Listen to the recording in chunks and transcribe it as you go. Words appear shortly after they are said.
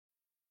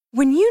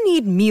When you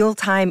need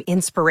mealtime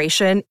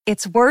inspiration,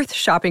 it's worth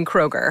shopping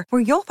Kroger,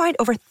 where you'll find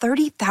over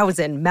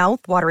 30,000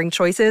 mouth-watering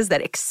choices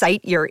that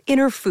excite your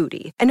inner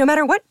foodie. And no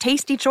matter what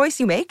tasty choice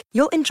you make,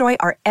 you'll enjoy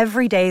our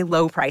everyday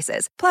low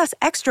prices, plus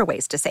extra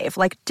ways to save,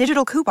 like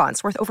digital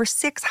coupons worth over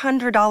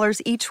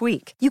 $600 each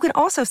week. You can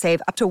also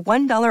save up to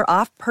 $1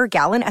 off per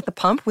gallon at the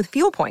pump with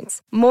fuel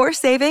points. More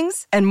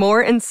savings and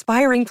more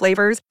inspiring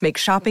flavors make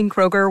shopping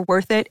Kroger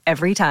worth it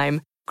every time.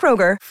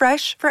 Kroger,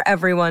 fresh for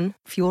everyone.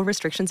 Fuel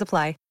restrictions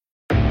apply.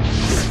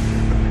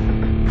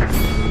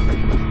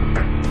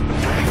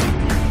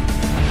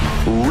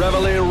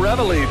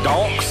 Reveille,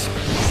 donks.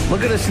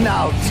 Look at us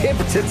now, tip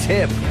to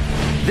tip.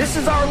 This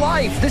is our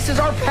life. This is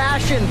our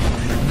passion.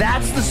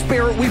 That's the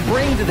spirit we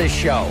bring to this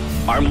show.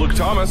 I'm Luke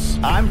Thomas.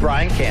 I'm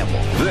Brian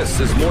Campbell. This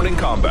is Morning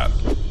Combat.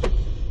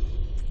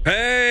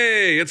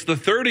 Hey, it's the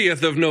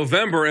 30th of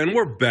November, and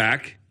we're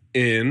back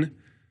in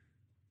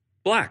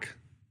black.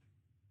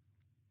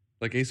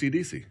 Like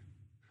AC/DC.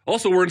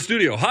 Also, we're in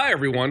studio. Hi,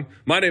 everyone.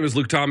 My name is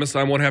Luke Thomas.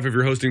 I'm one half of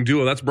your hosting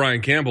duo. That's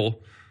Brian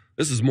Campbell.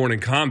 This is Morning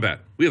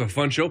Combat. We have a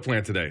fun show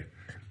planned today.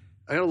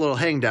 I got a little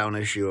hang down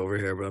issue over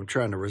here, but I'm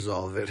trying to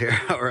resolve it here.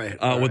 All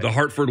right. With the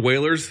Hartford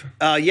Whalers?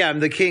 Yeah, I'm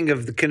the king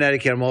of the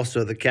Connecticut. I'm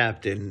also the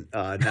captain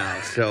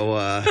now.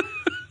 So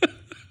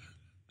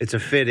it's a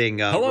fitting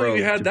How long have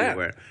you had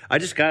that? I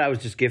was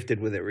just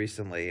gifted with it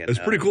recently. And, It's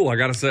pretty cool, I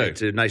got to say.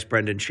 It's a nice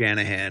Brendan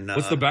Shanahan.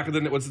 What's the back of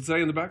the, what's it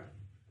say in the back?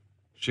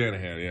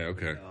 Shanahan, yeah,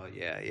 okay. Oh,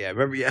 yeah.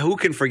 Remember, who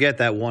can forget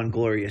that one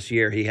glorious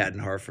year he had in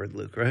Hartford,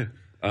 Luke, right?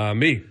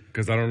 Me,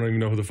 because I don't even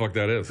know who the fuck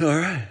that is. All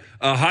right.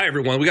 Hi,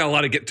 everyone. We got a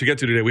lot to get to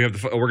today. We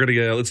have we're going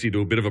to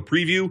do a bit of a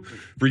preview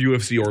for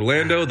UFC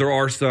Orlando. There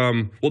are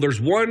there's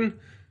one,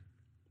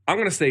 I'm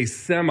going to say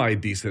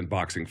semi-decent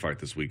boxing fight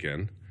this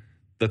weekend.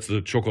 That's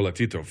the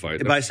Chocolatito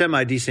fight. By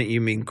semi-decent,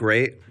 you mean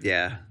great?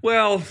 Yeah.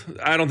 Well,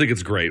 I don't think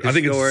it's great. I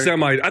think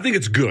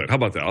it's good. How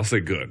about that? I'll say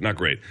good, not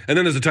great. And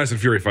then there's a Tyson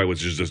Fury fight,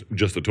 which is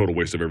just a total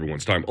waste of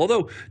everyone's time.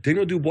 Although,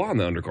 Daniel Dubois on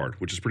the undercard,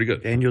 which is pretty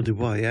good. Daniel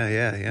Dubois,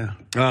 yeah.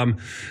 And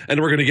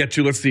we're going to get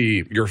to, let's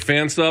see, your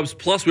fan subs.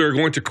 Plus, we are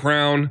going to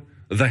crown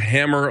the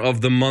Hammer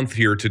of the Month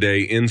here today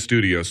in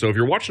studio. So if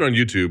you're watching on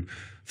YouTube,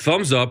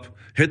 thumbs up,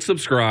 hit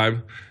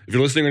subscribe. If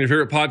you're listening on your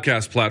favorite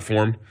podcast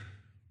platform,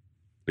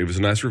 leave us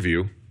a nice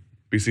review.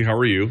 BC, how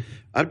are you?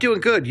 I'm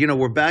doing good.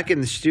 We're back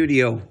in the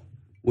studio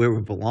where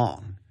we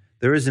belong.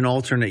 There is an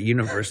alternate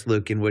universe,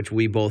 Luke, in which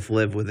we both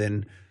live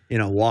within,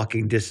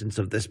 walking distance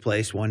of this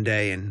place one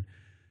day, and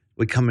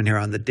we come in here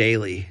on the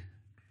daily.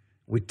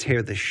 We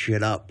tear the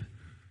shit up.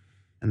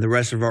 And the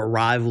rest of our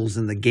rivals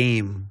in the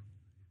game,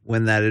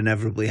 when that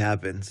inevitably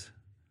happens,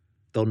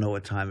 they'll know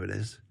what time it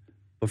is.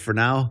 But for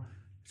now,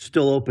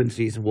 still open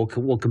season. We'll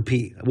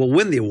compete. We'll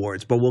win the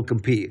awards, but we'll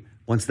compete.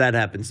 Once that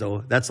happens,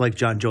 though, that's like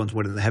John Jones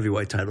winning the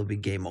heavyweight title. It'll be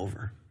game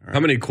over. Right?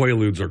 How many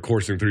Quaaludes are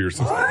coursing through your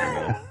system?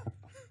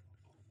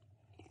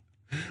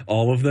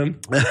 All of them?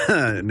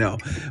 No,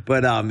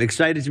 but I'm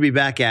excited to be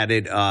back at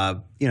it.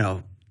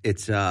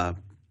 It's the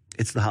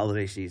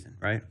holiday season,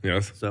 right?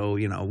 Yes. So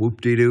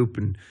whoop-de-doop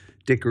and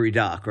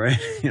dickory-dock, right?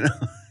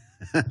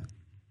 I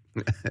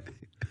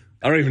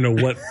don't even know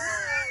what.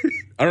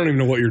 I don't even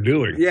know what you're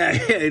doing. Yeah.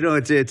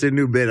 It's a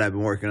new bit I've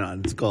been working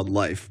on. It's called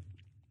Life.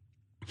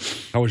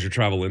 How was your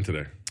travel in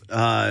today?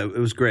 It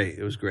was great.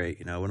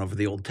 I went over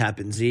the old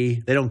Tappan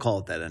Z. They don't call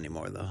it that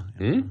anymore, though.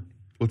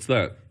 What's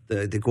that?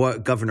 The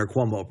Governor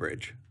Cuomo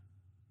Bridge.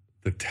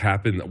 The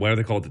Tappan. Why do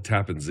they call it the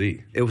Tappan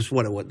Z? It was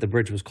what the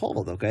bridge was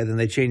called. Okay, then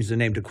they changed the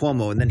name to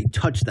Cuomo, and then he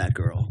touched that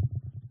girl.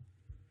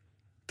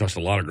 Touched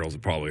a lot of girls.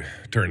 It probably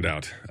turned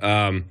out.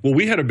 Well,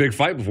 we had a big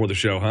fight before the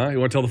show, huh? You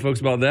want to tell the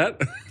folks about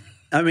that?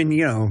 I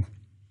mean,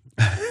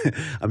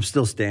 I'm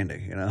still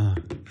standing,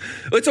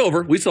 It's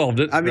over. We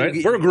solved it.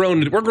 Right? We're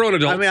grown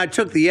adults. I mean, I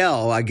took the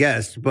L, I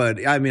guess,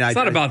 but I mean, it's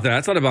not about that.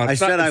 It's not about. It's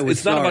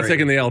not about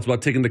taking the L. It's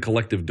about taking the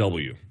collective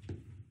W.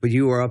 But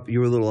you were a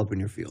little up in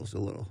your feels,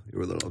 You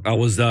were a little. I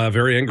was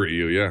very angry at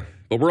you, yeah.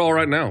 But we're all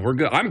right now. We're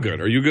good. I'm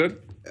good. Are you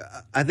good?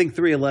 I think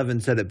 311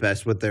 said it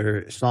best with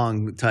their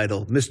song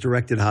title,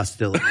 "Misdirected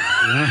Hostility."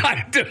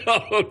 I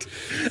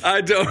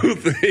don't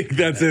think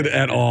that's it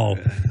at all.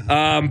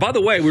 By the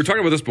way, we were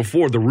talking about this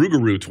before, the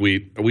Rougarou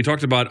tweet. We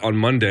talked about on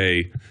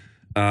Monday,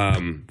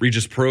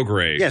 Regis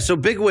Prograis. Yeah, so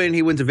big win.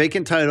 He wins a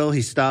vacant title.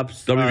 He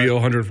stops WBO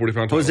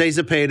 140-pound title. Jose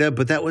Zepeda,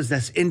 but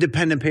that's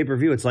independent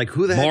pay-per-view. It's like,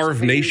 who the heck?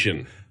 Marv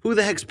Nation. Who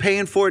the heck's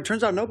paying for it?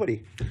 Turns out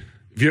nobody.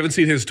 If you haven't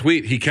seen his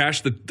tweet, he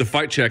cashed the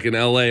fight check in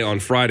L.A. on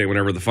Friday,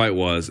 whenever the fight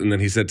was, and then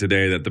he said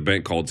today that the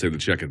bank called to say the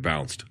check had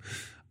bounced.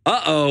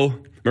 Uh-oh.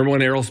 Remember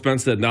when Errol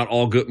Spence said not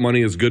all good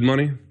money is good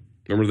money?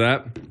 Remember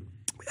that?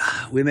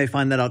 We may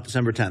find that out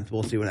December 10th.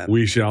 We'll see what happens.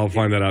 We shall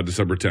find that out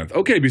December 10th.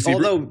 Okay, BC.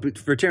 Although,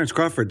 for Terrence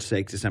Crawford's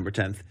sake, December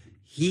 10th,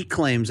 he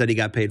claims that he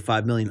got paid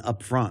 $5 million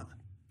up front.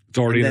 It's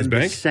already in his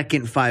bank? The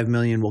second $5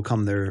 million will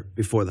come there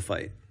before the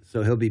fight.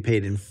 So he'll be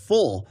paid in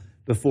full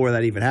before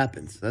that even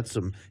happens. That's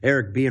some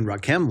Eric B. and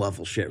Rakim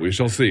level shit. We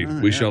shall see.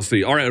 We shall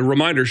see. All right, a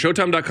reminder,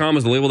 Showtime.com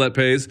is the label that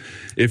pays.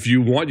 If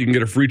you want, you can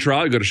get a free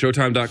trial. You go to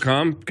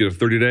Showtime.com, get a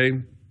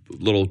 30-day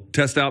little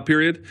test out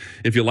period.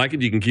 If you like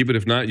it, you can keep it.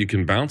 If not, you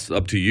can bounce.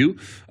 Up to you.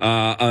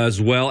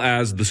 As well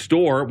as the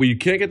store, where you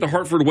can't get the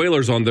Hartford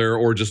Whalers on there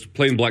or just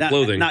plain black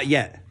clothing. Not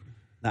yet.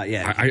 Not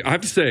yet. I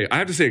have to say,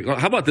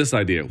 how about this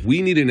idea?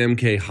 We need an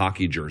MK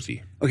hockey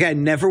jersey. Okay, I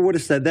never would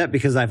have said that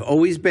because I've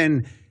always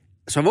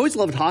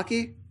loved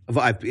hockey.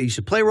 I used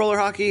to play roller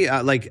hockey,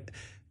 and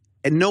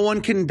no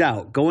one can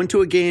doubt going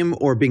to a game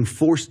or being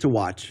forced to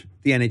watch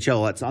the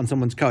NHL on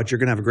someone's couch. You're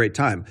going to have a great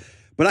time.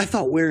 But I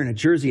thought wearing a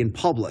jersey in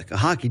public, a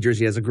hockey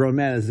jersey as a grown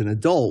man, as an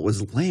adult,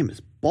 was lame as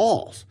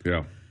balls.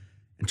 Yeah.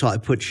 Until I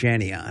put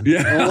Shanny on.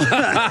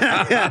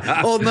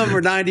 Yeah. Old number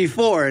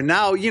 94. And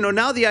now,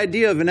 now the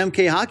idea of an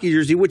MK hockey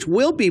jersey, which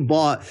will be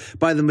bought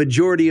by the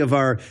majority of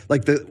our,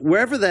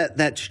 wherever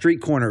that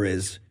street corner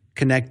is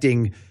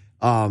connecting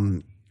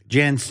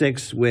Jan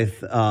 6 with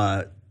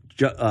the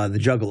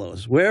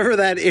Juggalos. Wherever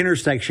that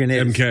intersection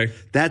is. MK.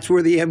 That's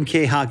where the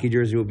MK hockey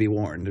jersey will be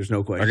worn. There's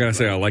no question. I got to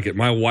say, I like it.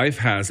 My wife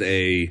has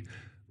a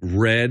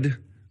red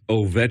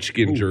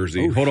Ovechkin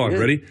jersey. Hold on,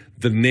 ready?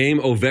 The name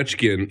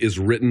Ovechkin is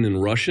written in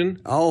Russian.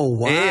 Oh,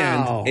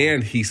 wow.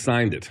 And he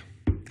signed it.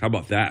 How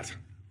about that?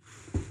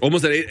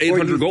 Almost at 800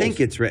 or you goals. think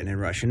it's written in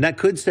Russian. That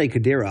could say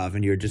Kadyrov,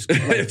 and you're just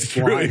it's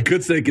true. It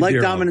could say Kadyrov.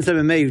 Like Dominance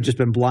MMA, you've just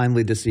been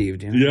blindly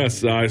deceived.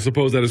 Yes, I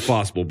suppose that is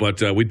possible,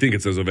 but we think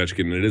it says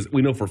Ovechkin, and it is.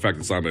 We know for a fact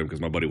it's signed by him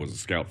because my buddy was a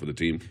scout for the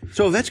team.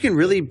 So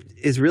Ovechkin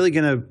is really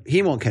going to –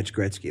 he won't catch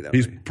Gretzky, though.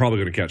 He's probably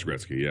going to catch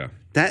Gretzky, yeah.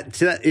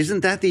 Isn't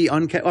that the I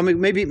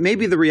mean,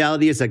 maybe the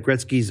reality is that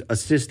Gretzky's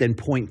assist and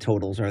point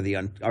totals are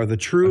the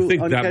true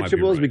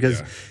uncatchables right,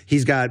 because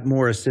he's got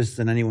more assists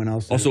than anyone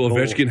else. Also,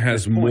 Ovechkin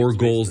has more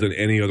goals than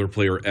any other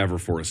player ever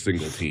for a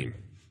single team.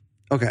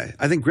 Okay,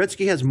 I think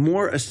Gretzky has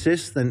more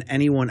assists than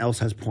anyone else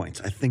has points.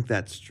 I think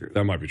that's true.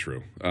 That might be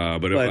true, but I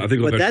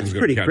think Ovechkin's that's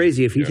pretty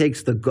crazy. If he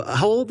takes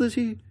how old is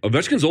he?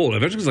 Ovechkin's old.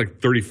 Ovechkin's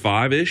like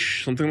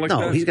 35-ish, something like that.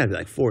 No, he's got to be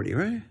like 40,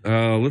 right?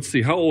 Let's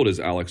see. How old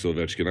is Alex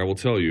Ovechkin? I will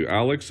tell you.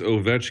 Alex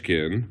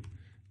Ovechkin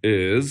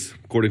is,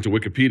 according to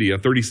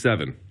Wikipedia,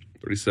 37.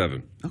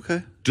 37.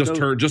 Okay, just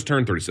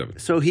turned 37.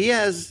 So he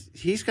has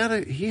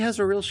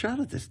a real shot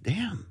at this.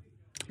 Damn.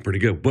 Pretty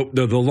good. But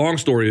the long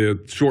story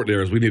short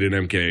there is we need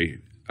an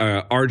MK.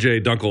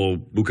 RJ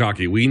Dunkel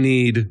Bukaki, we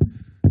need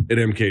an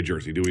MK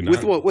jersey, do we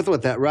not? With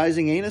what, that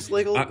rising anus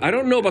label? I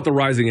don't know about the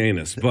rising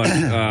anus, but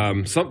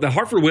the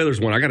Hartford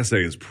Whalers one, I got to say,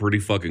 is pretty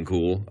fucking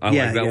cool. I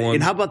like that one.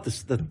 And how about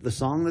the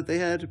song that they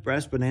had,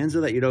 Brass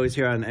Bonanza, that you'd always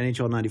hear on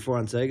NHL 94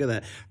 on Sega,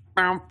 that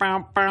you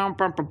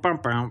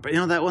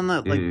know that one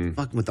that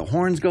fucking with the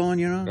horns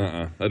going,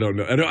 I don't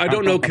know. I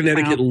don't know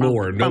Connecticut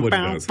lore. Nobody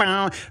does.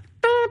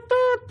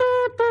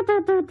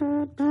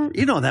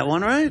 You know that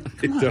one, right?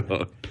 Come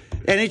on.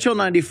 NHL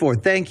 94.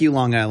 Thank you,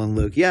 Long Island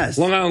Luke. Yes.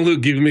 Long Island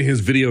Luke giving me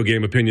his video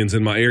game opinions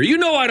in my ear. You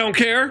know I don't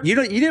care. You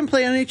didn't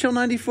play NHL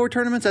 94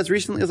 tournaments as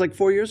recently as like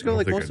 4 years ago,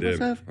 like most of us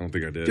have? I don't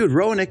think I did. Dude,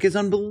 Roenick is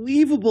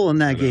unbelievable in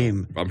that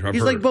game.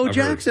 He's like Bo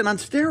Jackson on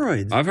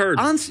steroids. I've heard.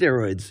 On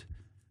steroids.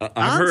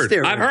 I've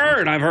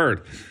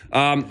heard.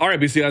 All right,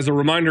 BC, as a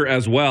reminder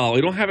as well,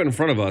 we don't have it in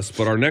front of us,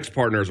 but our next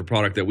partner is a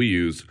product that we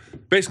use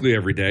basically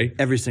every day.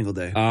 Every single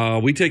day.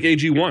 We take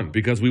AG1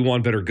 because we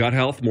want better gut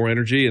health, more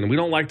energy, and we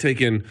don't like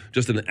taking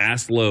just an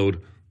ass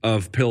load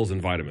of pills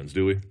and vitamins,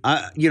 do we?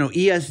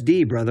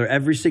 ESD, brother,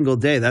 every single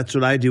day. That's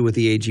what I do with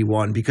the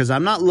AG1 because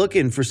I'm not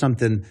looking for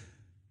something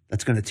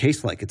that's going to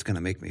taste like it's going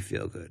to make me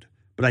feel good.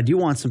 But I do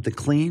want something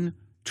clean,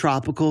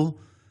 tropical,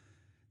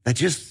 that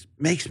just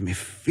makes me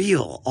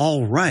feel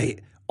all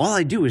right. All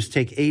I do is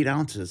take 8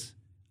 ounces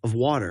of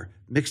water,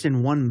 mix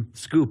in 1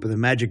 scoop of the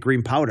magic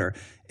green powder.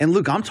 And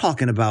Luke, I'm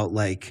talking about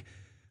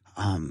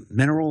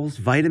minerals,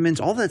 vitamins,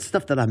 all that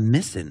stuff that I'm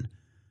missing.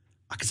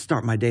 I can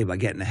start my day by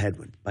getting ahead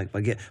with,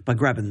 by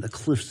grabbing the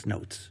Cliff's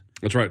Notes.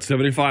 That's right.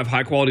 75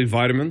 high-quality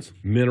vitamins,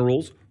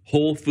 minerals,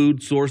 whole food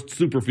sourced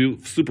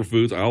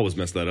superfoods. I always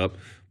mess that up.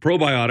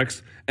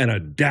 Probiotics and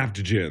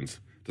adaptogens.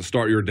 To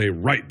start your day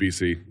right,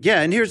 BC.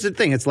 Yeah, and here's the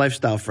thing. It's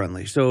lifestyle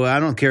friendly. So I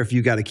don't care if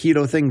you got a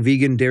keto thing,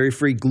 vegan,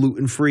 dairy-free,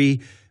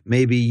 gluten-free.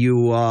 Maybe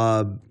you,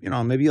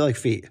 maybe you like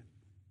feet.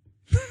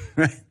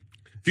 Right?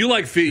 If you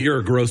like feet, you're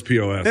a gross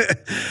POS.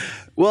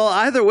 Well,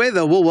 either way,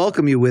 though, we'll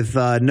welcome you with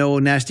no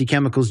nasty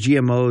chemicals,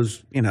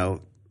 GMOs,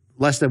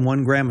 less than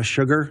 1 gram of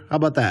sugar. How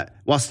about that?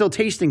 While still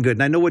tasting good.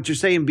 And I know what you're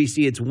saying,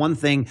 BC. It's one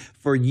thing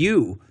for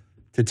you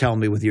to tell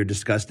me with your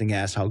disgusting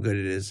ass how good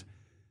it is.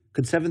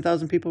 Could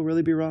 7,000 people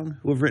really be wrong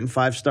who have written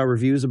 5-star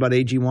reviews about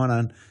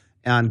AG1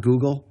 on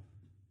Google?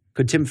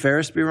 Could Tim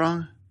Ferriss be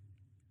wrong?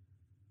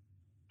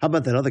 How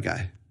about that other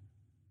guy?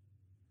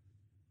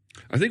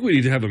 I think we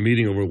need to have a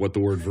meeting over what the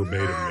word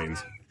verbatim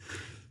means.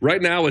 Right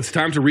now, it's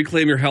time to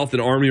reclaim your health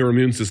and arm your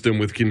immune system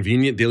with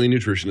convenient daily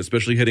nutrition,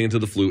 especially heading into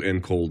the flu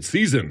and cold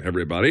season,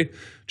 everybody.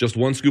 Just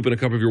 1 scoop in a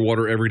cup of your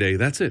water every day.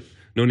 That's it.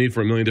 No need for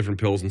a million different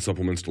pills and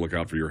supplements to look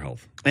out for your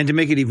health. And to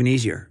make it even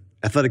easier,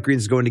 Athletic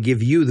Greens is going to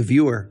give you, the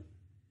viewer,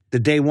 the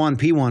day one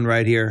P1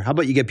 right here. How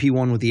about you get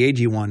P1 with the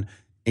AG1,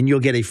 and you'll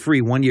get a free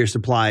 1-year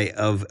supply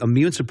of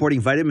immune-supporting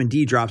vitamin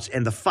D drops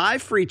and the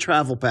 5 free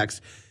travel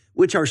packs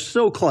which are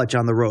so clutch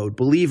on the road.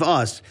 Believe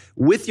us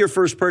with your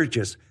first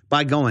purchase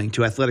by going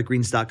to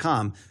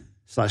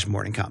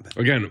athleticgreens.com/morningcombat.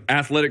 Again,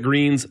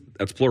 athleticgreens,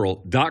 that's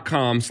plural,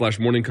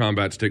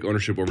 .com/morningcombat to take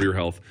ownership over your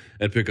health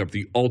and pick up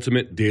the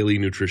ultimate daily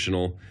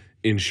nutritional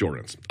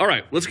insurance. All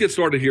right, let's get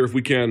started here if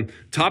we can.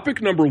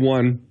 Topic number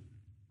one,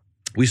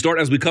 we start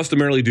as we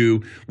customarily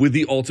do with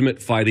the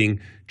Ultimate Fighting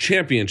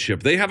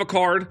Championship. They have a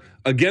card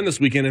again this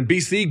weekend in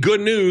BC.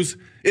 Good news,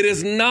 it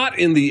is not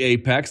in the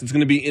Apex. It's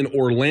going to be in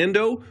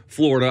Orlando,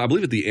 Florida. I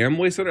believe at the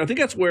Amway Center. I think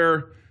that's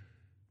where,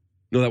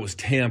 no, that was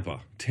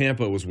Tampa.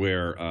 Tampa was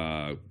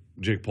where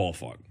Jake Paul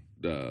fought.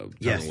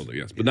 Yes.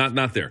 Yes, but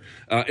not there.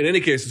 In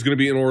any case, it's going to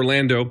be in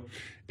Orlando.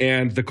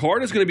 And the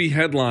card is going to be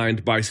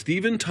headlined by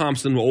Stephen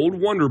Thompson, old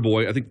Wonder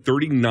Boy, I think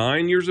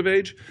 39 years of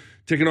age,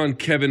 taking on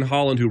Kevin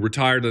Holland, who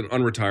retired and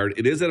unretired.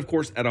 It is, of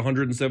course, at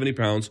 170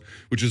 pounds,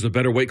 which is a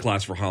better weight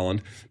class for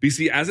Holland.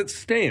 BC, as it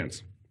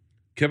stands,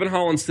 Kevin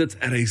Holland sits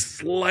at a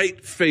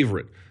slight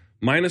favorite,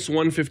 minus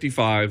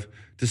 155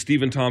 to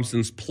Stephen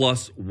Thompson's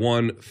plus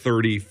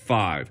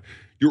 135.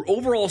 Your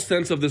overall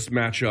sense of this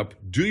matchup,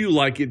 do you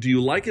like it? Do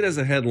you like it as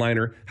a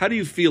headliner? How do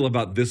you feel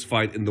about this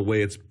fight in the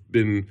way it's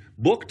been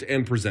booked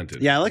and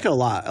presented? Yeah, I like it a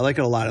lot. I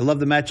love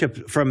the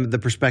matchup from the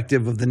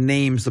perspective of the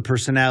names, the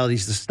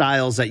personalities, the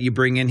styles that you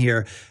bring in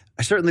here.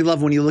 I certainly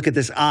love when you look at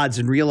this odds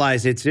and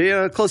realize it's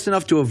close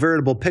enough to a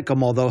veritable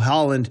pick'em, although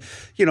Holland,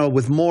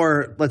 with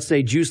more, let's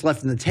say, juice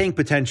left in the tank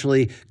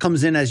potentially,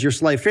 comes in as your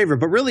slight favorite.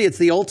 But really, it's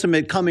the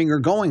ultimate coming or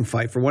going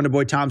fight for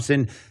Wonderboy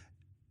Thompson.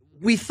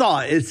 We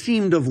thought, it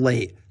seemed of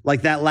late,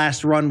 like that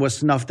last run was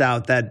snuffed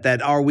out,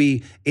 that are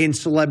we in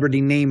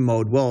celebrity name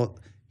mode? Well,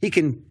 he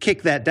can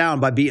kick that down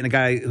by beating a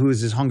guy who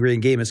is as hungry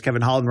in game as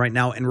Kevin Holland right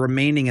now and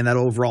remaining in that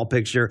overall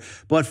picture.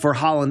 But for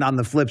Holland on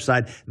the flip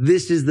side,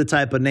 this is the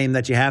type of name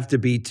that you have to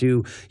beat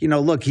to,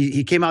 look,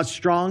 he came out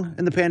strong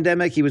in the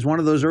pandemic. He was one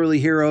of those early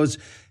heroes,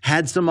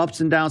 had some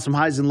ups and downs, some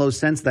highs and lows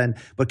since then.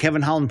 But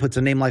Kevin Holland puts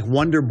a name like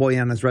Wonder Boy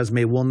on his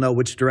resume. We'll know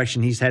which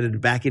direction he's headed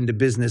back into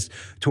business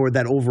toward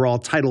that overall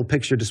title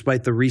picture,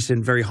 despite the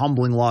recent very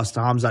humbling loss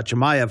to Khamzat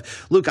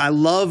Chimaev. Luke, I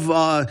love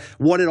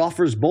what it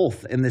offers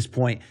both in this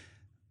point.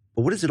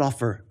 But what does it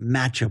offer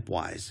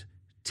matchup-wise,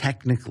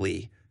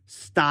 technically,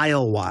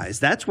 style-wise?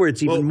 That's where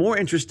it's even more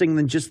interesting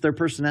than just their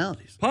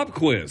personalities. Pop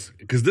quiz,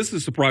 because this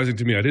is surprising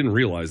to me. I didn't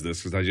realize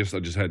this because I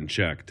just hadn't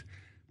checked.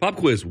 Pop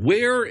quiz,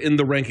 where in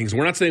the rankings,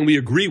 we're not saying we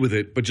agree with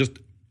it, but just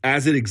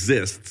as it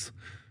exists,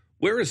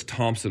 where is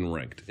Thompson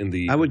ranked in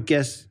the... I would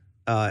guess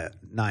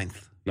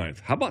ninth.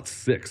 Ninth. How about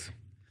sixth?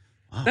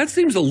 Wow. That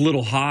seems a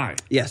little high.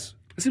 Yes.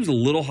 It seems a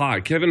little high.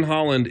 Kevin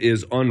Holland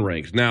is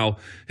unranked. Now,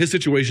 his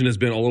situation has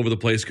been all over the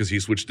place because he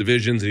switched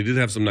divisions and he did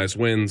have some nice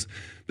wins.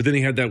 But then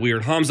he had that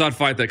weird Khamzat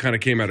fight that kind of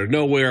came out of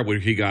nowhere where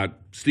he got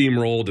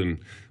steamrolled. And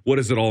what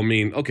does it all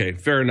mean? Okay,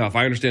 fair enough.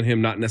 I understand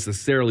him not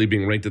necessarily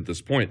being ranked at this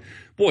point.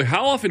 Boy,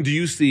 how often do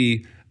you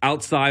see,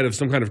 outside of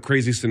some kind of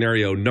crazy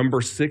scenario,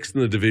 number 6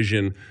 in the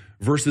division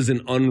versus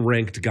an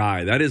unranked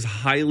guy? That is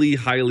highly,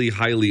 highly,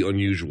 highly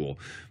unusual.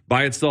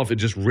 By itself, it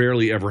just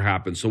rarely ever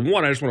happens. So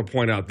one, I just want to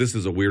point out this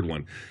is a weird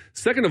one.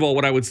 Second of all,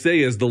 what I would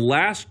say is the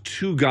last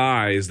 2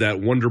 guys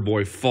that Wonder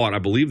Boy fought, I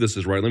believe this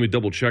is right. Let me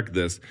double check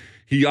this.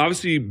 He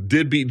obviously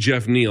did beat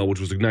Jeff Neal, which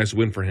was a nice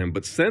win for him.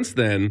 But since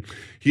then,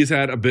 he has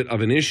had a bit of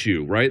an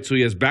issue, right? So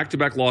he has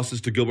back-to-back losses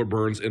to Gilbert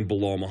Burns and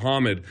Bilal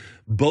Muhammad,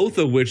 both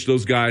of which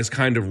those guys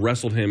kind of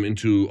wrestled him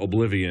into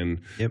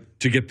oblivion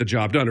to get the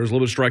job done. There was a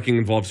little bit of striking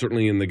involved,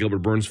 certainly in the Gilbert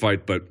Burns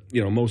fight, but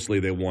mostly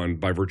they won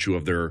by virtue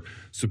of their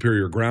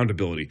superior ground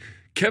ability.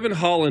 Kevin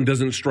Holland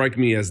doesn't strike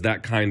me as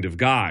that kind of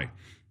guy.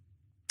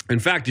 In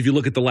fact, if you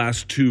look at the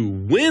last 2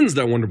 wins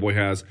that Wonder Boy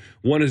has,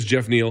 one is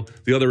Jeff Neal,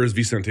 the other is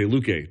Vicente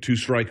Luque, 2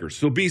 strikers.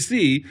 So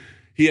BC,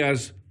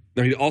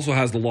 he also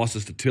has the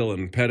losses to Till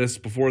and Pettis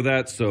before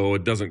that, so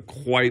it doesn't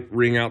quite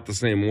ring out the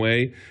same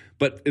way.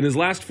 But in his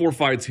last 4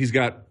 fights, he's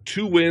got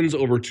 2 wins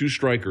over 2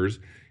 strikers.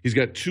 He's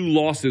got 2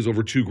 losses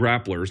over 2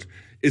 grapplers.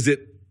 Is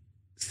it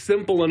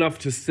simple enough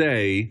to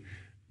say,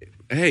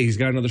 hey, he's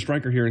got another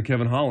striker here in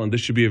Kevin Holland.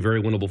 This should be a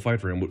very winnable fight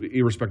for him,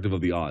 irrespective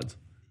of the odds?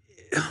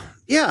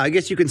 Yeah, I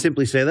guess you can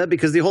simply say that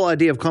because the whole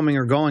idea of coming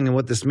or going and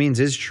what this means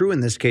is true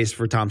in this case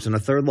for Thompson. A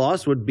third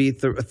loss would be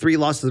 3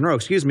 losses in a row,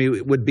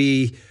 would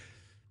be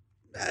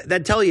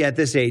that'd tell you at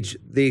this age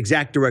the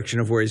exact direction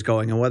of where he's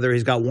going and whether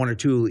he's got 1 or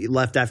 2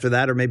 left after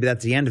that or maybe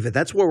that's the end of it.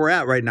 That's where we're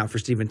at right now for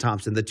Stephen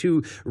Thompson. The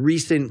 2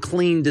 recent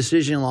clean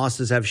decision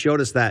losses have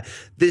showed us that.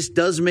 This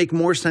does make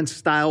more sense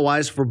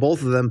style-wise for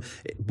both of them.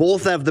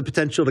 Both have the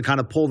potential to kind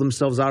of pull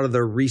themselves out of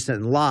their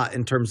recent lot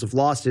in terms of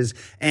losses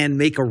and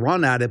make a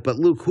run at it. But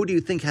Luke, who do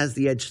you think has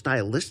the edge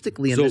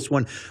stylistically in this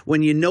one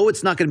when you know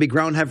it's not going to be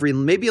ground heavy,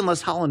 maybe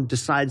unless Holland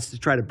decides to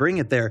try to bring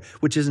it there,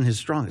 which isn't his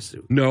strongest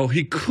suit? No,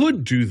 he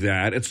could do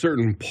that at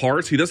certain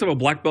parts. He does have a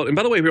black belt. And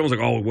by the way, everyone's like,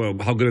 oh, well,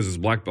 how good is his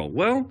black belt?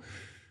 Well,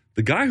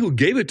 the guy who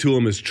gave it to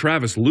him is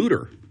Travis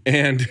Lutter.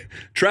 And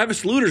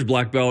Travis Lutter's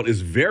black belt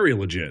is very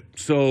legit.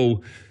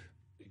 So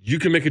you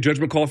can make a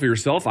judgment call for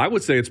yourself. I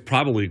would say it's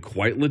probably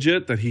quite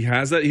legit that he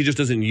has that. He just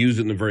doesn't use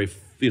it in a very,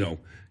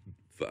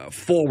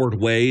 forward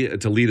way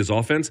to lead his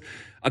offense.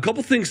 A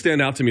couple things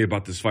stand out to me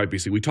about this fight,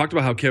 BC. We talked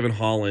about how Kevin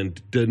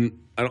Holland didn't.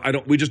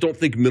 We just don't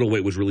think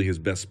middleweight was really his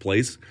best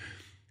place.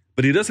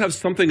 But he does have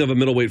something of a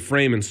middleweight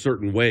frame in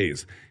certain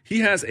ways. He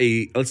has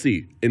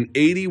an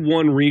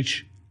 81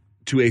 reach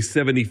to a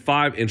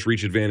 75-inch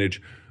reach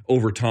advantage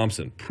over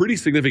Thompson. Pretty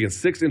significant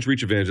 6-inch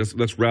reach advantage.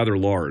 That's rather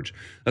large.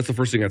 That's the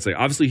first thing I'd say.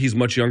 Obviously, he's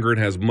much younger and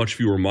has much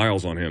fewer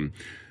miles on him.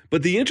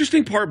 But the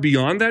interesting part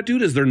beyond that,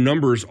 dude, is their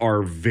numbers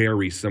are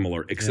very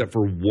similar, except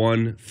for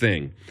one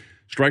thing.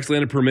 Strikes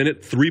landed per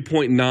minute,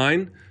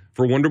 3.9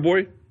 for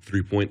Wonderboy,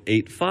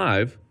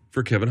 3.85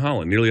 for Kevin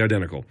Holland. Nearly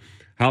identical.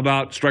 How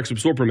about strikes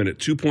absorbed per minute?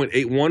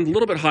 2.81, a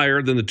little bit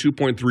higher than the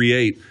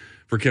 2.38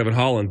 for Kevin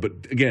Holland, but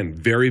again,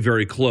 very,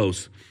 very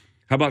close.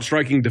 How about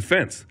striking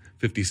defense?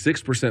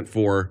 56%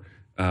 for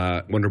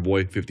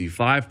Wonderboy,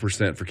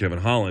 55% for Kevin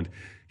Holland.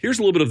 Here's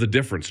a little bit of the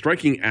difference.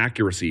 Striking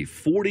accuracy,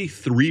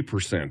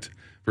 43%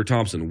 for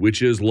Thompson,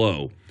 which is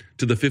low,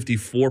 to the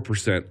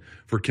 54%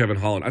 for Kevin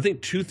Holland. I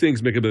think two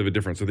things make a bit of a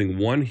difference. I think,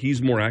 one,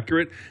 he's more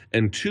accurate,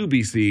 and two,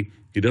 BC,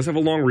 he does have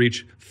a long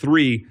reach.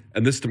 Three,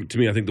 and this to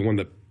me, I think the one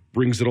that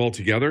brings it all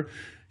together,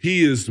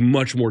 he is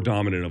much more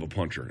dominant of a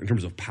puncher in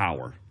terms of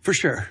power. For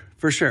sure.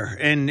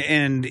 And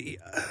I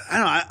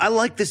don't know, I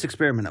like this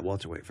experiment at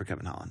welterweight for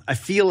Kevin Holland. I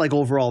feel like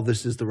overall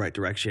this is the right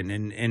direction,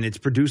 and it's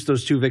produced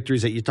those two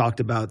victories that you talked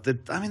about. The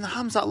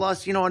Hamzat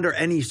loss, under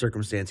any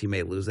circumstance he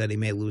may lose that. He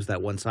may lose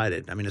that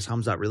one-sided. I mean, is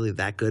Hamzat really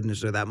that good, and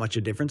is there that much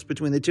a difference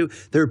between the two?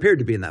 There appeared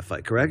to be in that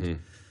fight, correct?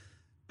 Mm-hmm.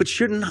 But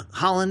shouldn't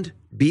Holland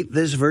beat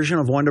this version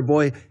of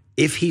Wonderboy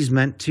if he's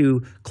meant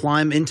to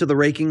climb into the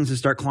rankings and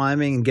start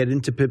climbing and get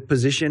into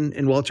position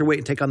in welterweight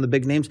and take on the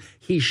big names?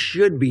 He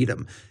should beat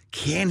him.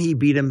 Can he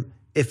beat him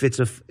if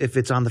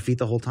it's on the feet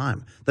the whole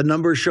time? The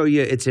numbers show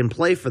you it's in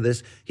play for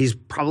this. He's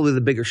probably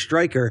the bigger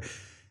striker.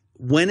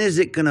 When is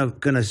it gonna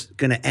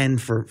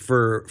end for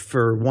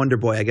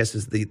Wonderboy? I guess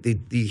is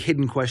the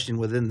hidden question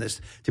within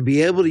this. To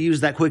be able to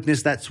use that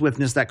quickness, that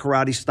swiftness, that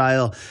karate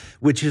style,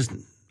 which is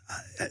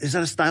that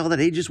a style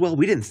that ages well?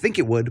 We didn't think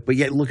it would, but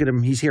yet look at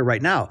him. He's here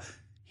right now.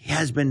 He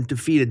has been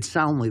defeated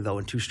soundly, though,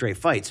 in 2 straight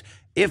fights.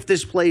 If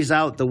this plays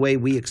out the way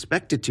we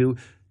expect it to,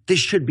 this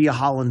should be a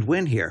Holland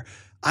win here.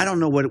 I don't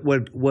know what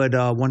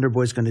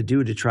Wonderboy's going to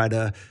do to try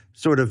to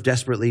sort of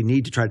desperately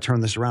need to try to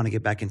turn this around and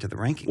get back into the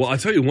rankings. Well, I'll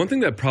tell you, one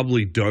thing that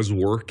probably does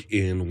work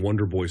in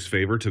Wonderboy's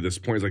favor to this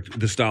point is like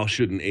the style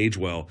shouldn't age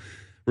well.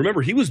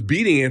 Remember, he was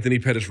beating Anthony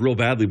Pettis real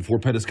badly before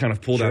Pettis kind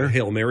of pulled out a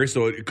Hail Mary,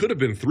 so it could have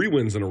been 3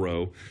 wins in a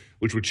row,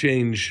 which would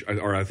change,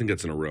 or I think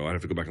that's in a row. I'd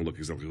have to go back and look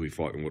exactly who he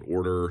fought in what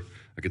order.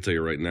 I could tell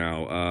you right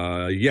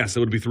now. Yes, it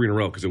would be 3 in a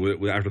row because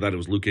after that it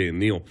was Luque and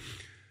Neal.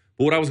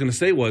 But what I was going to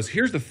say was,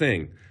 here's the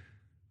thing.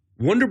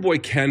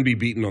 Wonderboy can be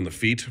beaten on the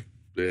feet.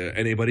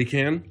 Anybody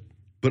can.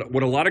 But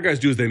what a lot of guys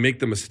do is they make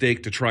the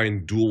mistake to try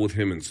and duel with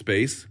him in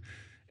space.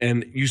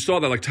 And you saw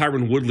that, like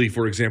Tyron Woodley,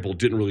 for example,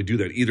 didn't really do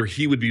that. Either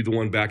he would be the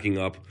one backing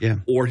up,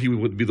 or he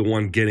would be the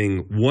one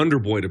getting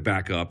Wonderboy to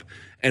back up.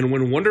 And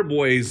when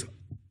Wonderboy's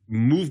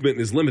movement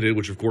is limited,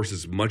 which of course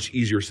is much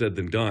easier said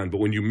than done, but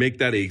when you make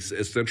that a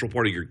central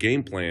part of your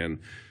game plan,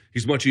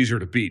 he's much easier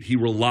to beat. He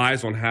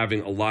relies on having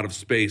a lot of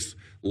space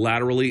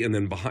laterally and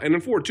then behind, and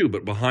then forward too,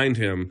 but behind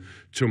him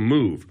to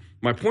move.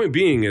 My point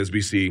being is,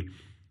 BC,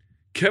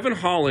 Kevin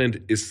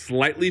Holland is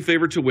slightly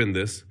favored to win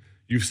this.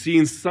 You've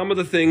seen some of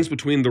the things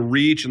between the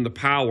reach and the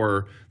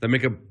power that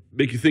make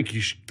you think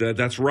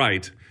that's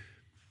right.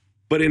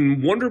 But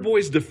in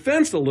Wonderboy's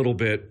defense a little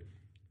bit,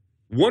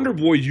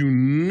 Wonderboy,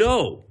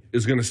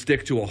 is going to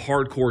stick to a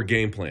hardcore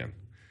game plan.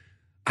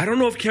 I don't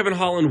know if Kevin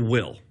Holland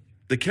will.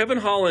 The Kevin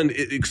Holland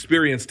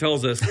experience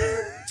tells us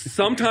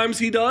sometimes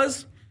he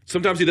does,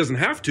 sometimes he doesn't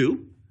have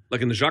to.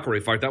 Like in the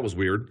Jacare fight, that was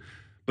weird.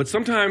 But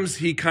sometimes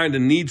he kind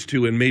of needs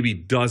to and maybe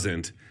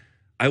doesn't.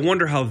 I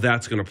wonder how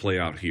that's going to play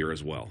out here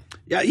as well.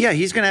 Yeah,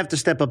 he's going to have to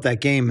step up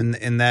that game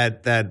and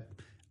that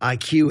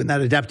IQ and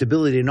that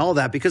adaptability and all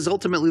that, because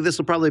ultimately this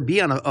will probably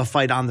be on a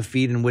fight on the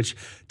feet in which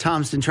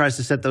Thompson tries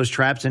to set those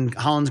traps, and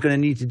Holland's going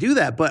to need to do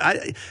that.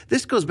 But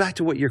this goes back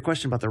to what your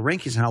question about the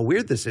rankings and how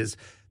weird this is.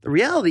 The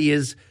reality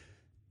is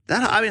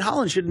that,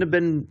 Holland shouldn't have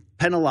been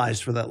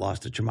penalized for that loss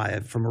to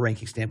Chimaev from a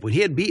ranking standpoint.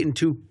 He had beaten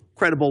 2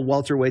 credible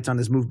welterweights on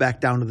his move back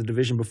down to the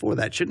division before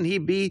that. Shouldn't he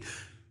be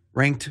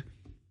ranked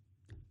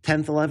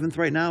 10th, 11th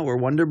right now, or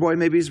Wonderboy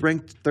maybe is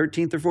ranked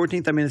 13th or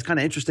 14th. I mean, it's kind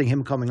of interesting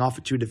him coming off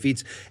of 2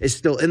 defeats is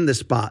still in this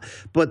spot.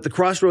 But the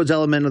crossroads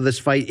element of this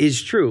fight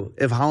is true.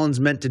 If Holland's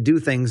meant to do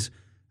things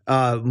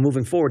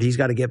moving forward, he's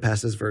got to get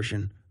past this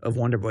version of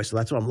Wonderboy. So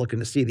that's what I'm looking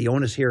to see. The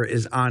onus here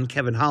is on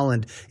Kevin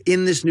Holland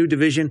in this new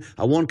division.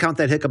 I won't count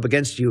that hiccup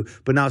against you,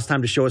 but now it's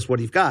time to show us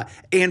what you've got.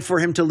 And for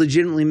him to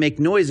legitimately make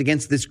noise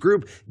against this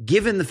group,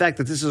 given the fact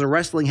that this is a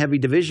wrestling-heavy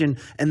division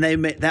and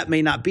that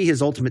may not be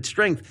his ultimate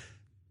strength,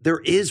 there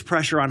is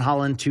pressure on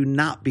Holland to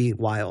not be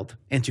wild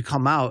and to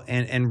come out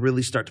and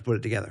really start to put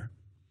it together.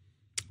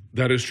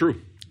 That is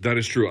true. That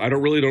is true. I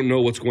don't know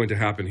what's going to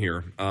happen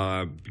here,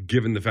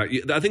 given the fact.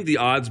 I think the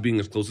odds being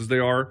as close as they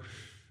are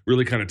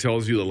really kind of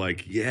tells you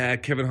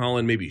that, Kevin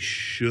Holland maybe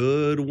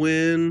should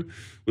win.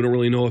 We don't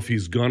really know if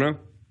he's gonna.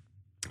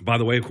 By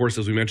the way, of course,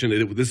 as we mentioned,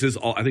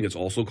 I think it's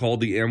also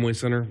called the Amway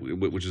Center,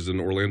 which is in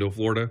Orlando,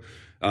 Florida.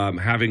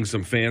 Having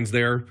some fans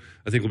there,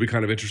 I think will be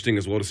kind of interesting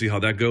as well to see how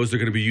that goes. They're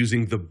going to be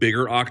using the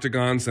bigger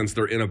octagon since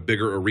they're in a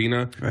bigger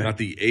arena, not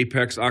the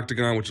Apex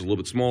octagon, which is a little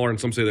bit smaller. And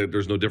some say that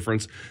there's no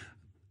difference.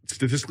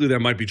 Statistically, that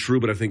might be true,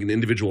 but I think in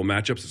individual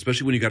matchups,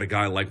 especially when you got a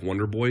guy like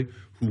Wonderboy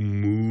who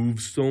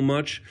moves so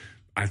much,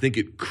 I think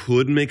it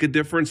could make a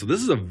difference. So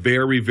this is a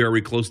very,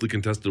 very closely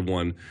contested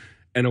one.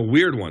 And a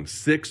weird one,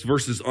 6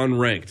 versus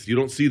unranked. You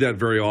don't see that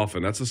very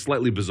often. That's a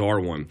slightly bizarre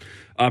one.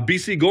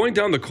 BC, going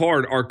down the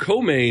card, our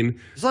co-main.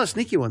 There's a lot of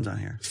sneaky ones on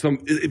here. Some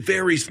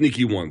very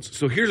sneaky ones.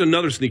 So here's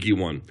another sneaky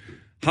one.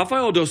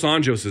 Rafael dos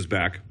Anjos is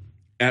back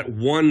at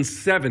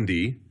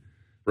 170,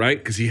 right?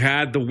 Because he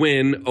had the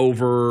win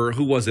over,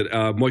 who was it?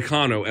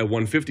 Moicano at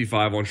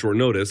 155 on short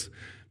notice.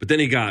 But then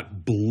he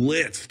got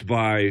blitzed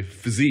by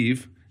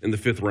Fiziev in the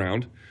 5th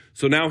round.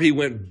 So now he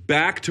went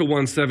back to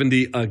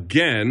 170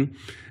 again,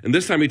 and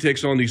this time he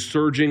takes on the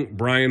surging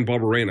Brian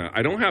Barberena.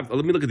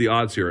 Let me look at the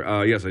odds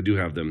here. Yes, I do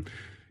have them.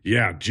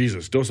 Yeah,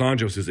 Jesus, Dos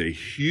Anjos is a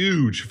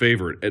huge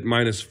favorite at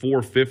minus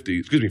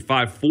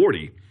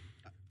 540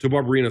 to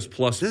Barberena's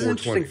plus 420. This is an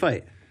interesting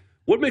fight.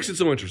 What makes it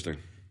so interesting?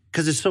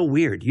 Because it's so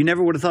weird. You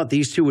never would have thought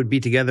these two would be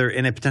together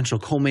in a potential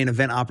co-main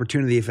event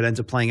opportunity if it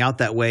ends up playing out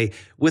that way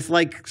with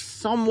like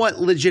somewhat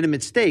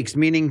legitimate stakes,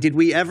 meaning did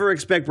we ever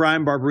expect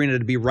Brian Barberena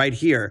to be right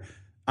here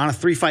on a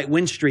 3-fight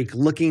win streak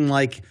looking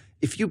like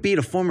if you beat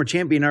a former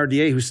champion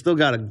RDA who's still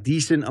got a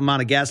decent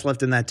amount of gas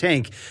left in that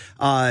tank,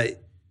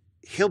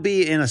 he'll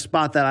be in a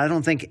spot that I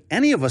don't think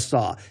any of us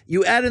saw.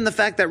 You add in the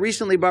fact that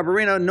recently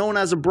Barberena, known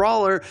as a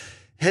brawler,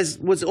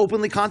 was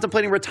openly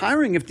contemplating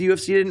retiring if the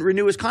UFC didn't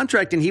renew his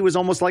contract, and he was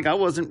almost like, I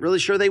wasn't really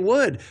sure they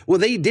would. Well,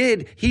 they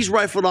did. He's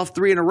rifled off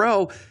 3 in a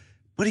row,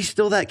 but he's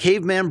still that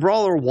caveman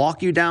brawler,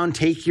 walk you down,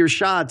 take your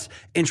shots,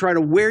 and try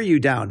to wear you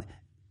down.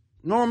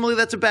 Normally,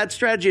 that's a bad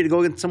strategy to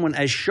go against someone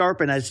as sharp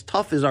and as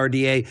tough as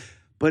RDA.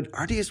 But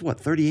RDA is,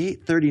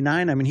 38,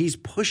 39? I mean, he's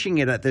pushing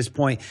it at this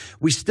point.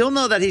 We still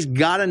know that he's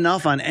got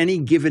enough on any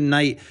given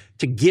night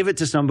to give it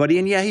to somebody.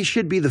 And, yeah, he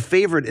should be the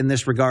favorite in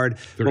this regard.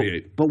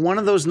 38. But one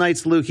of those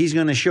nights, Luke, he's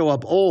going to show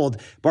up old.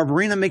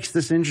 Barberena makes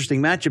this an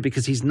interesting matchup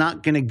because he's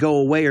not going to go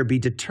away or be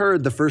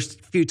deterred the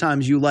first few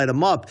times you light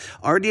him up.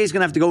 RDA is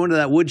going to have to go into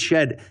that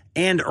woodshed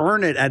and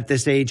earn it at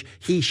this age.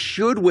 He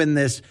should win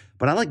this.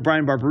 But I like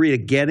Brian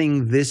Barberena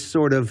getting this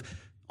sort of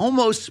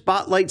almost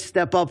spotlight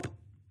step up,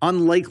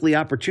 unlikely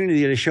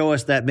opportunity to show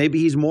us that maybe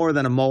he's more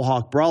than a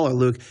Mohawk brawler,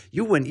 Luke.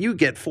 You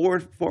get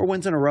four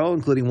wins in a row,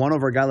 including one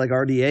over a guy like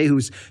RDA,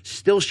 who's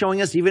still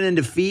showing us, even in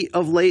defeat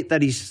of late,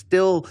 that he's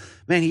still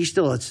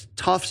a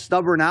tough,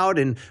 stubborn out,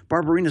 and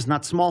Barberena's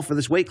not small for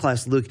this weight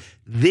class, Luke.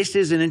 This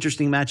is an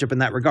interesting matchup in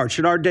that regard.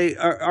 Should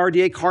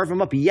RDA carve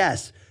him up?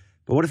 Yes.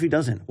 But what if he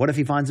doesn't? What if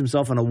he finds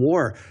himself in a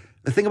war?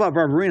 The thing about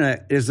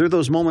Barberena is there are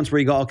those moments where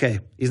you go, okay,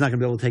 he's not going to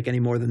be able to take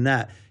any more than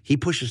that. He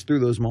pushes through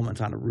those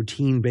moments on a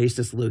routine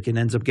basis, Luke, and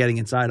ends up getting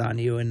inside on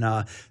you, and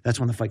that's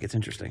when the fight gets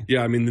interesting.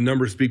 Yeah, I mean, the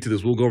numbers speak to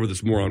this. We'll go over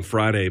this more on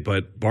Friday,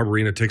 but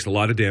Barberena takes a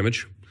lot of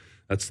damage.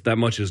 That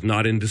much is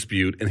not in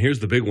dispute. And here's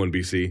the big one,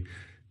 BC.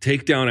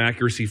 Takedown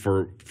accuracy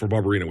for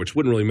Barberena, which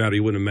wouldn't really matter.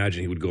 You wouldn't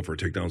imagine he would go for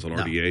takedowns on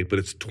RDA, but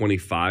it's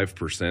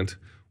 25%.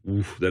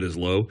 Oof, that is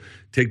low.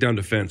 Takedown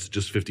defense,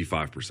 just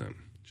 55%.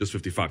 Just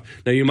 55.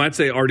 Now, you might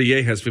say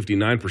RDA has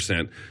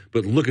 59%,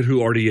 but look at who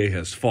RDA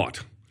has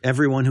fought.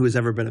 Everyone who has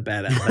ever been a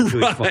badass. That's who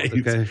he's fought,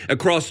 okay?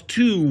 Across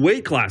 2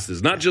 weight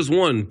classes, not just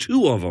 1,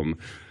 2 of them.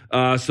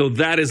 So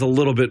that is a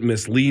little bit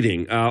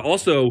misleading.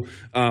 Also,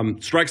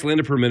 strikes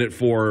landed per minute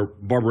for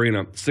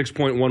Barberena,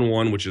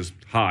 6.11, which is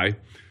high.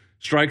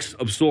 Strikes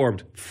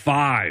absorbed,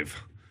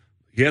 5.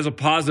 He has a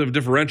positive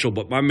differential,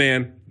 but my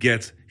man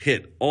gets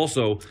hit.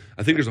 Also,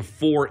 I think there's a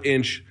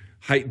 4-inch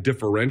height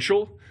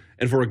differential.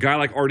 And for a guy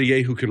like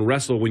RDA who can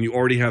wrestle when you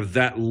already have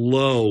that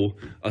low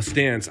a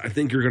stance, I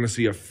think you're going to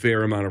see a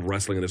fair amount of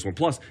wrestling in this one.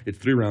 Plus, it's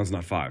 3 rounds,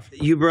 not 5.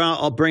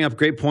 I'll bring up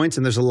great points,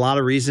 and there's a lot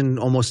of reason,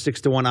 almost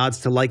 6-1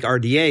 odds to like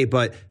RDA,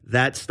 but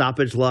that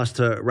stoppage loss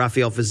to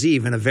Rafael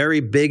Fiziev in a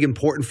very big,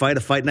 important fight, a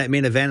fight night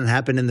main event, and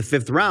happened in the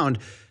 5th round.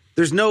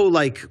 There's no,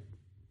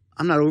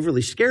 I'm not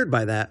overly scared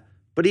by that.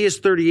 But he is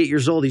 38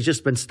 years old. He's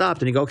just been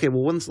stopped. And you go, okay,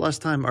 well, when's the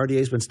last time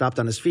RDA's been stopped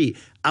on his feet?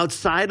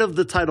 Outside of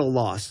the title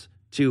loss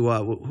to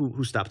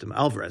who stopped him?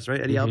 Alvarez,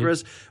 right? Eddie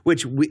Alvarez,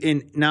 which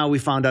now we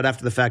found out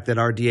after the fact that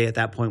RDA at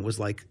that point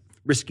was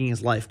risking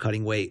his life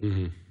cutting weight.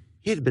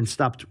 He had been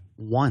stopped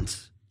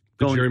once.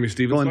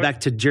 Going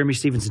back to Jeremy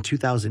Stevens in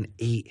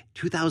 2008.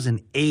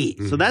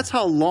 2008. So that's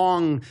how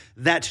long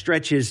that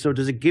stretch is. So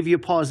does it give you a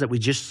pause that we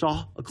just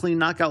saw a clean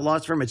knockout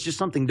loss from him? It's just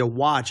something to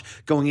watch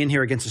going in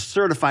here against a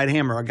certified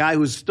hammer, a guy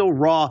who's still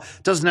raw,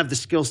 doesn't have the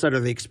skill set or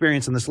the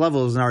experience on this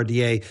level as an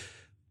RDA.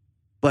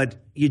 But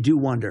you do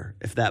wonder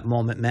if that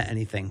moment meant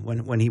anything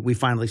when we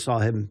finally saw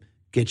him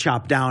get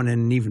chopped down in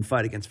an even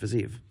fight against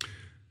Fiziev.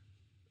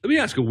 Let me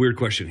ask a weird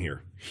question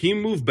here. He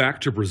moved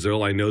back to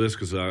Brazil. I know this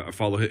because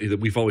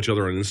we follow each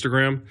other on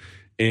Instagram.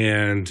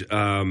 And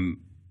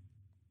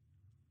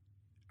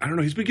I don't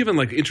know. He's been given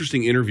like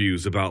interesting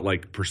interviews about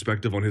like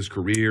perspective on his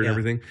career and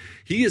everything.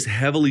 He is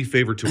heavily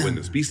favored to win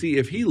this. BC,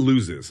 if he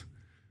loses,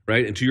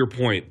 right, and to your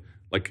point,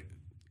 like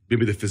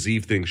maybe the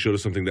physique thing showed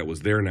us something that was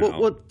there now.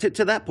 Well,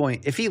 to that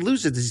point, if he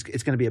loses,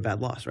 it's going to be a bad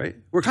loss, right?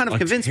 We're kind of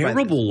convinced.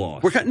 Terrible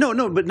loss.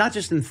 No, but not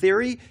just in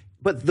theory,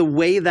 but the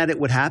way that it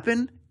would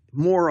happen,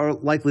 more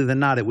likely than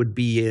not, it would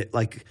be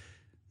like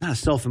not a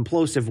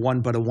self-implosive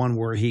one, but a one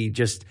where he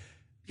just,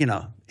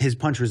 his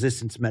punch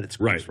resistance met its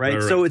course,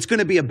 right? So it's going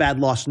to be a bad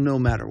loss no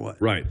matter what.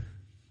 Right.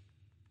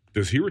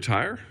 Does he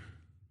retire?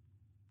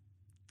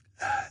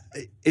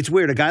 It's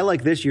weird. A guy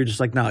like this, you're just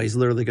like, no, he's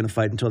literally going to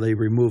fight until they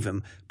remove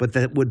him. But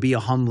that would be a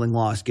humbling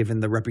loss given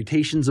the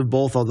reputations of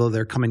both, although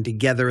they're coming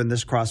together in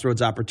this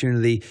crossroads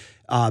opportunity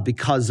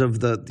because of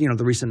the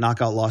recent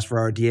knockout loss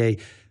for RDA.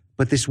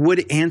 But this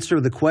would answer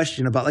the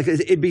question about, like,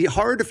 it'd be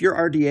hard if you're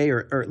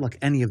RDA or like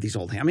any of these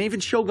old hands. I mean, even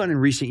Shogun in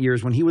recent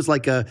years when he was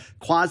like a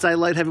quasi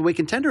light heavyweight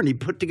contender and he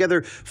put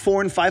together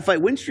 4 and 5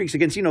 fight win streaks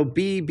against,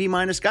 B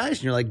minus guys.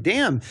 And you're like,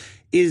 damn,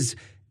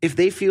 if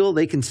they feel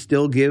they can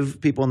still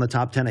give people in the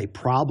top 10 a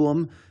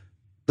problem,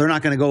 they're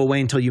not going to go away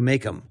until you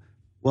make them.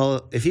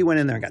 Well, if he went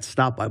in there and got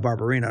stopped by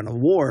Barberena in a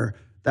war,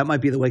 that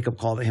might be the wake-up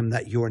call to him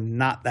that you're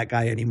not that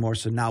guy anymore,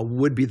 so now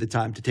would be the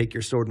time to take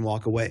your sword and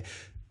walk away.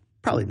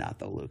 Probably not,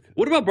 though, Luke.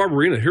 What about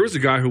Barberena? Here was a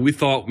guy who we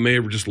thought may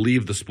just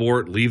leave the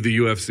sport, leave the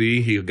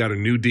UFC. He got a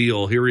new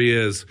deal. Here he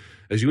is,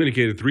 as you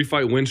indicated,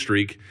 3-fight win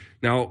streak.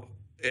 Now,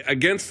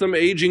 against some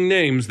aging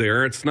names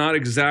there, it's not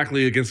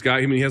exactly against guy.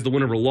 I mean, he has the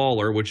win over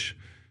Lawler, which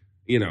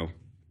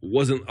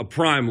wasn't a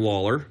prime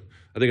Lawler.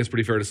 I think it's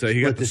pretty fair to say.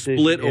 He got the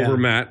split over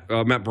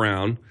Matt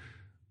Brown.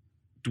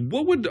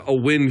 What would a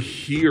win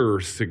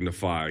here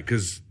signify?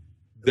 Because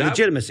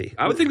legitimacy.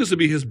 I would think this would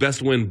be his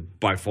best win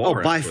by far.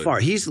 Oh, by far.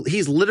 He's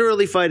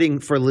literally fighting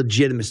for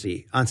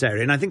legitimacy on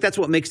Saturday. And I think that's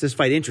what makes this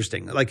fight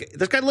interesting. Like,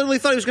 this guy literally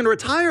thought he was going to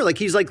retire. Like,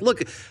 he's like,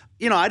 look,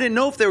 I didn't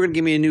know if they were going to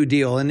give me a new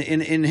deal. And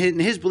in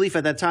his belief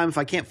at that time, if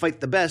I can't fight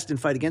the best and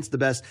fight against the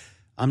best,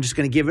 I'm just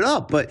going to give it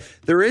up. But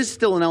there is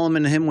still an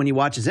element of him when you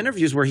watch his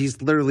interviews where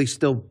he's literally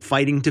still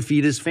fighting to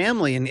feed his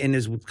family and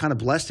is kind of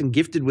blessed and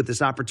gifted with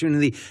this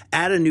opportunity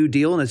at a new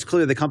deal. And it's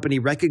clear the company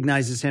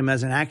recognizes him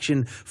as an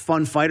action,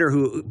 fun fighter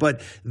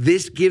but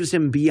this gives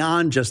him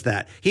beyond just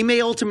that. He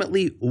may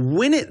ultimately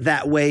win it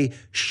that way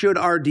should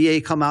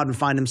RDA come out and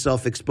find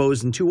himself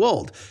exposed and too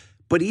old.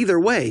 But either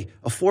way,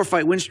 a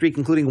 4-fight win streak,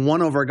 including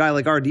one over a guy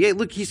like RDA,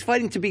 look, he's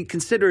fighting to be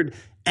considered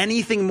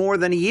anything more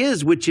than he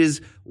is, which is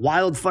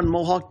wild, fun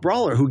Mohawk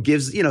brawler who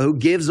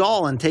gives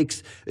all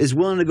and is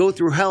willing to go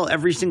through hell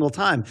every single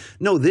time.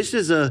 No, this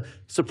is a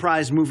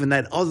surprise move in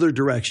that other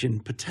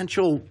direction,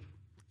 potential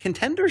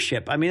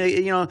contendership. I mean,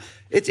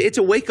 it's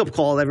a wake-up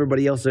call to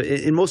everybody else,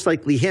 and most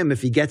likely him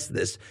if he gets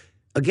this.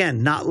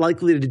 Again, not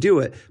likely to do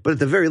it, but at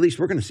the very least,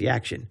 we're going to see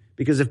action.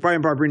 Because if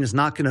Brian Barberena is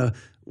not going to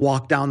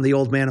walk down the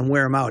old man and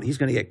wear him out, he's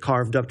going to get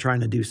carved up trying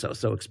to do so.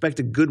 So expect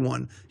a good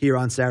one here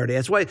on Saturday.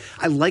 That's why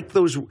I like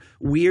those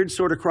weird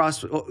sort of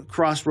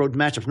crossroad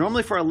matchups.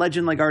 Normally for a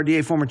legend like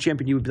RDA, former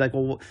champion, you would be like,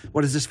 well,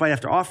 what does this fight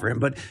have to offer him?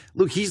 But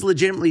look, he's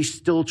legitimately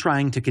still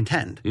trying to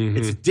contend. Mm-hmm.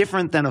 It's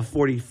different than a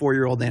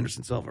 44-year-old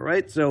Anderson Silva,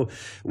 right? So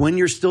when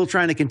you're still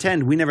trying to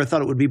contend, we never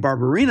thought it would be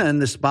Barberena in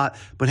this spot,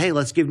 but hey,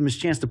 let's give him his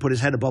chance to put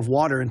his head above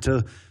water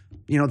into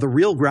the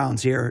real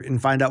grounds here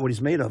and find out what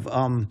he's made of.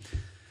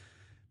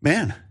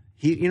 Man,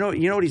 you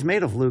know what he's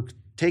made of, Luke.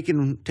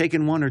 Taking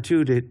one or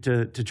two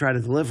to try to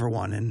deliver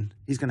one, and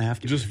he's going to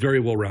have to. Just very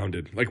well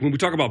rounded. Like when we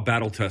talk about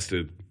battle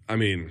tested, I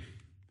mean,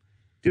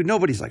 dude,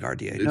 nobody's like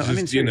RDA. No,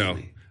 just,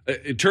 seriously.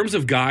 In terms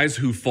of guys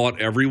who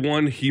fought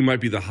everyone, he might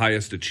be the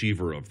highest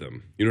achiever of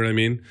them. You know what I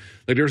mean?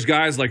 Like there's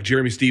guys like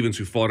Jeremy Stevens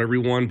who fought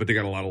everyone, but they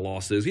got a lot of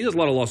losses. He has a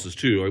lot of losses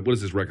too. What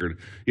is his record?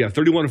 Yeah,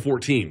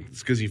 31-14. It's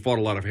because he fought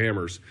a lot of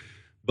hammers.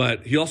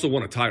 But he also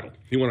won a title.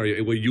 He won a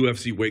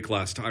UFC weight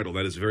class title.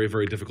 That is very,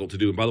 very difficult to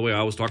do. And by the way, I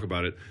always talk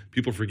about it.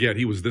 People forget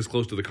he was this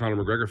close to the Conor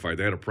McGregor fight.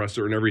 They had a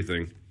presser and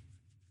everything.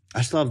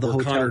 I still have the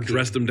hotel Conor key.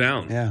 Dressed him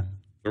down. Yeah.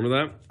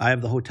 Remember that? I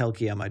have the hotel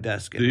key on my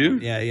desk. Do you?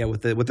 Yeah,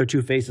 with their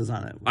two faces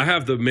on it. I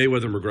have the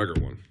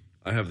Mayweather-McGregor one.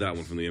 I have that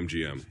one from the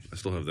MGM. I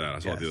still have that. I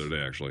saw it the other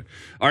day, actually.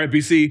 All right,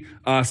 BC.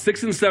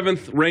 6th and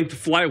 7th ranked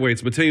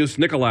flyweights. Mateus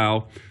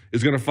Nicolau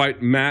is going to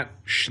fight Matt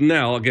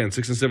Schnell. Again,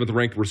 6th and 7th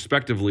ranked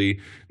respectively.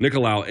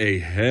 Nicolau, a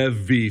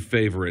heavy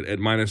favorite at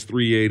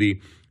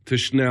 -380 to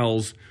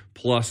Schnell's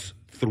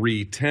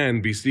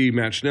 +310. BC,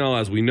 Matt Schnell,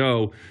 as we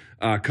know,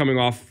 coming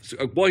off,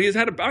 well, he's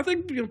had, I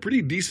think, a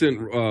pretty decent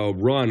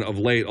run of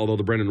late, although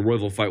the Brendan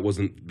Royval fight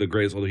wasn't the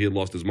greatest, although he had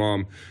lost his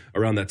mom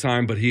around that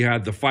time. But he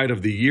had the fight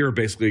of the year,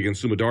 basically,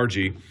 against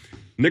Sumadarji.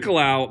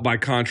 Nicolau, by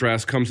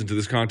contrast, comes into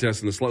this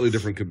contest in a slightly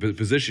different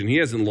position. He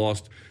hasn't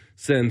lost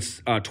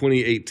since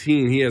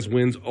 2018. He has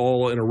wins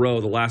all in a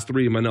row. The last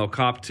three, Manel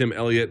Kopp, Tim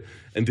Elliott,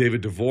 and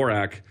David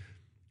Dvorak.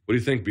 What do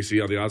you think,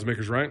 BC? Are the odds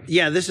makers right?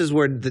 Yeah, this is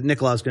where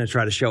Nicolao's going to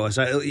try to show us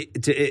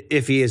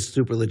if he is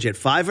super legit.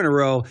 5 in a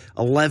row,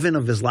 11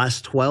 of his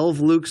last 12,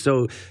 Luke.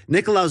 So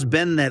Nicolao's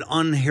been that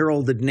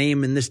unheralded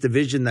name in this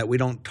division that we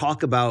don't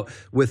talk about,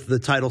 with the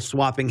title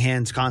swapping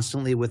hands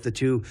constantly with the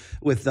two,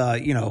 with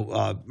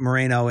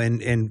Moreno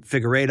and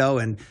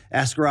Figueiredo, and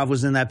Askarov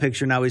was in that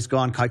picture. Now he's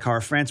gone. Kai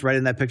Kara-France right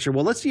in that picture.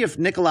 Well, let's see if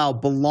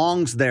Nicolao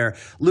belongs there.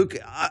 Luke,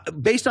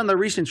 based on the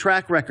recent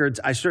track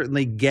records, I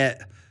certainly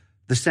get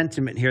the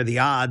sentiment here, the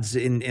odds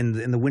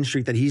in the win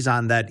streak that he's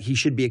on, that he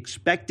should be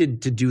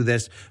expected to do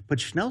this. But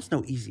Schnell's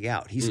no easy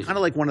out. He's kind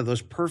of like one of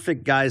those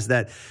perfect guys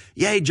that,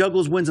 he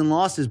juggles wins and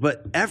losses,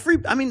 but I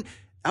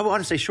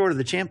want to say short of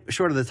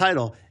the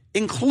title,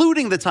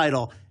 including the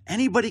title,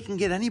 anybody can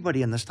get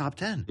anybody in this top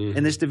 10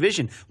 in this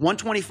division.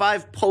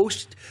 125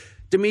 post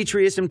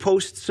Demetrius and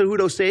post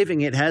Cejudo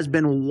saving it has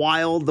been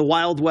wild, the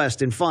Wild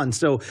West, and fun.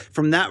 So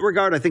from that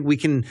regard, I think we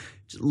can,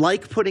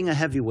 like putting a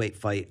heavyweight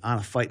fight on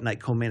a fight night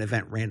co-main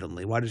event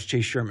randomly. Why does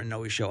Chase Sherman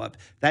know he show up?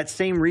 That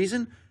same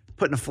reason,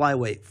 putting a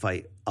flyweight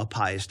fight up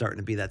high is starting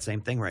to be that same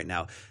thing right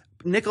now.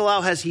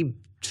 Nicolao, has he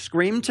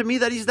screamed to me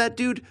that he's that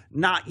dude?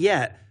 Not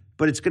yet.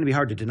 But it's going to be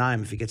hard to deny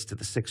him if he gets to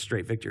the 6th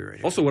straight victory right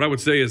here. Also, what I would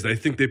say is I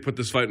think they put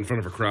this fight in front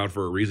of a crowd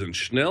for a reason.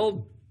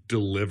 Schnell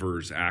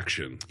delivers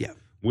action. Yeah.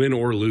 Win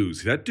or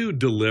lose. That dude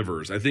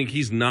delivers. I think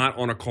he's not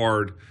on a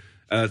card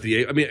at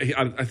the...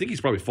 I think he's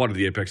probably fought at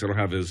the Apex. I don't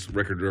have his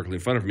record directly in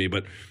front of me,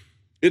 but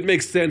it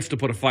makes sense to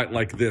put a fight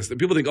like this.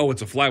 People think,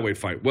 it's a flyweight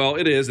fight. Well,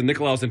 it is, and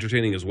Nicolao's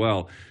entertaining as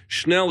well.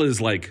 Schnell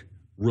is like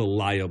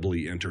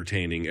reliably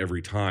entertaining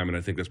every time, and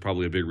I think that's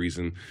probably a big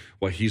reason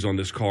why he's on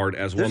this card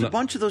as well. There's a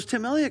bunch of those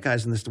Tim Elliott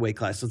guys in this weight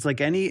class. So it's like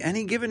any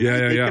given week,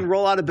 they can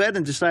roll out of bed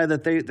and decide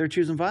that they're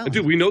choosing violence.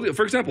 Dude, we know that,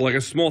 for example, like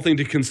a small thing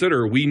to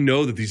consider, we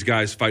know that these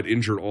guys fight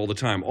injured all the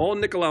time. All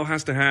Nicolao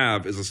has to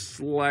have is a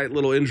slight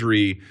little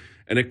injury,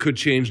 and it could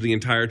change the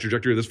entire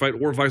trajectory of this fight,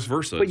 or vice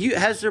versa. But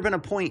has there been a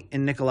point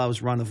in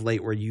Nicolao's run of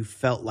late where you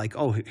felt like,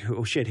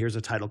 oh shit, here's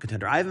a title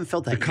contender? I haven't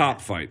felt that. The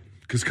Kopp fight.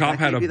 Because Kopp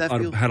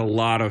had a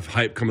lot of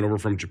hype coming over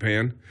from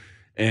Japan,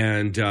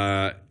 and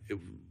I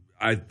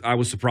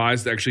was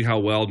surprised actually how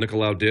well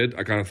Nicolao did.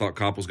 I kind of thought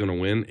Kopp was going to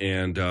win,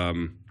 and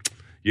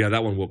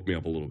that one woke me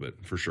up a little bit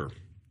for sure.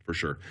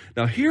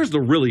 Now here's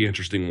the really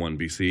interesting one,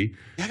 BC.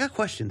 Yeah, I got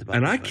questions about.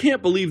 And I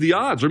can't believe the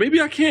odds, or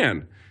maybe I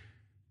can.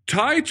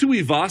 Tai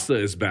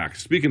Tuivasa is back.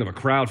 Speaking of a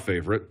crowd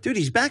favorite, dude,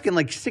 he's back in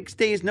like 6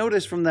 days'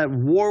 notice from that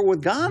war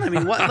with Ghana. I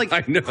mean, what? Like,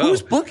 I know.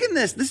 Who's booking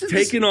this? This is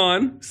taking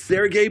on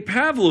Sergey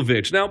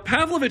Pavlovich. Now,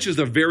 Pavlovich is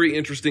a very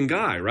interesting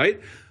guy, right?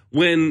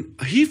 When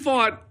he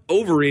fought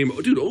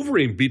Overeem, dude,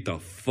 Overeem beat the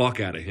fuck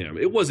out of him.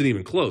 It wasn't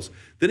even close.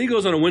 Then he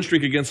goes on a win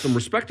streak against some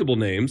respectable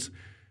names,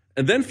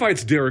 and then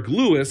fights Derek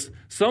Lewis.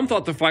 Some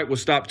thought the fight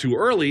was stopped too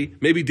early.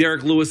 Maybe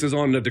Derek Lewis is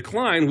on a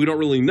decline. We don't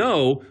really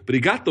know, but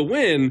he got the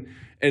win.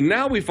 And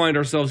now we find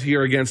ourselves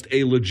here against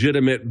a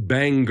legitimate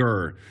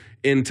banger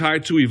in Tai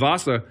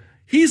Tuivasa.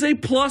 He's a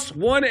plus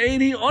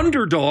 180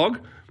 underdog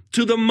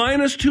to the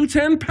minus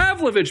 210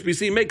 Pavlovich.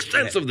 BC, makes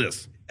sense of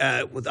this.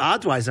 With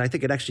odds-wise, I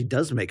think it actually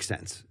does make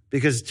sense,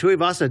 because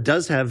Tuivasa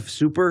does have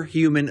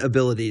superhuman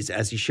abilities,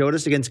 as he showed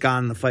us against Ghana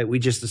in the fight we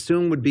just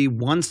assumed would be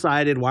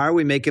one-sided. Why are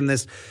we making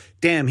this?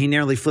 Damn, he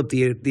nearly flipped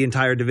the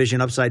entire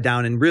division upside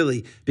down and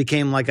really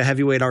became like a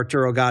heavyweight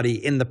Arturo Gatti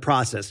in the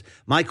process.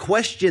 My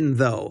question,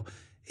 though,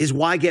 is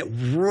why get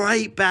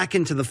right back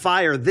into the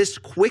fire this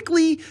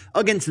quickly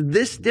against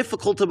this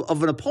difficult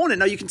of an opponent?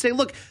 Now, you can say,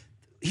 look,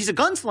 he's a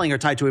gunslinger,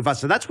 Tai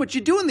Tuivasa. That's what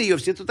you do in the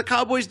UFC. That's what the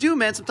Cowboys do,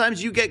 man.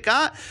 Sometimes you get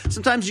got,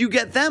 sometimes you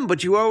get them,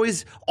 but you're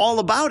always all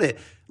about it.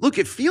 Look,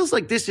 it feels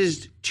like this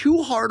is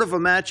too hard of a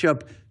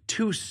matchup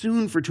too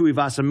soon for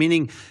Tuivasa,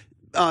 meaning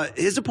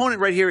his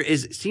opponent right here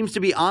seems to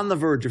be on the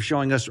verge of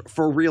showing us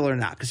for real or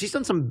not, because he's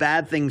done some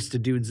bad things to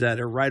dudes that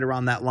are right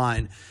around that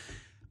line.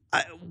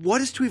 What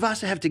does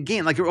Tuivasa have to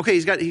gain? Like, okay,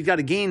 he's got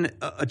to gain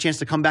a chance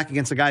to come back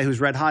against a guy who's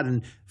red hot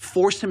and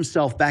force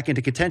himself back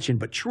into contention.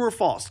 But true or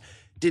false,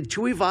 did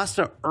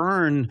Tuivasa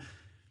earn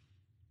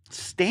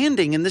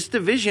standing in this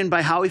division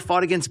by how he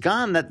fought against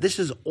Gane, that this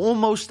is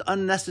almost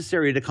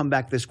unnecessary to come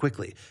back this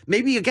quickly?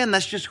 Maybe, again,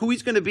 that's just who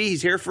he's going to be.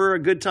 He's here for a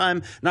good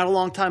time, not a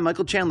long time,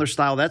 Michael Chandler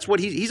style. That's what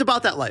he's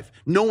about, that life.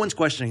 No one's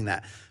questioning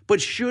that. But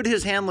should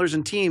his handlers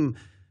and team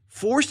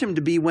force him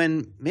to be,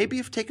 when maybe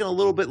if taking a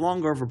little bit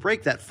longer of a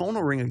break, that phone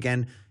will ring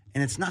again,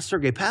 and it's not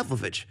Sergey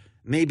Pavlovich.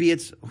 Maybe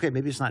it's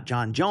not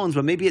John Jones,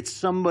 but maybe it's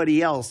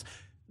somebody else.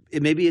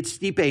 Maybe it's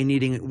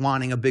Stipe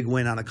wanting a big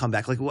win on a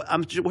comeback. Like, what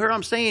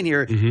I'm saying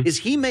here is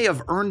he may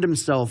have earned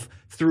himself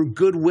through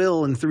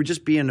goodwill and through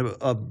just being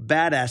a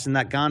badass in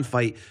that Gane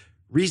fight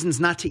reasons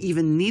not to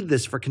even need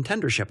this for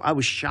contendership. I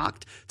was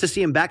shocked to see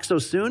him back so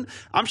soon.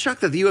 I'm shocked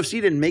that the UFC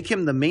didn't make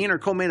him the main or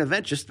co-main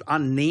event just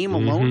on name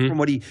alone from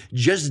what he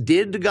just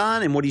did to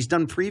Gane and what he's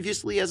done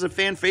previously as a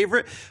fan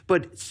favorite.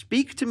 But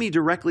speak to me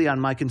directly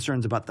on my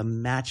concerns about the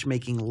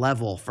matchmaking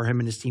level for him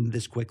and his team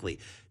this quickly.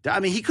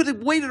 I mean, he could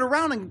have waited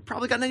around and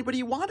probably gotten anybody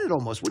he wanted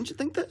almost. Wouldn't you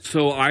think that?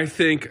 So I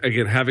think,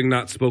 again, having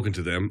not spoken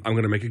to them, I'm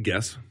going to make a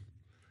guess.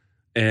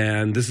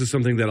 And this is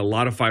something that a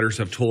lot of fighters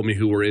have told me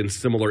who were in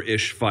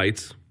similar-ish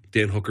fights,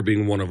 Dan Hooker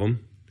being one of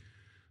them,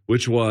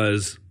 which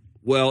was,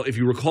 well, if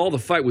you recall the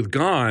fight with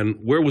Gane,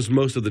 where was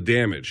most of the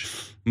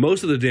damage?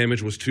 Most of the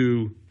damage was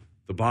to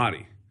the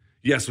body.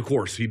 Yes, of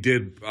course. He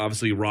did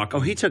obviously rock. Oh,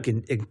 he took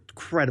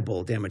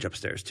incredible damage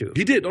upstairs, too.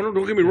 He did. Don't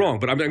get me wrong.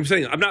 But I'm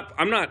saying, I'm not,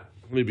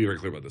 let me be very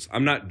clear about this.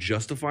 I'm not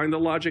justifying the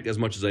logic as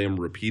much as I am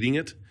repeating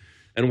it.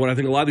 And what I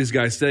think a lot of these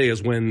guys say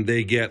is when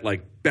they get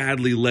like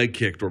badly leg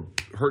kicked or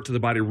hurt to the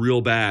body real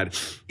bad,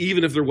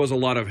 even if there was a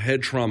lot of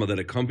head trauma that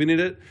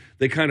accompanied it,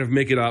 they kind of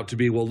make it out to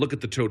be, well, look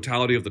at the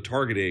totality of the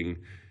targeting.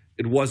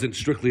 It wasn't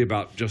strictly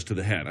about just to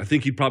the head. I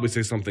think he'd probably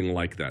say something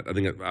like that.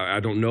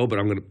 I don't know, but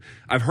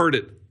I've heard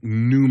it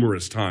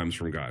numerous times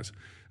from guys.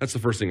 That's the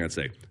first thing I'd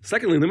say.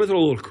 Secondly, let me throw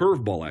a little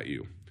curveball at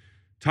you.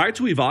 Tai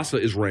Tuivasa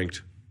is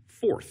ranked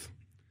 4th.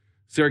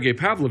 Sergey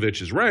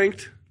Pavlovich is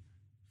ranked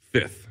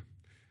 5th.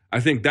 I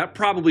think that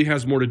probably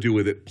has more to do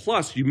with it.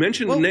 Plus, you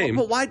mentioned a name.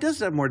 But why does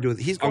that have more to do with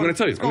it? I'm going to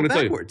tell you. I'm going to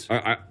tell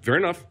you. Fair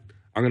enough.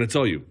 I'm going to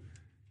tell you.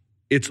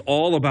 It's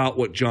all about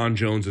what John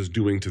Jones is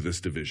doing to this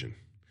division.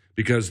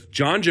 Because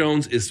John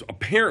Jones is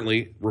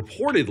apparently,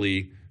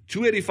 reportedly,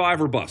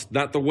 285 or bust.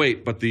 Not the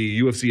weight, but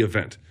the UFC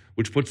event,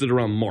 which puts it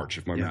around March,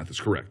 if my math is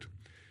correct.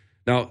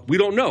 Now, we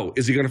don't know.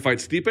 Is he going to fight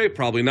Stipe?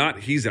 Probably not.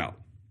 He's out.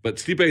 But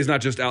Stipe is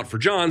not just out for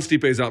John.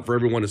 Stipe is out for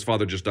everyone. His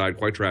father just died.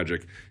 Quite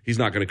tragic. He's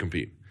not going to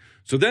compete.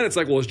 So then it's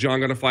like, well, is John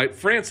going to fight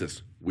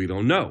Francis? We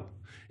don't know.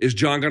 Is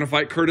John going to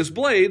fight Curtis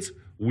Blades?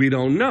 We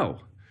don't know.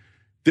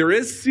 There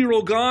is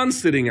Cyril Gane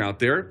sitting out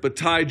there, but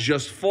Tai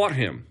just fought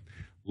him.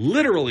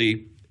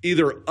 Literally,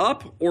 either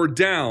up or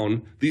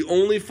down, the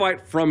only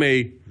fight from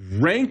a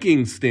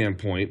ranking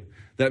standpoint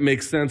that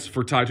makes sense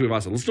for Tai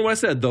Tuivasa. Listen to what I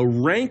said. The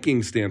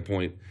ranking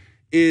standpoint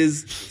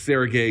is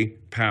Sergey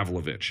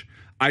Pavlovich.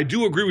 I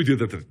do agree with you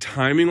that the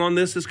timing on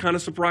this is kind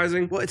of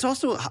surprising. Well, it's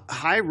also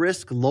high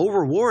risk, low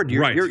reward.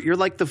 You're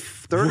like the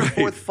third or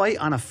fourth fight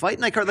on a fight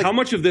night card. Like, how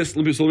much of this?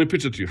 Let me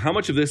pitch it to you. How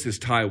much of this is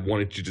Tai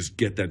wanting to just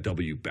get that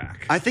W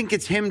back? I think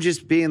it's him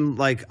just being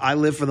like, I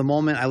live for the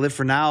moment. I live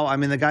for now. I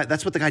mean,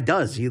 that's what the guy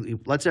does. He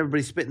lets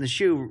everybody spit in the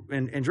shoe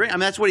and drink. I mean,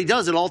 that's what he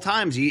does at all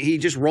times. He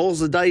just rolls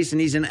the dice, and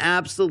he's an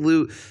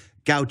absolute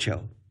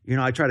gaucho. You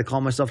know, I try to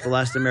call myself the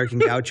last American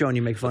gaucho, and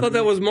you make fun of me. I thought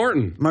that was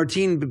Martin.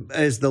 Martin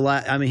is the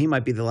last. I mean, he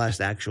might be the last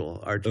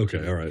actual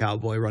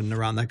cowboy running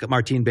around. That guy.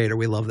 Martin Bader,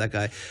 we love that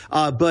guy.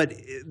 But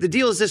the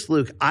deal is this,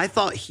 Luke. I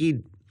thought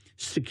he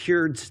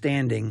secured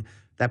standing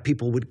that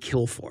people would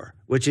kill for,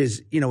 which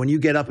is, you know, when you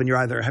get up and you're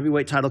either a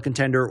heavyweight title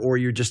contender or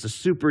you're just a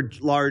super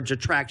large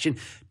attraction.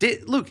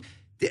 What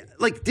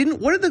did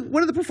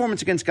the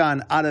performance against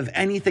Gane out of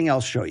anything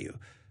else show you?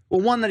 Well,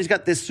 one, that he's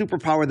got this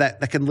superpower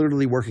that can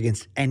literally work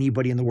against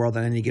anybody in the world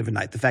on any given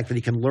night. The fact that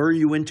he can lure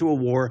you into a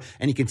war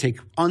and he can take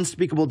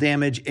unspeakable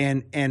damage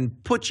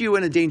and put you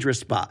in a dangerous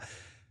spot.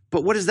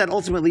 But what does that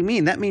ultimately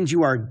mean? That means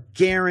you are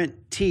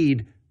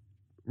guaranteed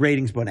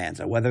ratings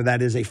bonanza, whether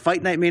that is a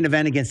fight night main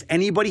event against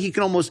anybody. He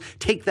can almost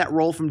take that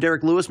role from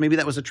Derek Lewis. Maybe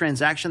that was a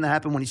transaction that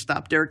happened when he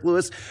stopped Derek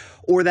Lewis.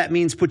 Or that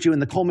means put you in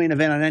the co-main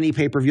event on any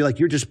pay-per-view. Like,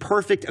 you're just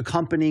perfect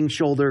accompanying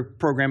shoulder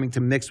programming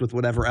to mix with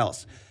whatever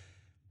else.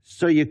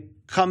 So you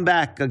come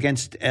back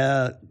against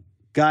a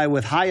guy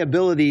with high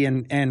ability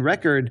and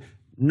record,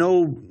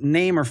 no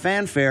name or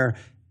fanfare,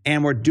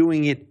 and we're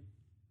doing it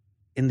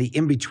in the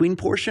in-between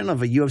portion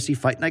of a UFC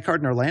fight night card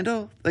in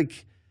Orlando?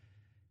 Like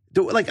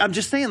I'm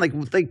just saying, like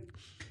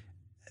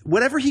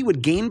whatever he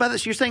would gain by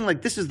this, you're saying,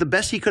 like, this is the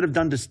best he could have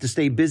done to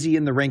stay busy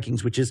in the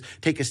rankings, which is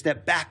take a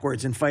step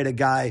backwards and fight a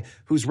guy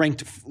who's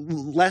ranked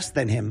less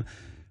than him.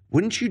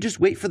 Wouldn't you just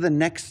wait for the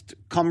next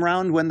come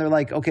round when they're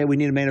like, okay, we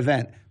need a main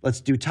event? Let's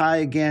do Tai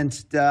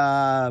against,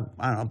 I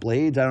don't know,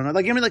 Blades. I don't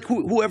know.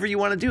 Whoever you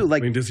want to do.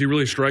 Like, I mean, does he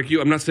really strike you?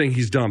 I'm not saying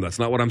he's dumb. That's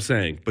not what I'm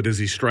saying. But does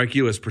he strike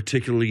you as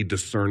particularly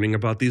discerning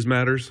about these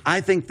matters?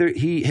 I think that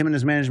him and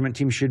his management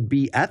team should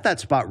be at that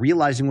spot,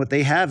 realizing what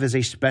they have is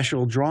a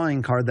special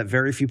drawing card that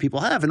very few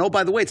people have. And oh,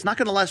 by the way, it's not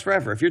going to last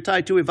forever. If you're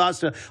Tai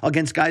Tuivasa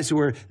against guys who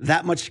are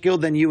that much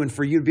skilled than you, and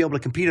for you to be able to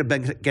compete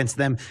against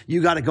them,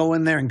 you got to go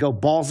in there and go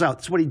balls out.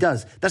 That's what he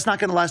does. That's not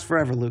going to last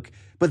forever, Luke.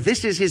 But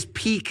this is his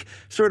peak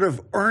sort of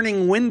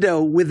earning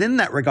window within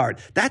that regard.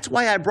 That's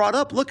why I brought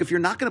up, look, if you're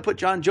not going to put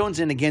John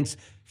Jones in against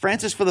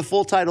Francis for the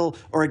full title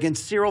or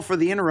against Cyril for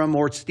the interim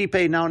or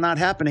Stipe now not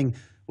happening,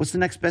 what's the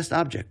next best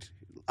object?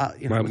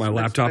 My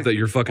laptop that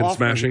you're fucking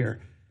smashing? Here?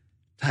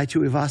 Tai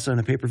Tuivasa in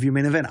a pay-per-view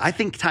main event. I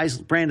think Tai's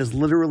brand is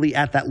literally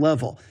at that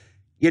level.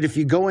 Yet if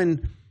you go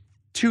in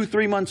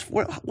 2-3 months,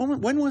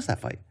 when was that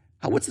fight?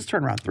 What's this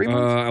turnaround? 3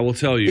 months? I will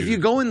tell you. If you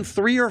go in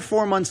 3 or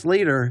 4 months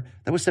later,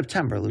 that was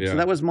September, Luke. Yeah. So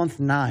that was month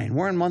 9.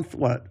 We're in month,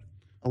 what,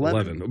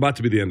 11? About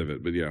to be the end of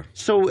it, but yeah.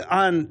 So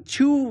on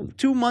two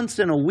months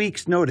and a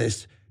week's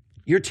notice,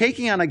 you're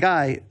taking on a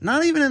guy,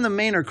 not even in the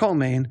main or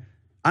co-main,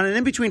 on an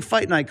in-between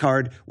fight night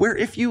card, where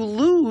if you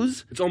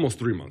lose... It's almost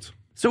 3 months.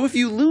 So if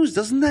you lose,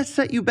 doesn't that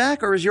set you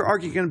back? Or is your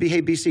argument going to be,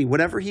 hey, BC,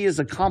 whatever he has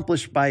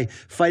accomplished by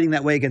fighting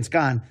that way against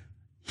Gane,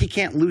 he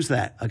can't lose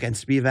that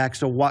against Spivak,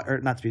 so why, or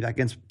not Spivak,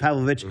 against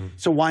Pavlovich,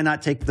 so why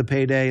not take the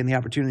payday and the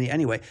opportunity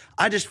anyway?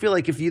 I just feel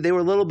like if they were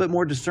a little bit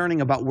more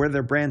discerning about where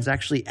their brand's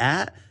actually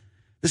at,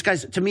 this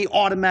guy's, to me,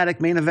 automatic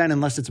main event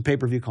unless it's a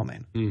pay-per-view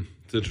co-main.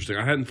 It's interesting.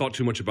 I hadn't thought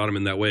too much about him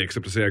in that way,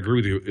 except to say I agree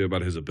with you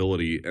about his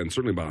ability and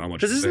certainly about how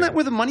much. Because isn't that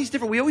where the money's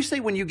different? We always say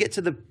when you get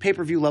to the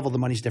pay-per-view level, the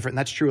money's different. And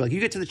that's true. Like you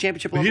get to the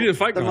championship level, he didn't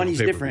fight the money's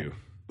different.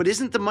 But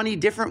isn't the money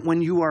different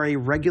when you are a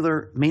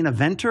regular main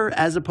eventer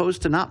as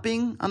opposed to not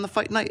being on the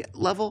fight night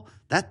level?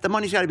 That the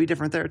money's got to be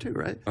different there too,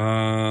 right?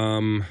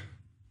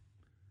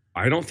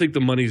 I don't think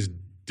the money's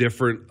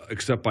different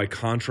except by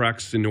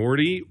contract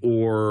seniority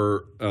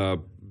or.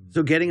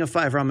 So getting a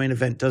 5-round main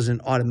event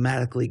doesn't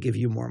automatically give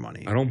you more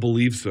money. I don't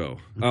believe so.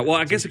 Well,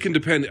 I guess it can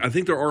depend. I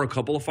think there are a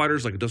couple of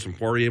fighters, like Dustin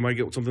Poirier might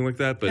get something like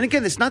that. But and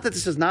again, it's not that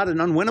this is not an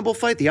unwinnable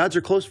fight. The odds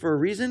are close for a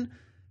reason.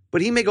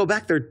 But he may go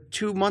back there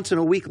 2 months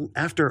and a week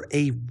after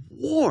a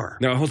war.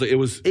 Now, hold on. It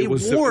was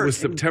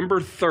September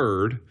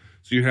 3rd.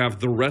 So you have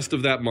the rest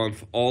of that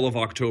month, all of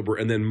October,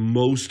 and then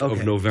most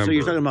of November. So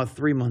you're talking about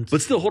 3 months. But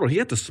still, hold on. He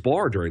had to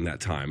spar during that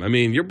time. I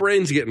mean, your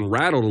brain's getting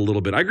rattled a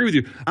little bit. I agree with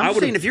you. I'm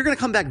saying if you're going to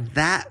come back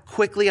that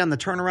quickly on the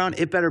turnaround,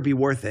 it better be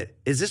worth it.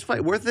 Is this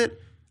fight worth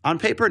it? On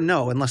paper,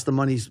 no, unless the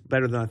money's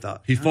better than I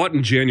thought. He fought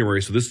in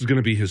January, so this is going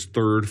to be his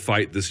 3rd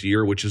fight this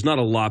year, which is not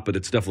a lot, but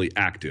it's definitely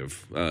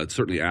active. It's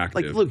certainly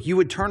active. Like, look, you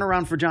would turn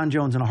around for John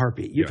Jones in a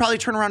heartbeat. You'd probably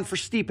turn around for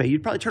Stipe.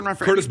 You'd probably turn around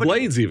for Curtis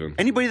Blades even.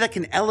 Anybody that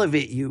can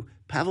elevate you.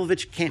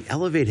 Pavlovich can't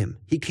elevate him.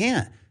 He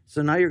can't.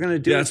 So now you're going to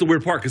do it. Yeah, that's the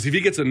weird part, because if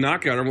he gets a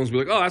knockout, everyone's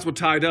going to be like, oh, that's what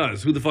Ty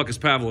does. Who the fuck is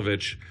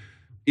Pavlovich?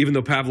 Even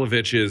though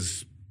Pavlovich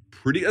is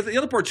pretty. The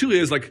other part, too,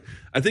 is like,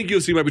 I think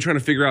UFC might be trying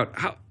to figure out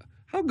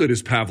how good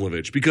is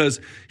Pavlovich? Because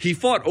he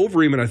fought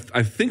Overeem, and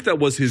I think that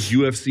was his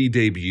UFC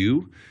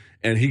debut,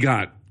 and he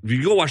got. If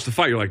you go watch the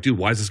fight, you're like, dude,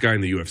 why is this guy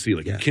in the UFC?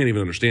 Like, you can't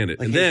even understand it.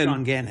 Like, and then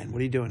Sean Gannon, what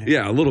are you doing here?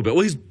 Yeah, a little bit.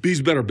 Well,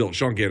 he's better built.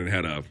 Sean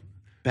Gannon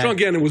Sean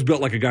Gannon was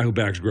built like a guy who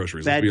bags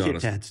groceries. Bad let's be tit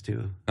honest. tats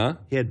too. Huh?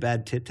 He had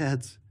bad tit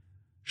tats.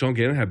 Sean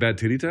Gannon had bad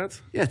titty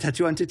tats? Yeah,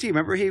 tattoo on titty.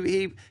 Remember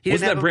he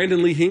wasn't that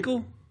Brandon Lee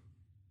Hinkle?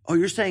 Oh,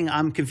 you're saying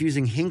I'm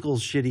confusing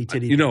Hinkle's shitty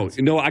titty.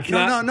 I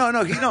cannot.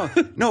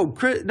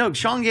 No.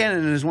 Sean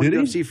Gannon in his one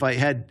UFC fight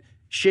had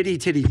shitty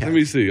titty tats. Let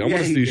me see. I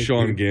want to see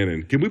Sean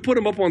Gannon. Can we put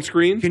him up on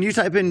screen? Can you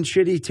type in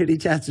shitty titty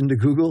tats into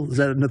Google? Is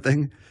that a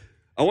thing?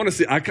 I want to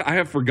see. I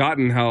have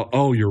forgotten how.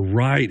 Oh, you're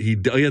right. He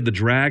had the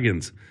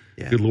dragons.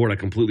 Yeah. Good Lord, I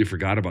completely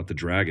forgot about the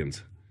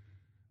dragons.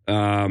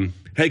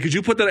 Hey, could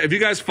you put that? If you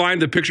guys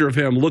find a picture of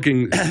him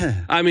looking,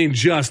 I mean,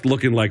 just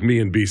looking like me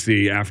in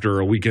BC after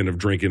a weekend of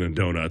drinking and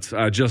donuts,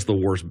 just the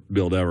worst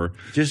build ever.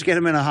 Just get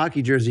him in a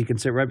hockey jersey. He can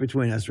sit right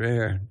between us right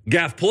here.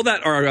 Gaff, pull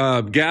that,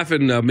 or Gaff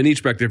and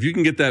Manish back there. If you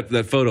can get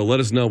that photo, let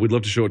us know. We'd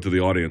love to show it to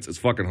the audience. It's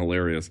fucking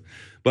hilarious.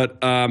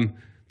 But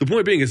the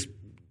point being is,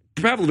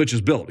 Pavlovich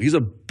is built. He's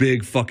a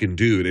big fucking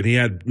dude, and he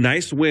had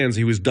nice wins.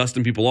 He was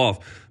dusting people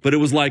off, but it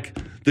was like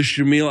the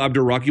Shamil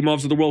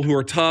Abdurakimovs of the world who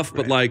are tough,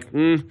 but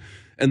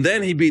and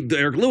then he beat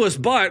Derek Lewis,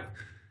 but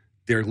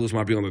Derek Lewis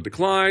might be on the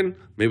decline.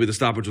 Maybe the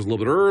stoppage was a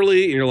little bit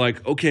early, and you're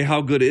like, okay,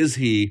 how good is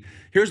he?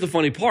 Here's the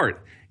funny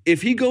part.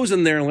 If he goes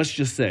in there, and let's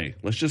just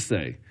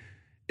say,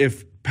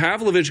 if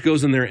Pavlovich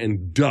goes in there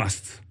and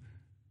dusts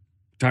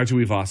Tai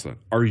Tuivasa,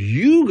 are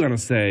you going to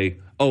say,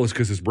 oh, it's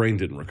because his brain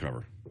didn't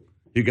recover?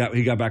 He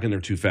got back in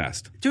there too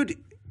fast. Dude,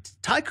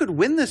 Ty could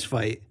win this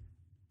fight,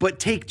 but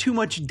take too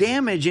much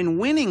damage in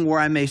winning, where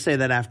I may say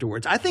that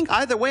afterwards. I think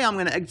either way, I'm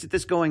going to exit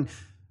this going,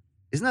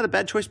 isn't that a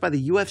bad choice by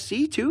the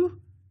UFC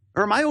too?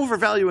 Or am I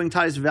overvaluing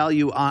Ty's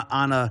value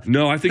on a...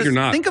 No, I think you're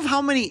not. Think of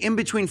how many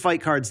in-between fight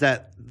cards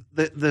that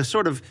the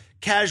sort of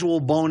casual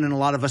bone in a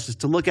lot of us is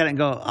to look at it and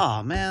go,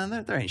 oh,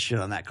 man, there ain't shit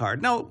on that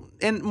card. No,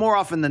 and more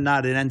often than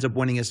not, it ends up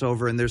winning us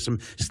over, and there's some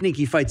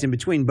sneaky fights in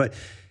between. But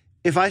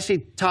if I see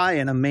Ty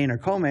in a main or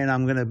co-main,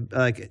 I'm going to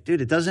like, dude,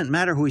 it doesn't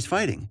matter who he's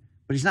fighting.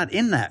 But he's not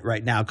in that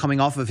right now,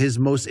 coming off of his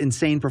most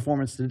insane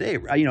performance today,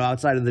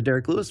 outside of the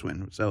Derek Lewis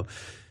win. So...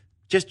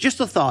 Just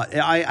a thought.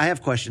 I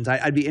have questions.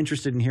 I'd be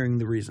interested in hearing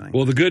the reasoning.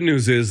 Well, the good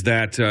news is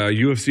that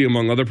UFC,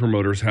 among other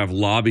promoters, have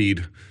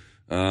lobbied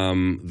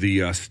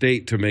the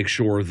state to make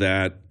sure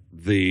that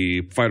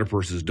the fighter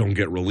purses don't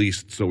get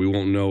released, so we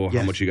won't know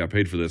how much you got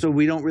paid for this. So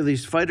we don't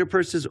release fighter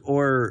purses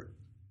or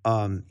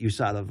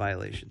USADA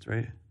violations,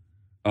 right?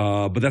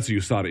 But that's a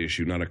USADA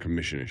issue, not a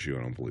commission issue,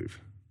 I don't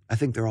believe. I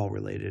think they're all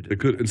related. They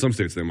could, in some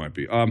states, they might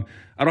be. I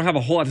don't have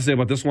a whole lot to say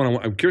about this one.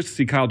 I'm curious to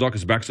see Kyle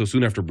Dawkins back so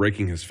soon after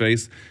breaking his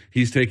face.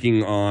 He's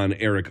taking on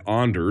Eric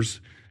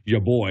Anders, ya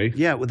boy.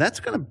 Yeah, well, that's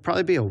going to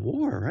probably be a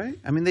war, right?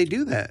 I mean, they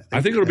do that.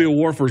 I think it'll be a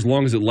war for as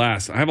long as it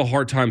lasts. I have a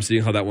hard time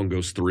seeing how that one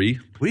goes 3.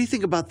 What do you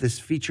think about this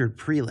featured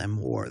prelim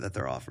war that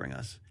they're offering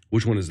us?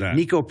 Which one is that?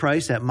 Nico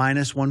Price at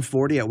minus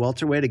 140 at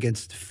welterweight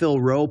against Phil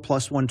Rowe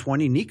plus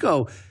 120.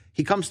 Nico,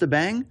 he comes to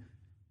bang.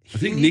 I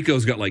think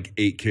Nico's got like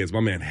 8 kids. My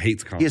man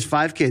hates condoms. He has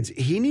 5 kids.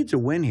 He needs a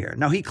win here.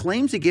 Now, he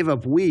claims he gave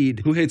up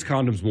weed. Who hates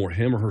condoms more,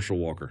 him or Herschel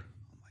Walker?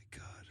 Oh, my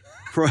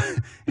God.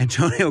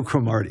 Antonio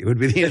Cromartie would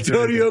be the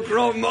Antonio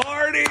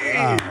Cromartie.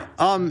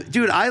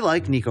 Dude, I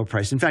like Nico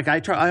Price. In fact,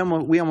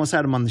 we almost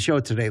had him on the show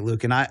today,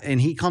 Luke,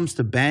 and he comes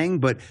to bang,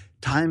 but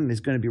time is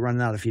going to be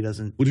running out if he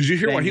doesn't. Well, did you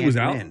hear why he was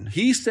out? Win.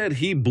 He said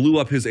he blew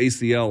up his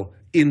ACL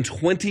in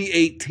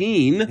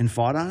 2018 and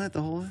fought on it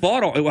the whole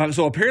way.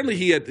 So apparently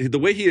the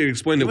way he had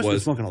explained it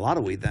was smoking a lot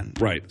of weed then.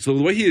 Right. So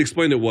the way he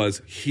explained it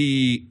was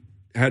he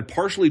had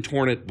partially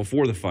torn it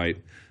before the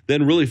fight,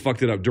 then really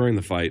fucked it up during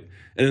the fight,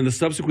 and in the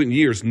subsequent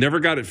years never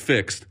got it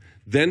fixed.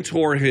 Then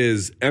tore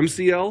his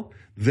MCL,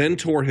 then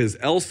tore his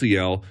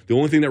LCL. The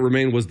only thing that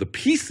remained was the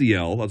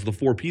PCL. That's the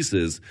 4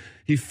 pieces.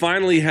 He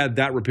finally had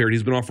that repaired.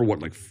 He's been off for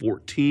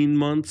 14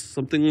 months,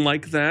 something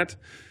like that.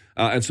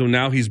 And so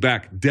now he's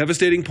back.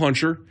 Devastating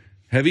puncher,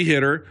 heavy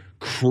hitter,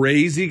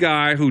 crazy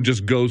guy who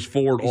just goes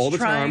forward all the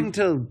time.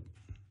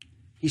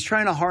 He's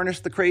trying to harness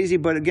the crazy,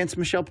 but against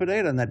Michel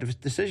Pereira in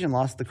that decision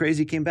loss, the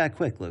crazy came back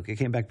quick, Luke. It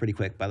came back pretty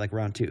quick by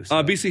round 2.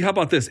 So. BC, how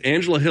about this?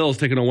 Angela Hill's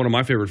taking on one of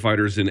my favorite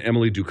fighters in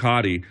Emily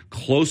Ducati.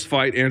 Close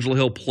fight. Angela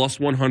Hill plus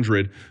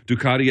 100.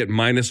 Ducati at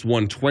minus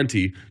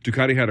 120.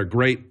 Ducati had a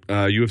great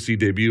UFC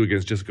debut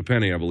against Jessica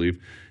Penne, I believe.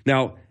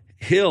 Now,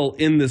 Hill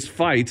in this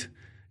fight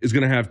is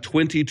going to have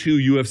 22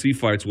 UFC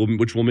fights,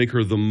 which will make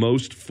her the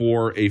most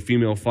for a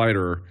female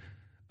fighter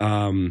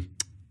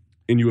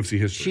in UFC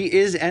history. She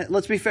is, and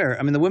let's be fair.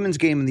 I mean, the women's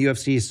game in the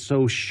UFC is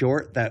so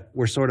short that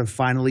we're sort of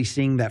finally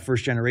seeing that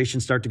first generation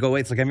start to go away.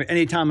 It's like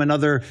anytime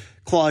another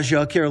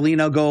Claudia,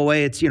 Carolina go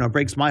away, it's,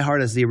 breaks my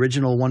heart as the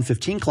original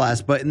 115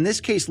 class. But in this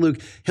case, Luke,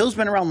 Hill's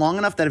been around long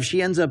enough that if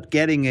she ends up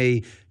getting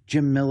a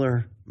Jim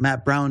Miller,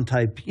 Matt Brown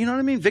type,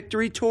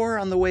 victory tour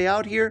on the way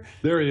out here.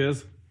 There he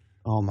is.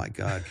 Oh my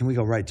God. Can we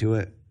go right to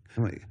it?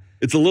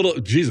 It's a little,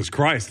 Jesus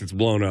Christ, it's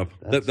blown up.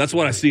 That's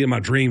what I see in my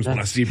dreams when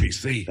I see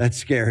BC. That's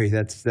scary.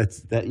 That's a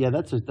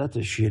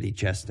shitty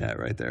chest tat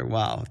right there.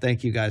 Wow.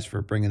 Thank you guys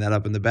for bringing that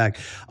up in the back.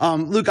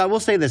 Luke, I will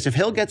say this. If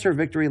Hill gets her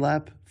victory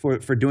lap for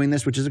doing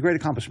this, which is a great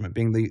accomplishment,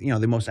 being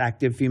the most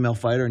active female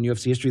fighter in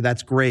UFC history,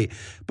 that's great.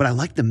 But I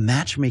like the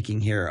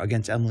matchmaking here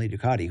against Emily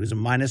Ducati, who's a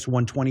minus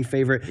 120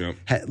 favorite.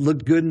 Yep.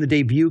 Looked good in the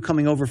debut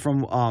coming over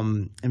from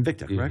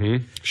Invicta, correct?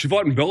 Mm-hmm. She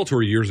fought in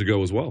Bellator years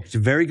ago as well. She's a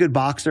very good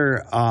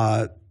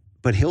boxer.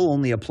 But Hill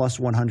only a plus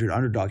 100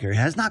 underdog here. It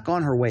has not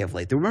gone her way of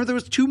late. Remember, there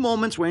was 2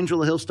 moments where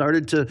Angela Hill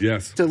started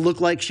to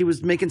look like she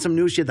was making some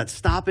news. She had that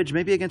stoppage,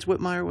 maybe against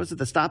Whitmire, was it?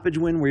 The stoppage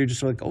win where you're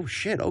just like, oh,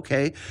 shit,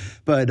 okay.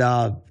 But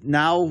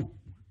now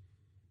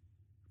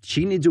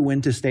she needs a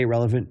win to stay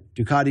relevant.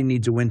 Ducati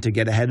needs a win to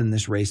get ahead in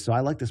this race. So I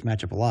like this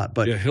matchup a lot.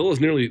 But yeah, Hill is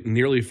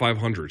nearly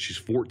 500. She's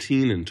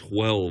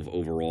 14-12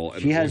 overall.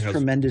 And she has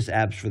tremendous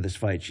abs for this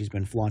fight. She's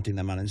been flaunting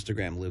them on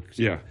Instagram, Luke.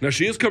 So. Yeah. Now,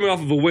 she is coming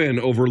off of a win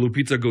over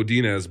Lupita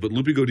Godinez, but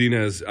Lupi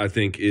Godinez, I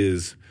think,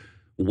 is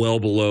well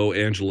below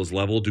Angela's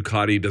level.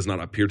 Ducati does not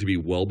appear to be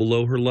well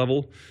below her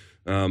level.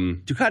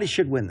 Ducati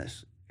should win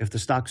this if the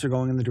stocks are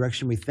going in the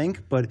direction we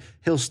think, but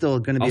Hill's still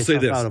going to be a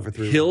tough out over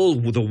 3 Hill,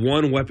 the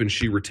one weapon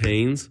she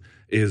retains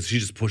is she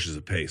just pushes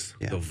a pace.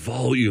 Yeah. The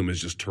volume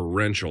is just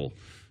torrential.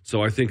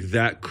 So I think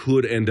that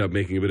could end up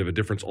making a bit of a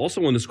difference.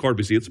 Also on this card,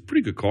 BC, it's a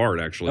pretty good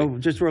card, actually. Oh,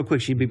 just real quick,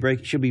 she'll be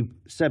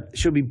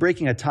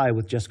breaking a tie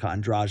with Jessica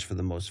Andrade for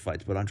the most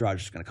fights, but Andrade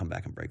is going to come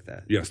back and break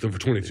that. Yes, for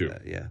 22.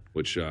 Yeah.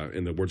 Which,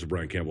 in the words of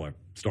Brian Campbell, I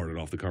started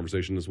off the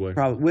conversation this way.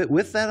 Probably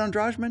with that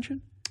Andrade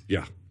mention?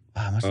 Yeah.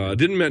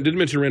 Didn't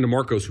mention Randa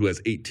Marcos, who has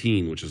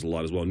 18, which is a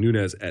lot as well.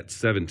 Nunez at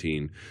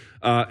 17.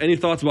 Any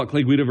thoughts about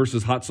Clay Guida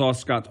versus Hot Sauce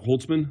Scott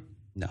Holtzman?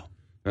 No.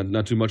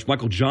 Not too much.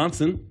 Michael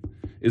Johnson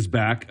is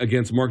back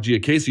against Mark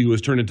Giacchese, who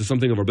has turned into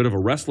something of a bit of a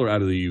wrestler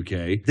out of the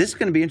UK. This is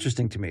going to be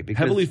interesting to me. Because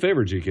heavily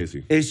favored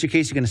Giacchese. Is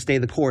Giacchese going to stay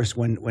the course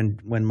when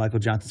Michael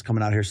Johnson's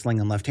coming out here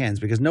slinging left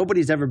hands? Because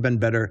nobody's ever been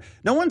better.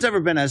 No one's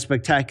ever been as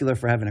spectacular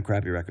for having a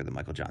crappy record than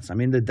Michael Johnson. I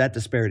mean, that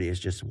disparity is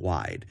just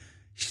wide.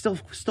 He's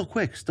still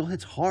quick, still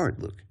hits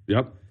hard, Luke.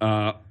 Yep.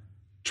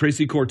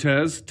 Tracy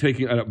Cortez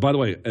taking, by the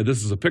way,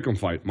 this is a pick'em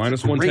fight.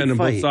 Minus 110 on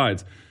both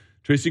sides.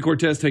 Tracy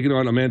Cortez taking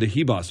on Amanda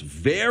Hebos.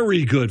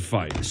 Very good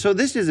fight. So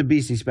this is a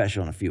BC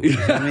special in a few ways.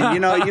 I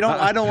mean,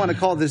 I don't want to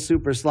call this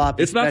super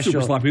sloppy. It's not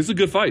super sloppy. It's a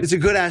good fight. It's a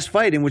good ass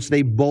fight in which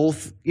they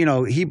both,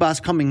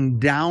 Hebos coming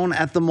down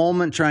at the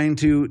moment, trying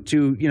to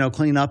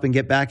clean up and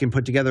get back and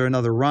put together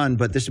another run.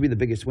 But this would be the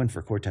biggest win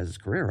for Cortez's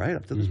career, right?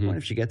 Up to this point,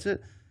 if she gets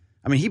it.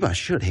 I mean, Hebos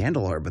should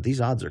handle her, but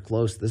these odds are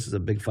close. This is a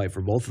big fight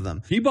for both of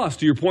them. Hebos,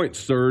 to your point,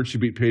 surged. She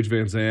beat Paige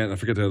Van Zandt. I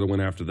forget the other one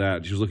after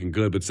that. She was looking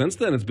good, but since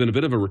then, it's been a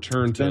bit of a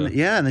return to.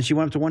 Yeah, and then she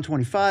went up to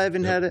 125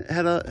 and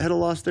had a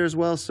loss there as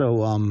well.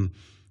 So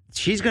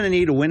she's going to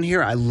need a win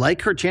here. I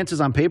like her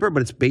chances on paper,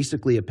 but it's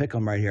basically a pick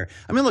 'em right here.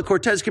 I mean, look,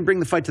 Cortez can bring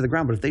the fight to the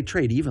ground, but if they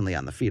trade evenly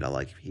on the feet, I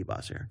like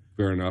Hebos here.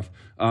 Fair enough.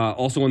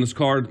 Also on this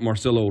card,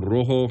 Marcelo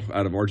Rojo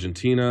out of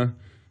Argentina.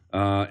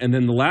 And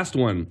then the last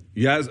one,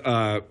 as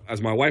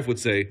my wife would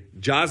say,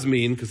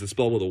 Jasmine, because it's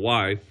spelled with a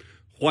Y,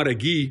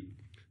 Juaregui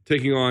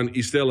taking on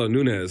Istela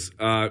Nunez.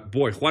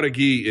 Boy,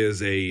 Juaregui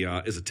is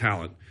a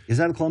talent. Is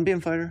that a Colombian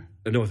fighter?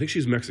 No, I think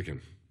she's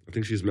Mexican.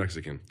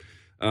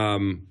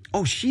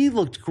 She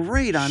looked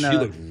great on She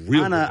looked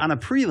real good. on a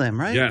prelim,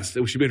 right? Yes,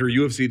 she made her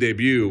UFC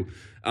debut.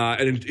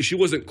 And she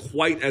wasn't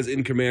quite as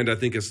in command, I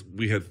think, as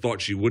we had thought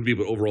she would be,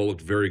 but overall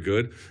looked very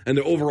good. And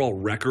the overall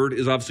record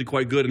is obviously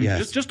quite good. And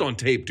just on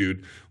tape,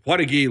 dude,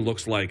 Wadagi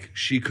looks like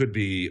she could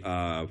be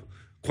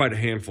quite a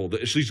handful.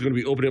 She's going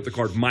to be opening up the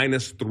card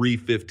minus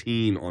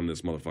 315 on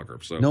this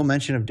motherfucker. So no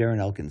mention of Darren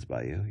Elkins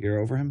by you. You're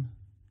over him?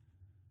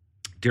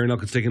 Darren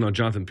Elkins taking on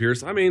Jonathan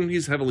Pierce. I mean,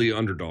 he's heavily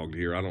underdogged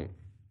here.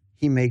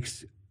 He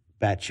makes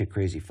batshit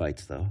crazy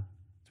fights, though.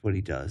 That's what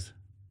he does.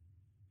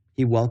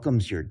 He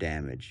welcomes your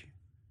damage.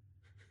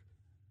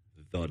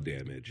 The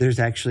damage. There's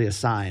actually a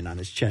sign on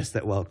his chest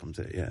that welcomes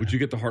it. Yeah. Would you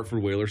get the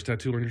Hartford Whalers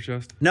tattooed on your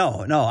chest?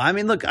 No. I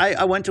mean, look,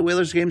 I went to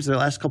Whalers games the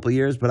last couple of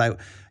years, but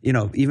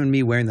even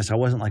me wearing this, I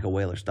wasn't like a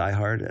Whalers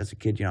diehard as a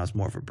kid. I was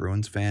more of a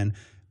Bruins fan.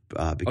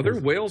 Are there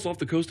whales off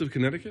the coast of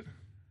Connecticut?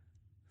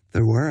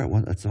 There were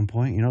at some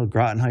point.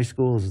 Groton High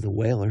School is the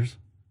Whalers.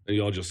 And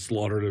y'all just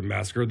slaughtered and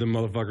massacred them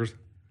motherfuckers?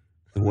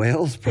 The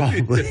whales,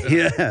 probably.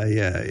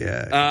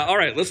 Yeah. All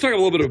right, let's talk a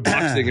little bit of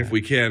boxing if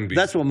we can.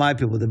 That's what my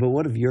people did, but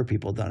what have your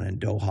people done in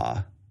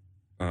Doha?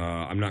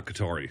 I'm not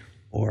Qatari.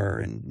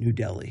 Or in New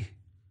Delhi?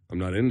 I'm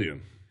not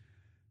Indian.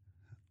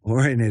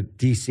 Or in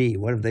D.C.?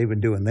 What have they been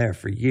doing there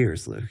for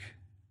years, Luke?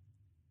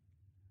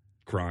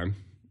 Crime.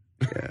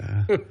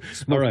 Yeah.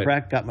 Smoked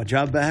crack, got my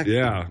job back?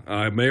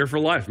 Yeah. Mayor for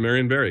life,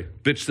 Marion Barry.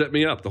 Bitch set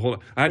me up.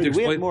 I had to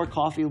explain. We have more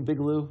coffee with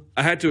Big Lou?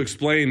 I had to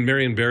explain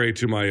Marion Barry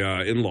to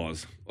my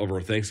in-laws over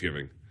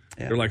Thanksgiving.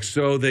 Yeah. They're like,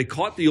 so they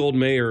caught the old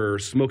mayor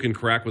smoking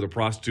crack with a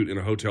prostitute in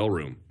a hotel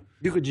room.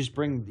 You could just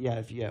bring,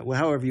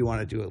 however you want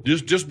to do it.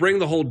 Just bring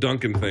the whole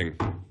Duncan thing.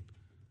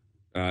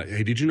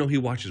 Hey, did you know he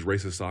watches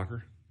racist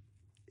soccer?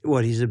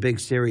 What, he's a big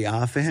Serie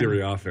A fan?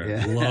 Serie A fan.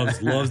 Yeah.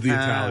 Loves the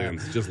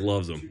Italians. Just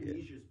loves them.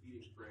 Tunisia's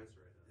beating France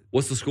right now.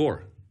 What's the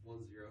score? 1-0.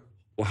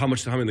 Well, how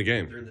much time in the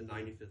game? They're in the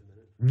 95th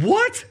minute.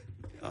 What?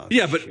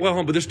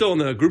 But they're still in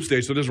the group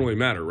stage, so it doesn't really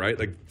matter, right?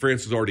 Like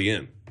France is already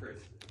in.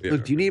 Yeah.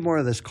 Look, do you need more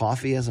of this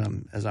coffee as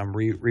I'm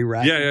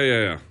re-racking?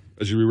 Yeah.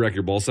 As you re-rack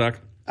your ball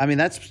sack? I mean,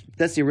 that's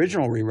the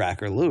original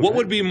re-racker, Lou. What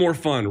would be more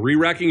fun,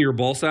 re-racking your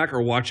ball sack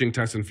or watching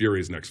Tyson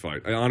Fury's next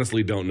fight? I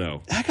honestly don't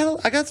know.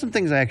 I got some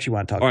things I actually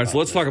want to talk about. All right, so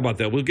let's talk about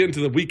that. We'll get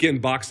into the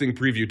weekend boxing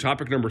preview.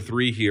 Topic number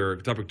 3 here.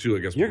 Topic 2, I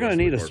guess. You're going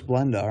to need a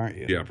Splenda, aren't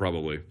you? Yeah,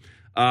 probably.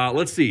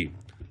 Let's see.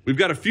 We've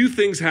got a few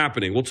things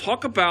happening. We'll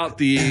talk about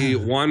the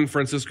Juan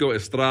Francisco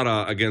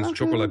Estrada against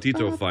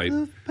Chocolatito fight.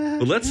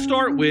 But let's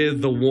start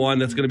with the one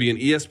that's going to be an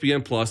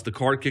ESPN+. The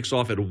card kicks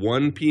off at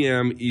 1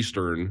 p.m.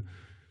 Eastern.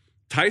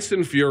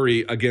 Tyson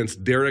Fury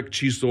against Derek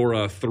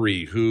Chisora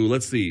 3, who,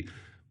 let's see,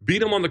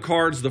 beat him on the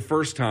cards the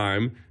first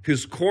time.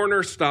 His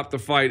corner stopped the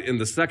fight in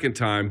the second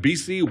time.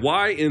 BC,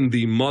 why in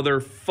the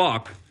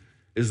motherfuck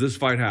is this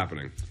fight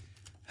happening?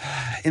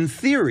 In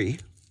theory...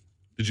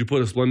 Did you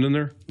put a Splenda in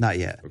there? Not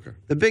yet. Okay.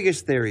 The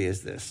biggest theory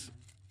is this.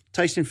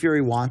 Tyson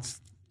Fury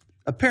wants,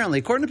 apparently,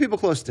 according to people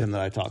close to him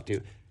that I talked to,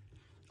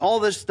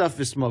 all this stuff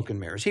is smoke and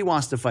mirrors. He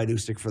wants to fight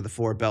Usyk for the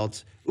 4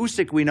 belts.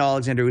 Usyk, we know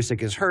Alexander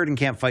Usyk is hurt and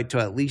can't fight till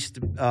at least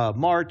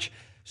March.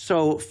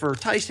 So for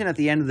Tyson, at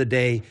the end of the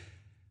day,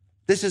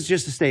 this is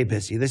just to stay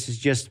busy. This is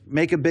just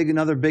make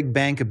another big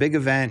bank, a big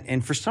event.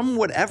 And for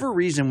whatever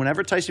reason,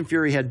 whenever Tyson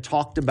Fury had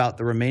talked about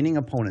the remaining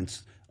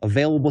opponents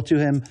available to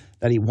him,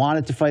 that he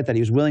wanted to fight, that he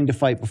was willing to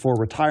fight before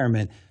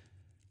retirement,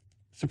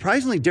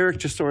 surprisingly, Derek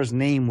Chisora's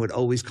name would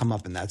always come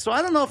up in that. So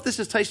I don't know if this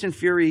is Tyson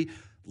Fury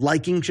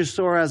liking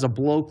Chisora as a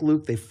bloke,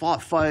 Luke. They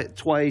fought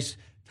twice.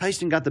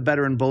 Tyson got the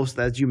better in both,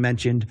 as you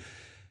mentioned.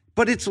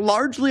 But it's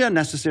largely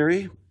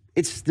unnecessary.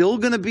 It's still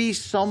going to be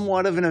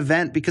somewhat of an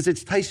event because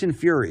it's Tyson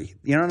Fury.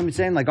 You know what I'm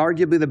saying? Like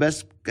arguably the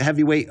best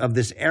heavyweight of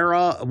this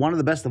era, one of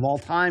the best of all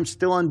time,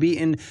 still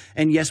unbeaten.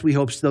 And yes, we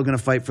hope still going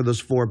to fight for those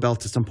 4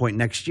 belts at some point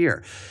next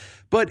year.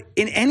 But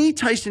in any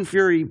Tyson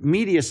Fury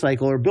media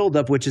cycle or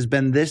buildup, which has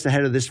been this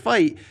ahead of this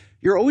fight,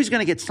 you're always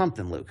going to get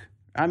something, Luke.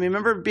 I mean,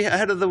 remember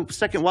ahead of the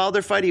second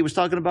Wilder fight, he was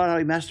talking about how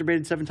he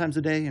masturbated 7 times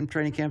a day in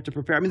training camp to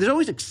prepare. I mean, there's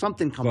always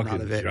something coming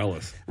out of it.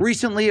 Jealous.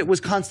 Recently, it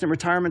was constant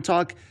retirement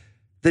talk.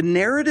 The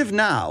narrative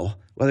now,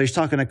 whether he's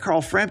talking to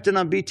Carl Frampton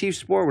on BT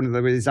Sport,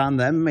 whether he's on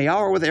the MMA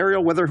Hour with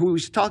Ariel, whether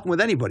he's talking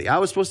with anybody. I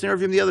was supposed to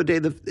interview him the other day.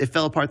 It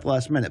fell apart at the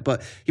last minute.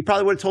 But he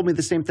probably would have told me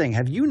the same thing.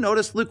 Have you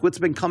noticed, Luke, what's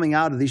been coming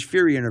out of these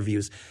Fury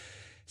interviews?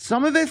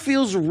 Some of it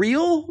feels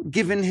real,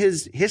 given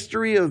his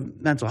history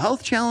of mental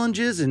health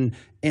challenges and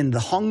the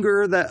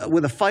hunger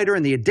with a fighter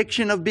and the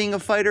addiction of being a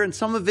fighter. And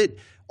some of it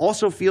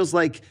also feels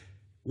like,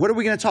 what are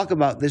we going to talk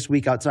about this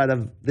week outside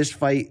of this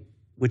fight,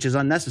 which is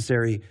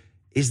unnecessary?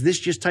 Is this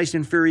just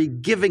Tyson Fury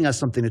giving us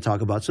something to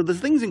talk about? So the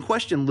things in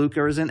question, Luke,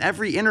 is in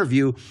every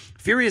interview,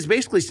 Fury is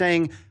basically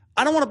saying,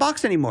 I don't want to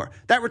box anymore.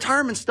 That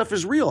retirement stuff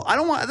is real.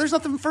 There's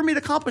nothing for me to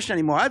accomplish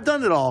anymore. I've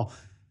done it all.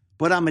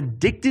 But I'm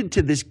addicted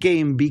to this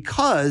game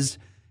because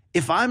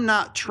if I'm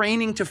not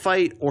training to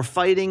fight or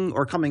fighting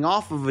or coming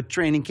off of a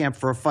training camp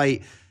for a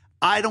fight,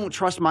 I don't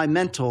trust my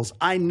mentals.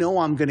 I know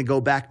I'm going to go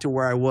back to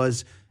where I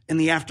was in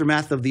the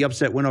aftermath of the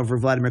upset win over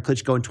Vladimir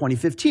Klitschko in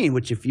 2015,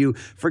 which if you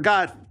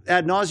forgot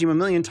ad nauseum a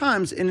million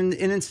times, an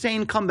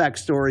insane comeback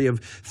story of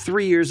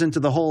 3 years into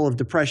the hole of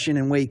depression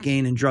and weight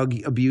gain and drug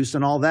abuse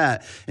and all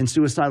that and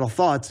suicidal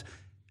thoughts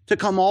to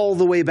come all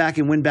the way back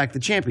and win back the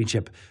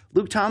championship.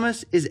 Luke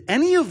Thomas, is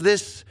any of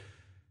this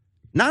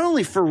not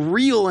only for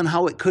real and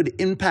how it could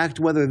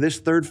impact whether this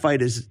third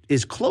fight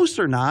is close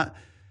or not,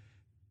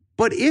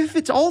 but if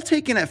it's all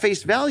taken at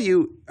face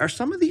value, are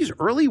some of these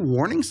early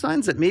warning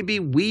signs that maybe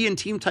we and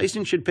Team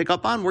Tyson should pick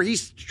up on, where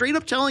he's straight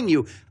up telling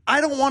you,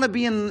 I don't want to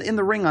be in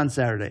the ring on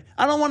Saturday.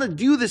 I don't want to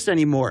do this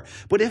anymore.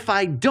 But if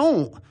I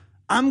don't,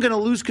 I'm going to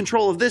lose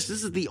control of this.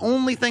 This is the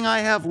only thing I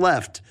have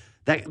left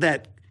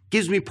that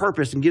gives me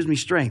purpose and gives me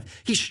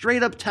strength. He's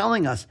straight up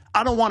telling us,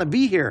 I don't want to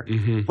be here,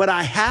 but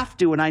I have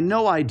to, and I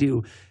know I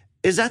do.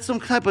 Is that some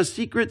type of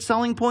secret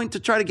selling point to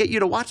try to get you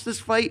to watch this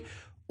fight?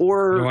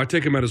 Or no, I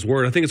take him at his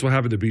word. I think it's what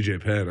happened to BJ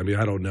Penn. I mean,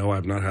 I don't know.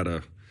 I've not had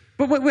a...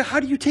 But wait,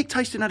 how do you take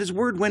Tyson at his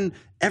word when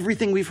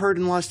everything we've heard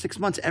in the last 6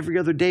 months, every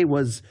other day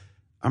was,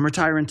 I'm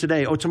retiring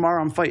today. Oh,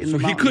 tomorrow I'm fighting So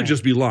the he could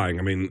just be lying.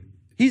 I mean...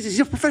 He's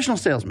a professional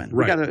salesman.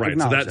 Right.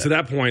 To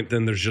that point,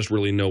 then there's just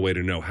really no way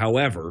to know.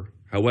 However,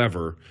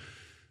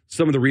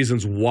 some of the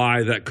reasons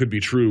why that could be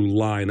true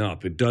line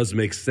up. It does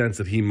make sense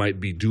that he might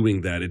be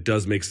doing that. It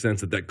does make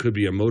sense that could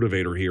be a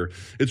motivator here.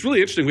 It's really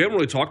interesting. We haven't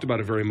really talked about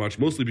it very much,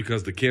 mostly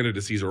because the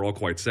candidacies are all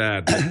quite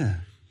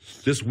sad.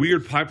 This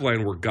weird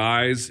pipeline where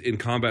guys in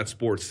combat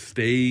sports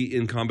stay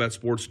in combat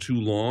sports too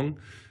long,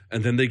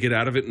 and then they get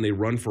out of it and they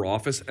run for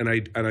office. And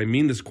I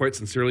mean this quite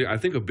sincerely. I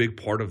think a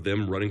big part of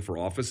them running for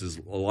office is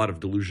a lot of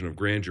delusion of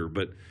grandeur,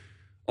 but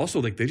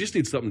also like they just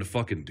need something to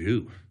fucking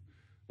do.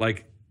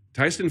 Like,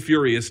 Tyson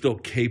Fury is still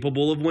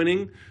capable of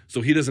winning,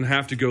 so he doesn't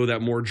have to go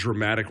that more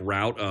dramatic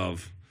route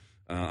of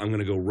I'm going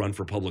to go run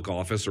for public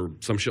office or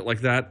some shit like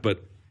that.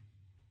 But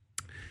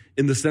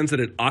in the sense that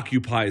it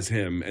occupies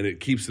him and it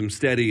keeps him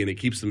steady and it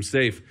keeps him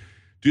safe.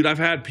 Dude, I've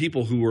had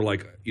people who were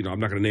like, I'm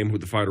not going to name who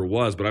the fighter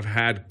was, but I've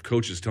had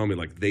coaches tell me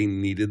like they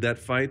needed that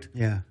fight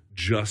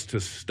just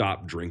to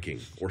stop drinking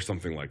or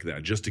something like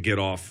that, just to get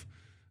off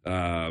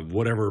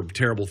whatever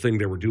terrible thing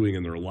they were doing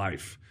in their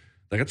life.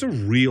 Like that's a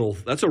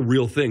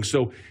real thing.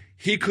 So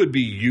he could be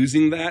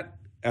using that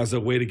as a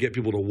way to get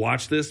people to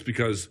watch this,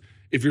 because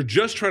if you're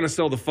just trying to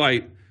sell the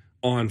fight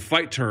on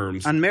fight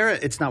terms, on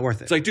merit, it's not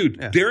worth it. It's like, dude,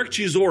 Derek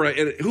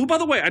Chisora, who, by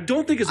the way, I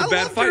don't think is a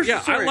bad fight.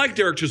 Yeah, I like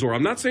Derek Chisora.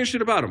 I'm not saying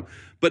shit about him.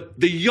 But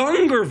the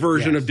younger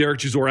version of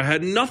Derek Chisora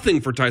had nothing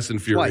for Tyson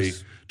Fury.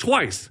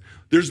 Twice.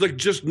 There's like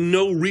just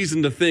no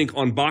reason to think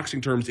on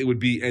boxing terms it would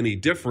be any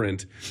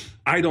different.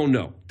 I don't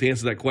know. To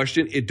answer that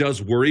question, it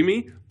does worry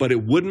me, but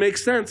it would make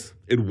sense.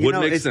 It would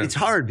make sense. It's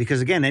hard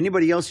because, again,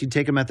 anybody else, you'd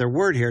take him at their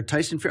word here.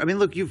 Tyson Fury, I mean,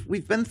 look,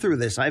 we've been through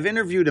this. I've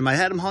interviewed him. I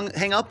had him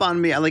hang up on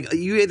me.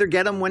 You either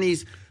get him when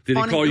he's Did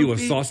funny, he call you a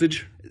goofy.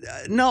 sausage?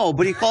 No,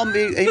 but he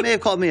may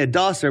have called me a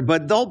dosser.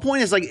 But the whole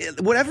point is, like,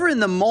 whatever in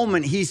the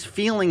moment he's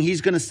feeling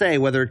he's going to say,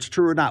 whether it's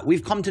true or not.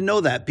 We've come to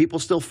know that. People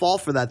still fall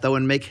for that, though,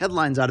 and make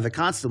headlines out of it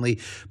constantly.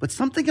 But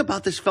something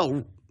about this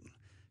felt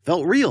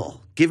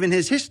real, given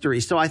his history.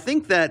 So I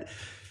think that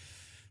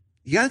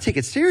you got to take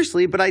it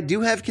seriously, but I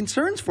do have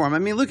concerns for him. I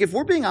mean, look, if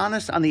we're being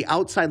honest on the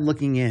outside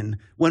looking in,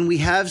 when we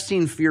have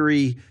seen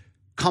Fury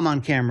come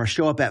on camera,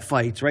 show up at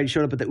fights, right? He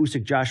showed up at the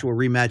Usyk-Joshua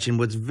rematch and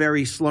was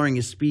very slurring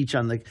his speech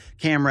on the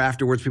camera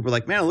afterwards. People were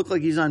like, man, it looked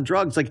like he's on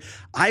drugs. Like,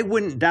 I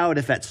wouldn't doubt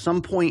if at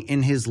some point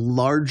in his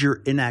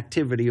larger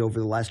inactivity over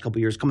the last couple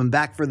of years, coming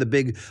back for the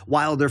big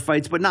Wilder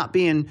fights, but not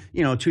being,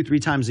 2-3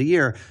 times a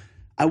year,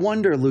 I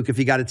wonder, Luke, if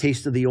he got a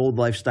taste of the old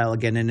lifestyle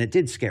again, and it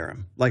did scare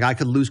him. Like, I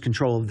could lose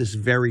control of this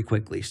very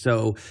quickly.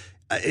 So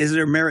is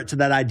there merit to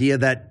that idea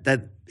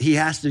that he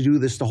has to do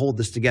this to hold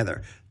this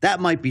together? That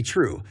might be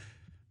true.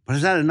 But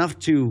is that enough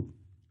to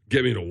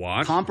get me to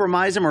watch?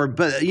 Compromise him?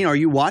 Are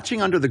you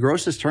watching under the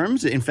grossest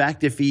terms? In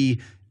fact, if he,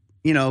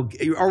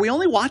 are we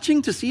only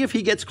watching to see if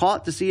he gets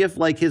caught, to see if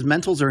like his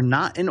mentals are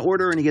not in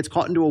order and he gets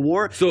caught into a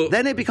war? So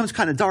then it becomes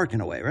kind of dark in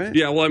a way, right?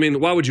 Yeah, well, I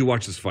mean, why would you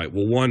watch this fight?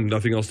 Well, one,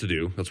 nothing else to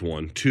do. That's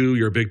one. Two,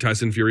 you're a big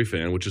Tyson Fury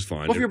fan, which is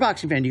fine. Well, if you're a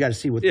boxing fan, you got to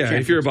see what. Yeah,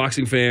 if you're a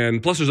boxing fan,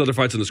 plus there's other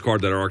fights in this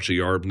card that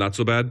are not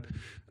so bad.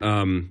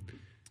 And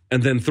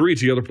then three,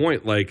 to the other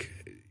point, like,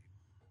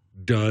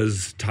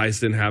 does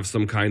Tyson have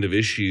some kind of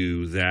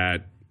issue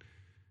that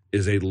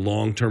is a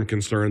long-term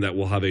concern that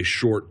will have a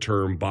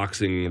short-term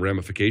boxing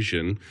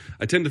ramification?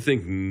 I tend to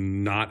think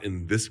not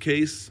in this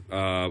case.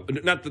 Not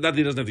that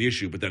he doesn't have the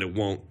issue, but that it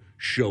won't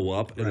show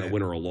up in a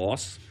win or a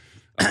loss.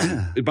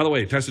 By the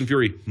way, Tyson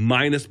Fury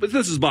but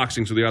this is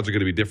boxing, so the odds are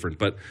going to be different,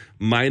 but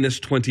minus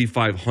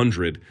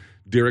 2,500.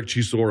 Derek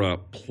Chisora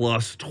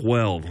plus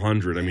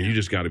 1,200. I mean, you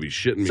just got to be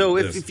shitting me. So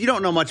if you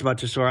don't know much about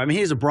Chisora, I mean,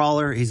 he's a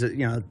brawler. He's a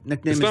nickname.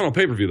 It's not on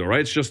pay-per-view though,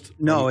 right? It's just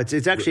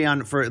it's actually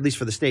on at least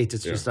for the States.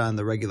 It's just on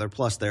the regular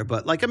plus there.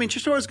 But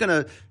Chisora's going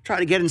to try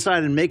to get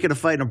inside and make it a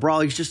fight in a brawl.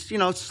 He's just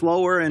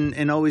slower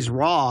and always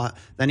raw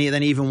than he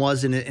even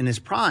was in his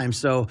prime.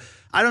 So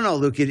I don't know,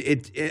 Luke.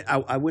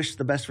 I wish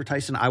the best for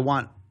Tyson. I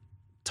want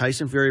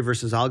Tyson Fury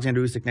versus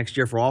Alexander Usyk next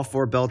year for all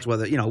 4 belts,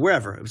 whether,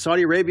 wherever.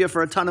 Saudi Arabia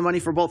for a ton of money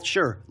for both,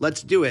 sure.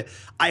 Let's do it.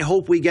 I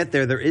hope we get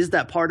there. There is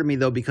that part of me,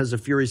 though, because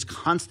of Fury's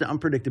constant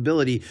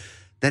unpredictability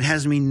that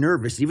has me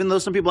nervous. Even though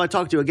some people I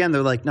talk to, again,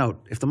 they're like, no,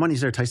 if the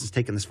money's there, Tyson's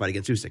taking this fight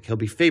against Usyk. He'll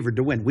be favored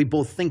to win. We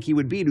both think he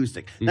would beat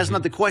Usyk. That's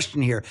not the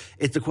question here.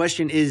 The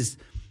question is,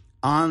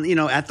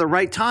 at the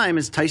right time,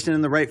 is Tyson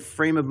in the right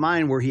frame of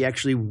mind where he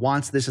actually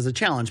wants this as a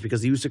challenge,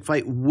 because the Usyk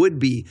fight would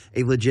be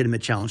a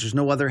legitimate challenge. There's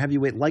no other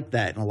heavyweight like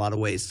that in a lot of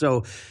ways.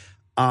 So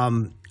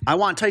I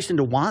want Tyson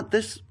to want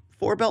this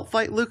 4-belt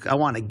fight, Luke. I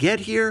want to get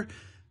here,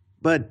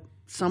 but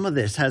some of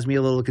this has me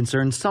a little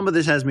concerned. Some of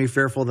this has me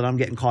fearful that I'm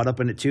getting caught up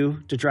in it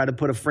too, to try to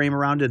put a frame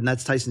around it, and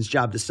that's Tyson's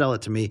job to sell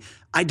it to me.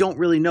 I don't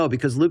really know,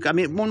 because Luke,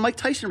 when Mike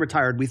Tyson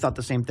retired, we thought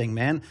the same thing,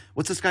 man.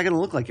 What's this guy going to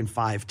look like in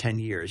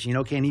 5-10 years?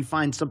 Can he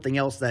find something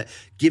else that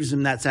gives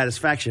him that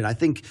satisfaction? I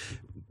think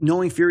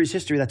knowing Fury's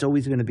history, that's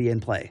always going to be in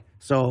play.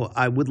 So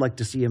I would like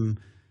to see him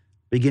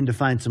begin to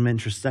find some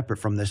interest separate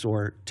from this,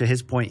 or to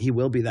his point, he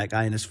will be that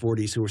guy in his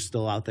 40s who are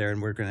still out there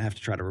and we're going to have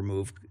to try to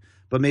remove.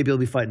 But maybe he'll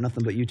be fighting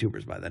nothing but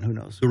YouTubers by then. Who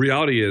knows? The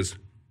reality is,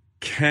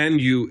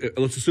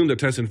 let's assume that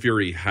Tyson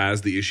Fury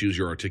has the issues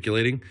you're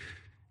articulating.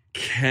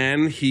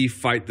 Can he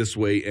fight this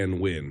way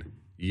and win?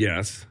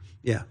 Yes.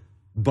 Yeah.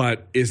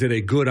 But is it a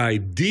good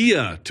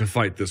idea to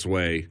fight this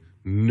way?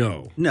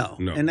 No.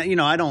 And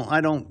I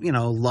don't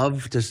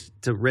love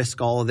to risk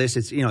all of this.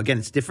 It's again,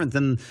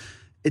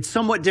 it's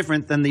somewhat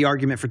different than the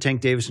argument for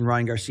Tank Davis and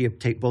Ryan Garcia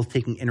both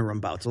taking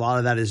interim bouts. A lot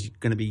of that is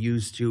going to be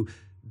used to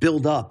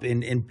build up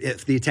in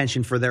the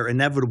attention for their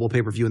inevitable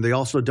pay-per-view. And they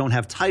also don't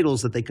have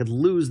titles that they could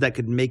lose that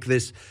could make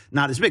this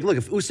not as big. Look,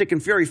 if Usyk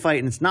and Fury fight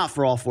and it's not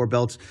for all 4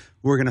 belts,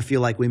 we're going to feel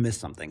like we missed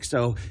something.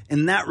 So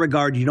in that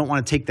regard, you don't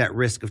want to take that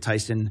risk of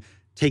Tyson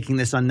taking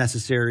this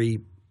unnecessary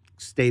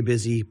stay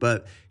busy.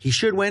 But he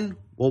should win.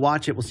 We'll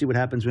watch it. We'll see what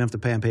happens. We have to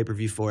pay on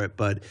pay-per-view for it.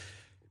 But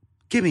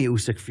give me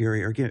Usyk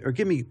Fury or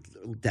give me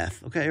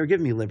death, okay? Or give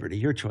me liberty.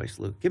 Your choice,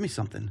 Luke. Give me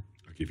something.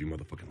 I'll give you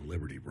motherfucking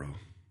liberty, bro.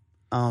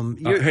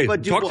 Hey,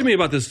 talk to me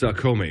about this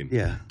co-main.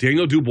 Yeah.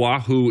 Daniel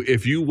Dubois, who,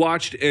 if you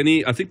watched I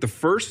think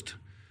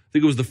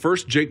it was the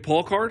first Jake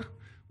Paul card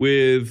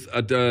with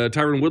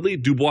Tyron Woodley.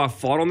 Dubois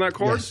fought on that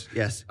card.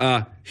 Yes.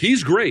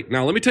 He's great.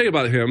 Now, let me tell you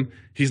about him.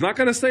 He's not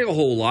going to say a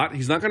whole lot.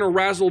 He's not going to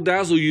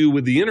razzle-dazzle you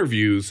with the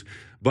interviews,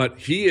 but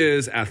he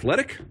is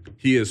athletic.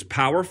 He is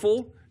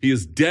powerful. He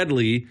is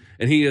deadly,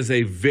 and he is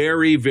a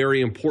very,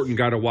 very important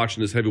guy to watch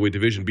in this heavyweight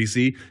division.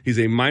 BC, he's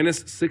a minus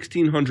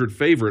 1,600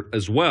 favorite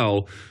as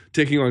well,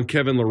 taking on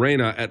Kevin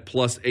Lorena at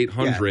plus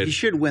 800. Yeah, he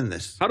should win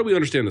this. How do we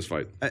understand this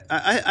fight?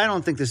 I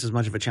don't think this is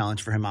much of a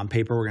challenge for him on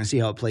paper. We're going to see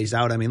how it plays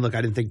out. Look,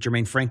 I didn't think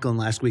Jermaine Franklin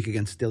last week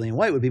against Dillian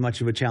White would be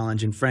much of a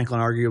challenge, and Franklin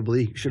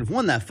arguably should have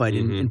won that fight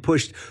and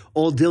pushed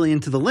old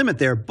Dillian to the limit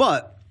there.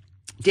 But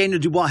Daniel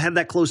Dubois had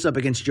that close-up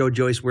against Joe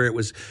Joyce where it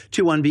was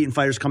 2 unbeaten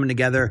fighters coming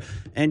together.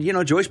 And,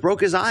 Joyce broke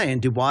his eye and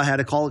Dubois had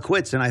to call it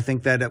quits. And I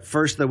think that at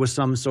first there was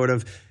some sort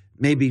of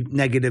maybe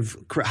negative,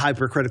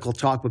 hypercritical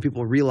talk, but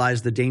people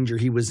realized the danger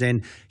he was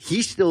in.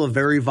 He's still a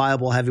very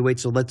viable heavyweight,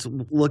 so let's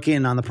look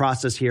in on the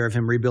process here of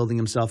him rebuilding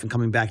himself and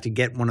coming back to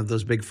get one of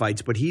those big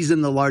fights. But he's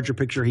in the larger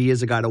picture. He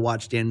is a guy to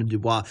watch, Daniel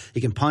Dubois.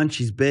 He can punch.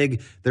 He's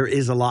big. There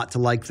is a lot to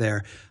like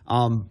there.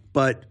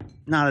 But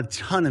not a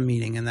ton of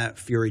meaning in that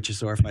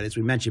Fury-Chisora fight, as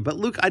we mentioned. But,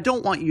 Luke, I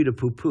don't want you to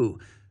poo-poo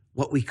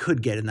what we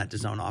could get in that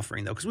DAZN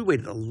offering, though, because we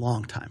waited a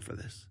long time for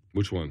this.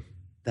 Which one?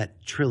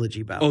 That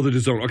trilogy bout. Oh, the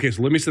DAZN. Okay,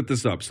 so let me set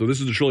this up. So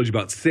this is the trilogy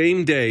bout.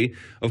 Same day,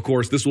 of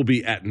course, this will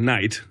be at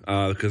night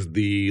because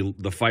the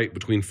fight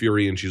between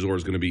Fury and Chisora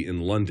is going to be in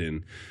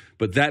London.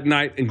 But that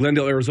night in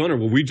Glendale, Arizona,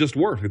 where we just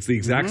were, it's the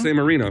exact same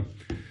arena.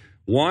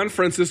 Juan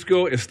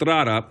Francisco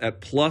Estrada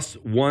at plus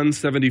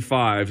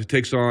 175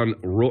 takes on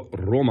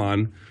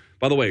Roman.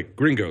 By the way,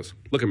 gringos,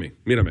 look at me.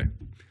 Mírame.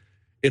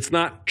 It's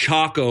not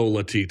Choco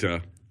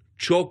Latito,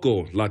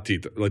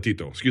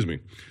 excuse me.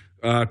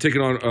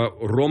 Taking on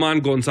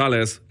Roman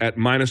Gonzalez at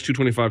minus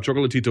 225,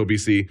 Chocolatito,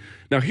 BC.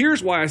 Now,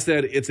 here's why I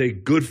said it's a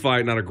good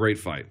fight, not a great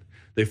fight.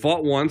 They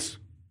fought once,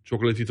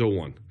 Chocolatito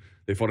won.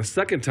 They fought a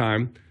second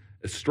time,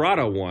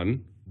 Estrada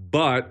won,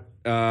 but,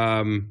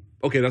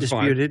 okay, that's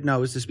fine. Disputed? No,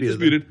 it was disputed.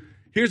 Disputed.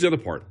 Here's the other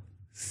part.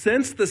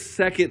 Since the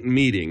second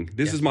meeting,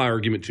 this is my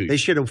argument to you. They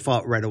should have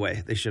fought right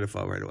away.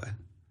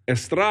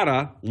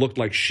 Estrada looked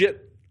like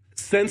shit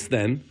since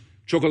then.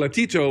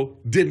 Chocolatito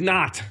did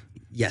not.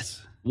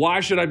 Yes.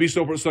 Why should I be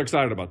so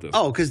excited about this?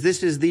 Oh, because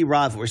this is the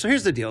rivalry. So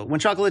here's the deal. When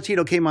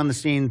Chocolatito came on the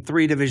scene,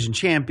 3-division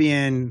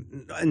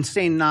champion,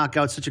 insane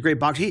knockout, such a great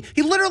boxer.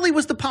 He literally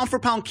was the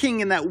pound-for-pound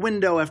king in that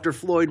window after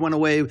Floyd went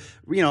away,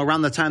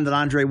 around the time that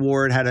Andre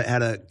Ward had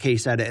a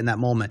case at it in that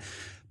moment.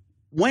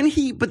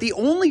 But the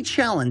only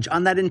challenge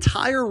on that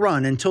entire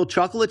run until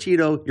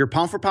Chocolatito, your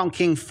pound-for-pound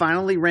king,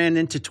 finally ran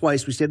into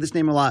twice, we said this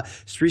name a lot,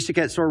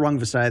 Srisaket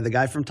Sorrungvisai, the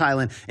guy from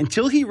Thailand,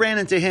 until he ran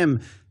into him,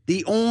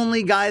 the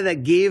only guy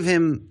that gave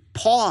him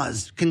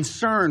pause,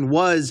 concern,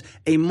 was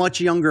a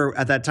much younger,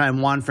 at that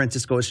time, Juan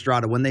Francisco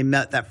Estrada, when they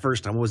met that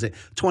first time. What was it?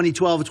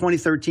 2012,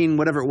 2013,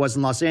 whatever it was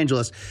in Los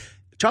Angeles.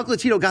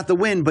 Chocolatito got the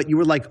win, but you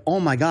were like, oh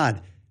my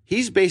God,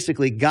 he's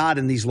basically God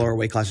in these lower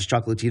weight classes,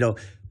 Chocolatito.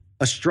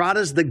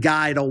 Estrada's the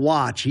guy to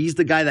watch. He's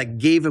the guy that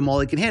gave him all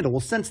he can handle.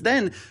 Well, since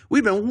then,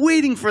 we've been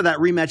waiting for that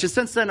rematch. And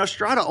since then,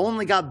 Estrada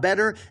only got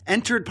better,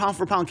 entered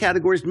pound-for-pound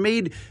categories,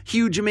 made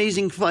huge,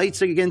 amazing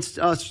fights against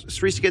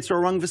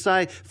Chisora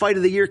Rungvisai, Fight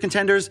of the Year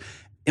contenders.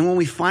 And when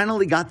we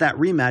finally got that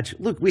rematch,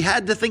 look, we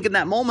had to think in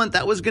that moment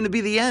that was going to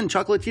be the end.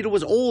 Chocolatito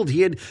was old. He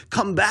had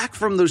come back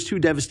from those 2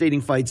 devastating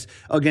fights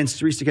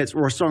against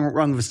Chisora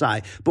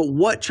Rungvisai. But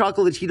what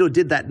Chocolatito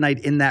did that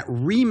night in that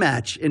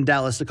rematch in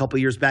Dallas a couple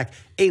years back,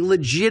 a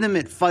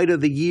legitimate Fight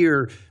of the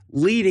Year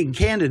leading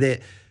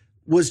candidate,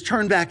 was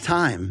turn back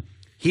time.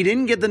 He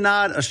didn't get the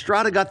nod.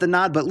 Estrada got the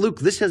nod. But,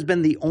 Luke, this has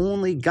been the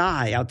only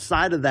guy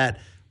outside of that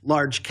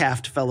large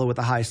calved fellow with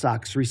the high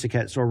socks,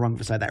 Chisora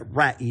Rungvisai, that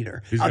rat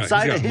eater. He's got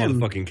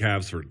motherfucking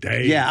calves for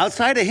days. Yeah,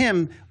 outside of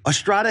him,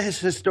 Estrada has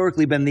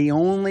historically been the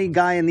only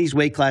guy in these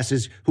weight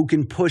classes who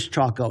can push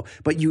Choco.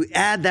 But you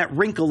add that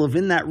wrinkle of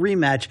in that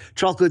rematch,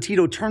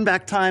 Chocolatito turned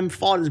back time,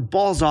 fought his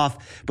balls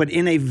off, but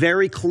in a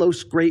very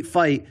close, great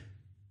fight,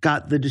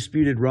 got the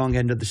disputed wrong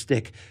end of the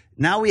stick.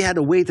 Now we had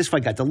to wait. This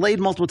fight got delayed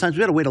multiple times.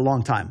 We had to wait a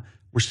long time.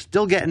 We're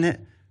still getting it.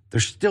 They're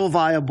still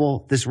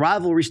viable. This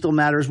rivalry still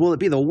matters. Will it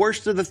be the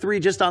worst of the 3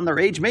 just on their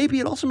age? Maybe.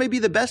 It also may be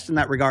the best in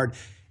that regard.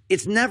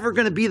 It's never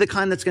going to be the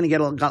kind that's going to get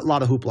a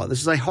lot of hoopla.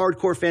 This is a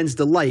hardcore fan's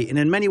delight. And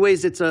in many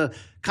ways, it's a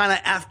kind of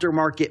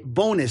aftermarket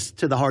bonus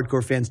to the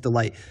hardcore fan's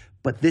delight.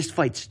 But this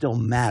fight still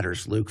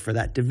matters, Luke, for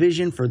that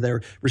division, for their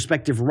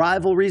respective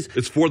rivalries.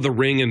 It's for the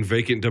ring and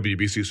vacant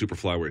WBC super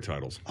flyweight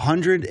titles.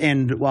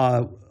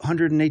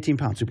 118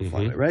 pound super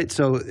flyweight, right?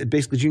 So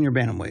basically junior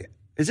bantamweight.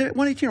 Is it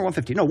 118 or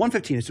 115? No,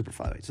 115 is super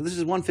flyweight. So this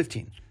is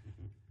 115.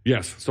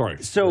 Yes,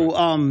 sorry.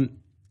 So,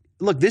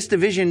 look, this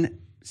division,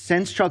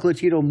 since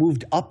Chocolatito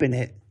moved up in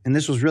it, and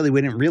this was really,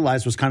 we didn't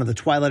realize, was kind of the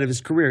twilight of his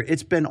career,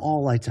 it's been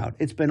all lights out.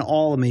 It's been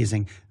all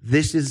amazing.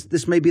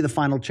 This may be the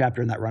final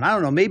chapter in that run. I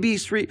don't know. Maybe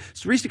Chisora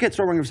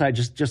Rungvisai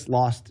just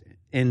lost,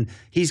 and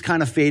he's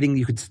kind of fading.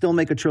 You could still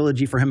make a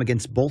trilogy for him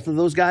against both of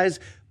those guys,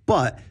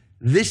 but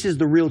this is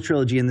the real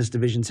trilogy in this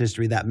division's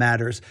history that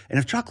matters. And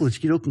if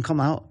Chocolatito can come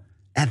out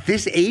at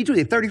this age, was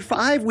he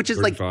 35? Which is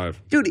 35.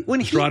 Like, dude, when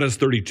Estrada's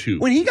 32.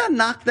 When he got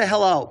knocked the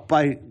hell out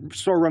by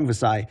Chisora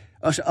Rungvisai,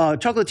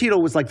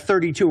 Chocolatito was like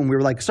 32, and we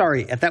were like,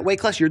 sorry, at that weight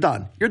class, you're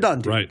done. You're done,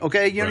 dude. Right.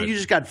 Okay? You know, you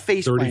just got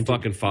face planted.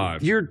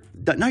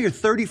 30-fucking-5. Now you're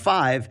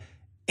 35,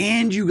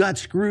 and you got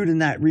screwed in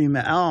that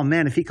rematch. Oh,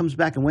 man, if he comes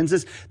back and wins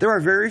this, there are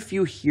very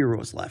few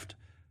heroes left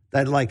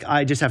that, like,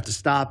 I just have to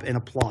stop and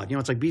applaud. You know,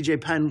 it's like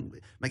BJ Penn,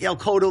 Miguel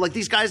Cotto, like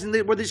these guys,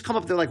 where they just come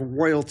up, they're like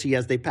royalty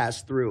as they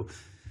pass through.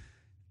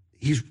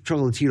 He's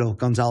Chocolatito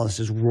Gonzalez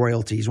is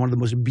royalty. He's one of the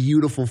most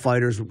beautiful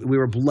fighters. We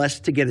were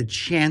blessed to get a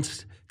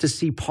chance to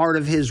see part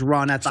of his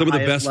run at the highest level.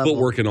 Some of the best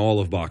footwork in all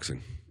of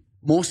boxing.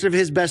 Most of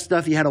his best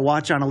stuff you had to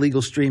watch on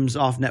illegal streams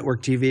off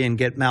network TV and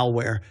get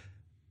malware.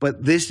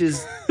 But this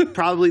is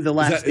probably the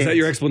last dance. Is that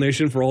your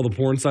explanation for all the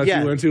porn sites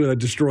you went to that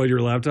destroyed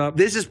your laptop?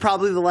 This is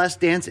probably the last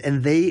dance,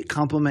 and they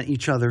complement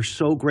each other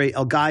so great.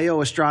 El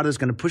Gallo Estrada is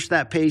going to push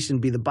that pace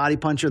and be the body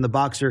puncher and the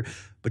boxer,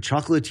 but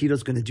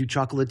Chocolatito's going to do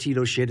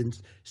Chocolatito shit and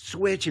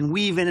switch and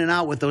weave in and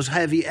out with those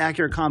heavy,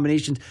 accurate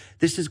combinations.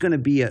 This is going to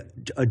be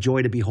a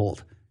joy to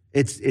behold.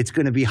 It's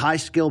going to be high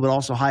skill, but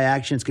also high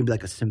action. It's going to be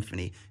like a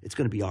symphony. It's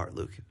going to be art,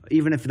 Luke.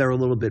 Even if they're a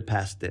little bit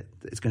past it,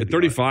 it's going to be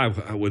 35.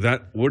 Art. With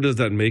that, what does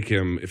that make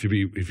him if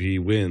he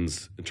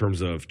wins in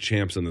terms of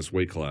champs in this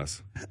weight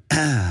class? He's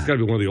got to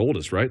be one of the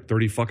oldest, right?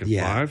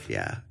 30-fucking-5.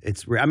 Yeah.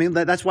 It's. I mean,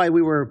 that's why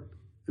we were.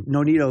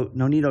 Nonito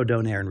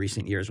Donaire in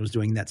recent years was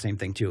doing that same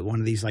thing too. One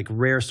of these like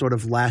rare sort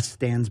of last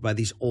stands by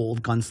these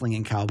old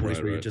gunslinging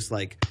cowboys where you're just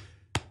like.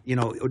 You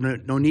know,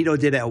 Nonito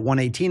did it at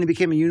 118 and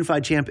became a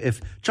unified champ.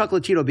 If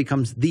Chocolatito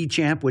becomes the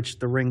champ, which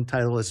the ring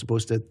title is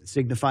supposed to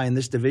signify in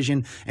this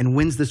division, and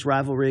wins this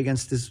rivalry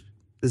against this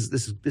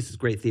is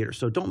great theater.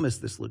 So don't miss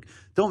this, Luke.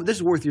 This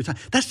is worth your time.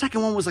 That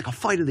second one was like a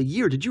fight of the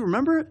year. Did you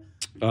remember it?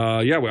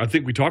 Yeah, I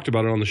think we talked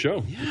about it on the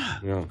show.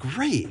 Yeah.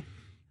 Great.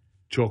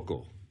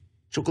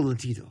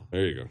 Chocolatito.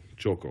 There you go.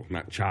 Choco,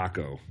 not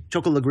Chaco.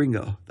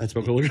 Chocolagringo. That's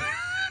me.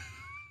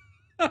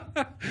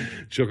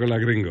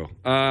 Chocolagringo.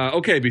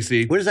 Okay,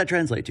 BC. What does that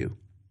translate to?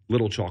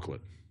 Little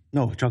chocolate.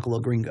 No,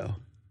 Chocolagringo.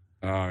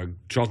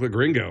 Chocolate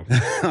gringo.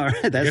 All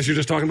right. I guess you're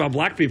just talking about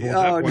black people at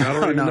that point. I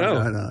don't even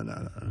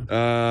know.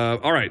 No.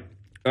 All right.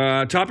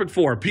 Topic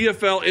 4.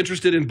 PFL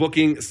interested in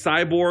booking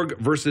Cyborg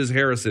versus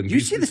Harrison. You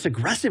see this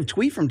aggressive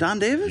tweet from Don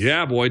Davis?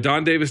 Yeah, boy.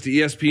 Don Davis to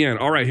ESPN.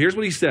 All right, here's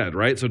what he said,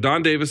 right? So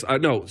Don Davis,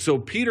 so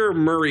Peter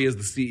Murray is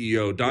the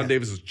CEO. Don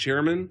Davis is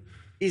chairman.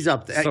 He's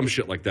up there. Some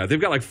shit like that. They've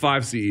got like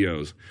 5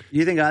 CEOs.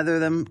 You think either of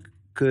them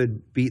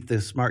could beat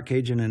the smart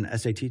cage in an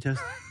SAT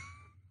test?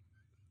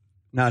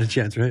 Not a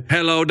chance, right?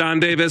 Hello, Don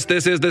Davis.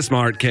 This is the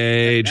smart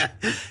cage.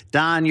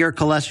 Don, your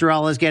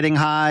cholesterol is getting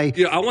high.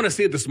 Yeah, I want to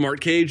see the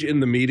smart cage in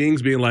the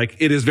meetings being like,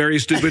 it is very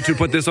stupid to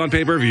put this on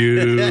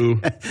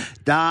pay-per-view.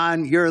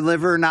 Don, your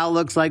liver now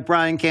looks like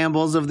Brian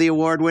Campbell's of the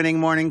award-winning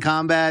Morning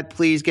Combat.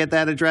 Please get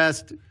that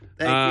addressed.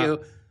 Thank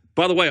you.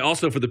 By the way,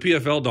 also for the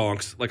PFL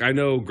donks, like I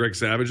know Greg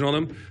Savage and all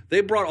them,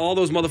 they brought all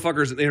those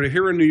motherfuckers. They're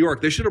here in New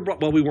York. They should have brought.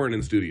 Well, we weren't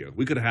in studio.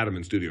 We could have had them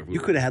in studio. You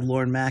could have had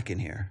Lauren Mack in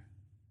here.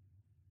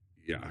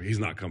 Yeah, he's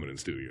not coming in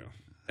studio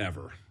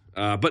ever.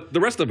 But the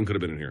rest of them could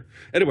have been in here.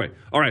 Anyway,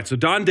 all right. So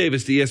Don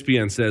Davis to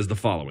ESPN says the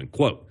following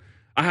quote: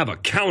 "I have a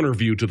counter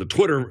view to the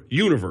Twitter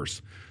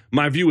universe.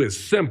 My view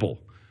is simple.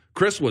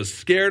 Chris was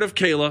scared of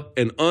Kayla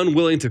and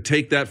unwilling to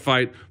take that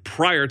fight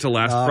prior to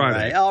last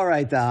Friday. All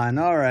right, Don.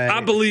 All right. I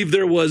believe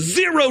there was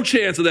zero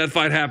chance of that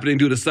fight happening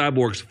due to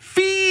Cyborg's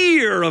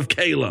fear of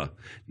Kayla.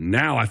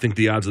 Now I think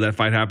the odds of that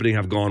fight happening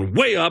have gone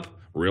way up,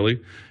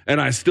 really,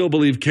 and I still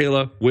believe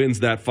Kayla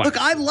wins that fight." Look,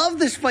 I love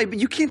this fight, but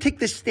you can't take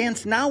this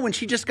stance now when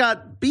she just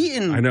got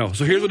beaten. I know.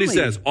 So here's what he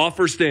says.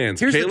 Offer stands.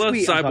 Here's Kayla, the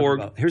tweet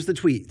Cyborg. Here's the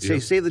tweet.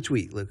 Say the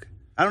tweet, Luke.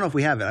 I don't know if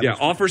we have it. Yeah,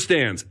 offer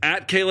stands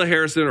at Kayla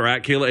Harrison or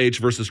at Kayla H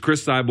versus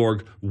Chris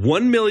Cyborg.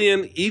 $1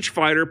 million each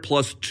fighter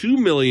plus $2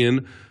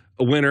 million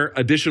a winner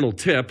additional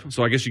tip.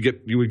 So I guess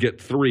you would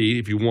get 3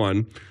 if you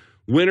won.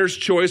 Winner's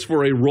choice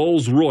for a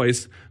Rolls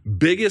Royce.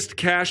 Biggest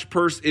cash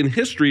purse in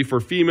history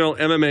for female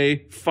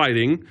MMA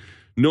fighting.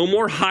 No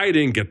more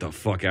hiding. Get the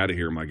fuck out of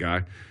here, my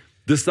guy.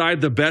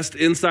 Decide the best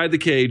inside the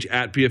cage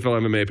at PFL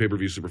MMA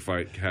pay-per-view super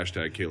fight.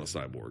 Hashtag Kayla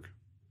Cyborg.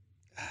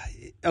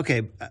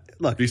 Okay,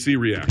 look. BC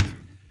react.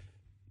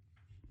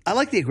 I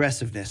like the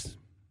aggressiveness,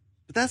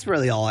 but that's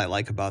really all I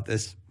like about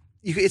this.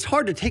 It's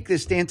hard to take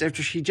this stance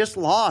after she just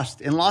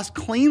lost and lost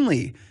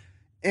cleanly.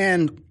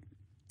 And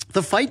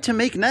the fight to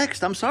make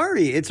next, I'm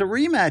sorry, it's a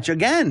rematch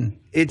again.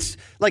 It's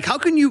like, how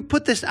can you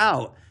put this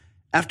out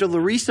after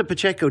Larissa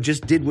Pacheco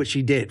just did what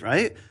she did,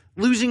 right?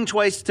 Losing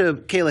twice to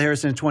Kayla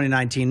Harrison in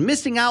 2019,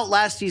 missing out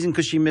last season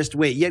because she missed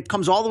weight, yet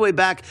comes all the way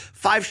back,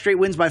 5 straight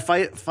wins by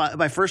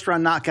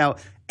first-round knockout,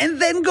 and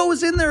then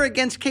goes in there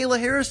against Kayla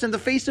Harrison, the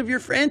face of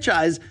your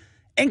franchise,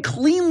 and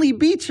cleanly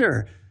beats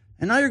her.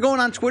 And now you're going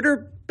on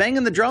Twitter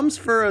banging the drums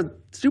for a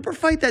super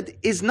fight that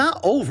is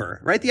not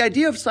over, right? The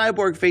idea of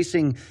Cyborg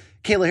facing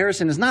Kayla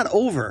Harrison is not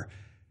over.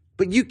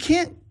 But you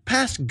can't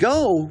pass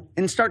go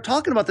and start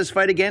talking about this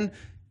fight again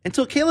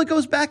until Kayla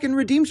goes back and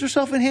redeems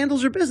herself and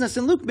handles her business.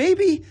 And Luke,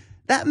 maybe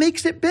that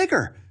makes it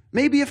bigger.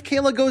 Maybe if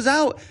Kayla goes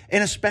out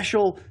in a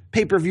special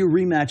pay-per-view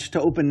rematch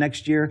to open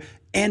next year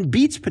and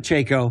beats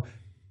Pacheco,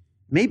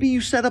 maybe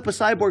you set up a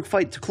Cyborg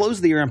fight to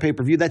close the year on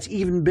pay-per-view that's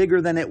even bigger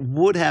than it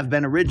would have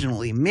been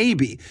originally.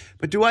 Maybe.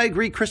 But do I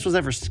agree Chris was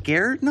ever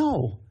scared?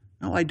 No.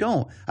 No, I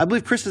don't. I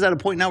believe Chris is at a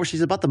point now where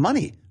she's about the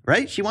money,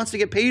 right? She wants to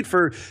get paid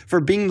for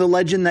being the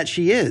legend that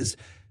she is.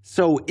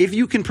 So if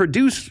you can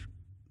produce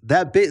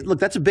that big, look,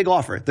 that's a big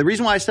offer. The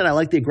reason why I said I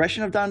like the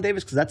aggression of Don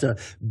Davis, because that's a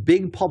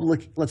big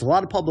that's a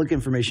lot of public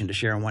information to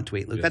share in one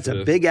tweet. Look, yes, that's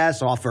a big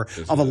ass offer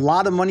of a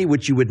lot of money,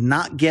 which you would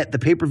not get the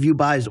pay-per-view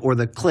buys or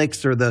the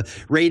clicks or the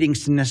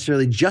ratings to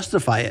necessarily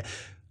justify it.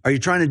 Are you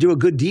trying to do a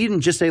good deed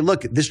and just say,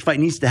 look, this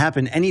fight needs to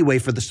happen anyway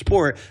for the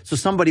sport, so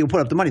somebody will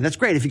put up the money? That's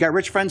great. If you got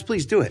rich friends,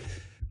 please do it.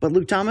 But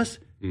Luke Thomas,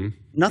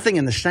 nothing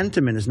in the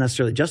sentiment is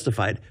necessarily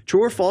justified.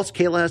 True or false,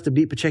 Kayla has to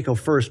beat Pacheco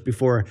first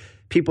before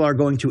people are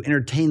going to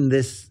entertain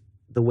this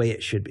the way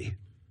it should be.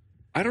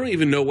 I don't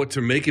even know what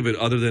to make of it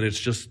other than it's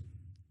just...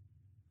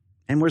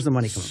 And where's the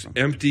money coming from?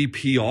 Empty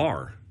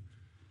PR.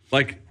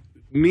 Like,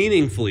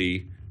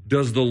 meaningfully,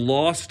 does the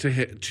loss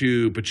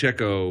to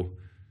Pacheco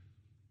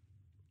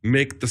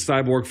make the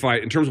Cyborg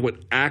fight, in terms of what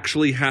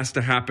actually has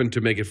to happen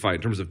to make it fight,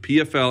 in terms of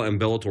PFL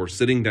and Bellator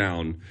sitting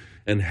down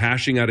and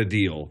hashing out a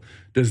deal,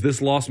 does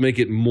this loss make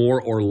it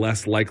more or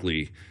less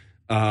likely?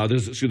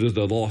 There's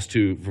the loss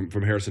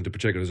from Harrison to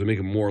Pacheco. Does it make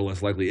it more or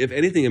less likely? If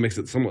anything, it makes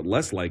it somewhat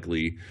less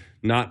likely,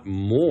 not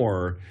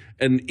more.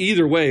 And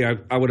either way,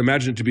 I would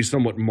imagine it to be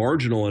somewhat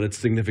marginal in its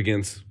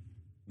significance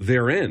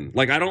therein.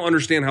 Like, I don't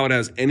understand how it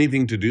has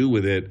anything to do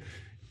with it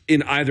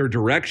in either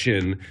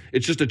direction.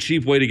 It's just a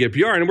cheap way to get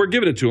PR, and we're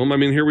giving it to them. I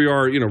mean, here we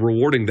are,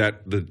 rewarding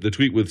the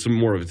tweet with some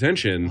more of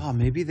attention. Oh,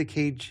 maybe the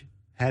cage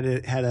had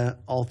a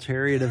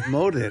ulterior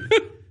motive.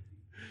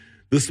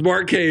 The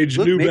smart cage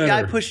knew better. Maybe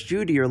I pushed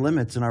you to your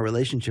limits in our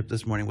relationship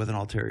this morning with an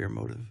ulterior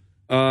motive.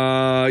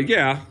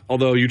 Yeah.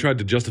 Although you tried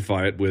to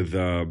justify it with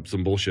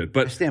some bullshit,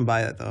 but I stand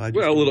by it though. A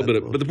little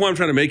bit. But the point I'm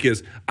trying to make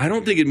is, I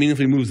don't think it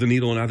meaningfully moves the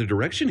needle in either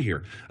direction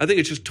here. I think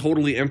it's just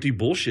totally empty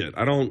bullshit.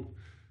 I don't.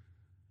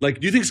 Like,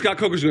 do you think Scott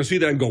Coker's going to see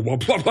that and go, well,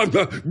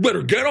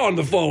 better get on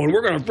the phone.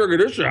 We're going to figure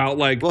this out.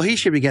 Like, well, he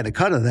should be getting a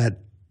cut of that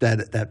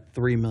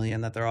 $3 million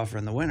that they're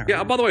offering the winner. Yeah.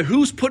 Right? By the way,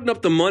 who's putting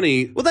up the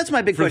money? Well, that's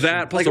my big question. For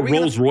that, plus a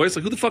Rolls Royce.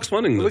 Like, who the fuck's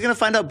funding this? We're going to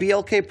find out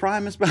BLK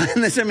Prime is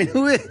behind this. I mean,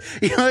 who is?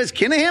 Is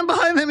Kinahan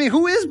behind? I mean,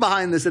 who is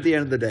behind this at the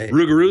end of the day?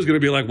 Rougarou's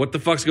going to be like, what the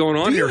fuck's going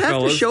on here, fellas? Do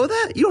you have to show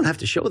that? You don't have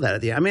to show that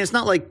at the end. I mean, it's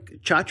not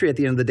like Chatri at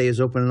the end of the day is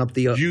opening up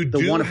the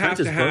one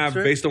apprentice books, right?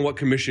 Based on what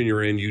commission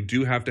you're in, you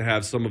do have to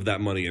have some of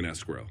that money in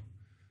escrow.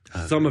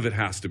 Some of it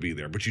has to be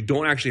there, but you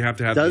don't actually have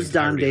to have. Does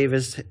Don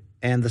Davis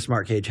and the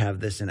Smart Cage have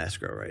this in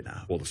escrow right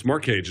now? Well, the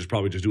Smart Cage is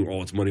probably just doing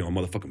all its money on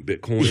motherfucking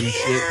Bitcoin and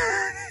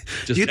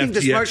shit. Do you think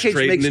the Smart Cage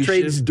makes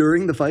trades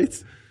during the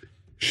fights?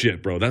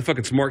 Shit, bro. That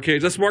fucking smart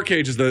cage. That smart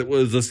cage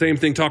was the same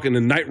thing talking to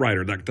Knight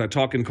Rider, that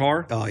talking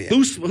car. Oh, yeah.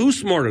 Who's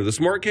smarter, the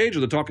smart cage or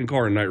the talking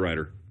car in Knight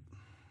Rider?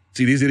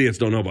 See, these idiots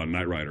don't know about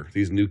Knight Rider.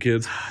 These new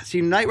kids. See,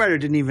 Knight Rider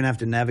didn't even have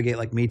to navigate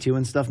like Me Too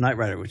and stuff. Knight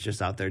Rider was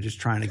just out there just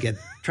trying to get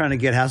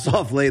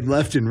Hasselhoff laid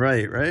left and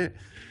right?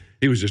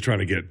 He was just trying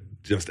to get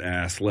just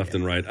ass left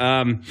and right.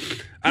 I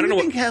don't know.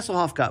 I think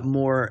Hasselhoff got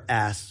more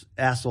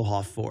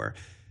Hasselhoff for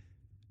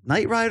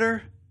Knight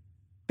Rider,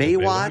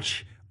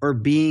 Baywatch, or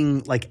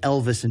being like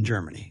Elvis in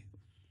Germany,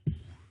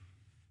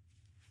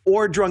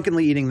 or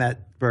drunkenly eating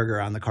that burger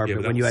on the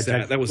carpet when you had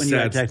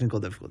technical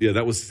difficulty. Yeah,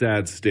 that was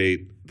sad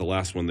state. The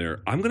last one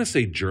there. I'm gonna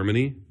say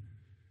Germany.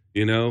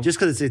 You know, just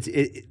because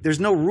there's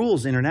no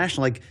rules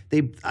international. Like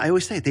I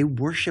always say, they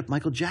worship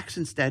Michael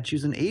Jackson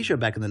statues in Asia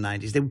back in the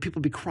 90s. People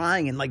would be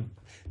crying and like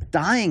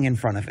dying in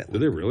front of it.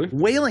 Did they really?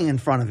 Wailing in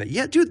front of it.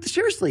 Yeah, dude.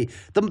 Seriously,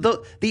 the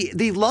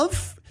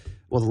love.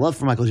 Well, the love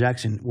for Michael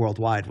Jackson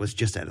worldwide was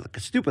just at like a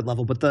stupid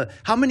level. But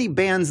how many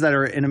bands that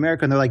are in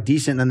America and they're like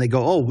decent, and then they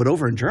go, oh, but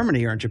over in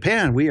Germany or in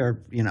Japan, we are,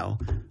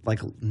 like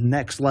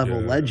next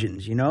level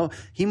legends.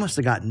 He must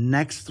have got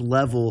next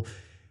level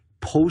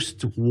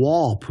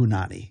post-wall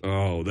punani.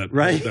 Oh, that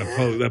right?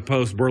 that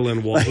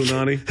post-Berlin Wall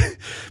punani.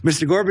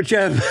 Mr.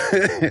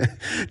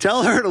 Gorbachev,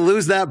 tell her to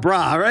lose that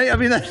bra, right? I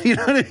mean, you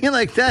know what I mean?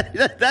 Like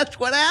that's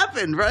what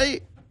happened,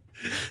 right?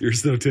 You're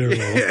so terrible.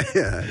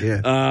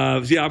 Yeah.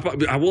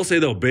 I will say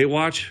though,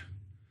 Baywatch,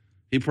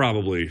 he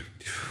probably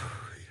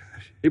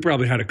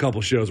had a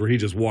couple shows where he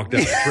just walked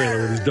out the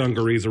trailer with his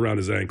dungarees around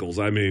his ankles.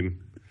 I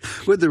mean,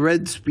 with the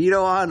red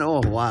Speedo on.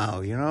 Oh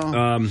wow,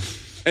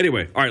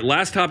 Anyway, all right.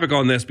 Last topic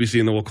on this, BC,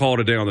 and then we'll call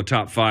it a day on the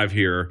top 5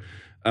 here.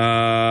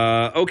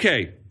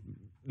 Okay,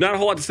 not a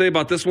whole lot to say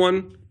about this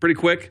one. Pretty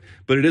quick,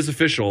 but it is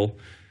official.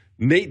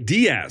 Nate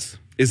Diaz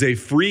is a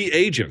free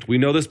agent. We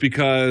know this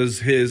because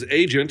his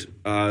agent,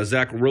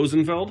 Zach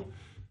Rosenfeld,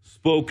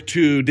 spoke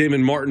to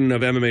Damon Martin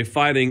of MMA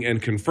Fighting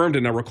and confirmed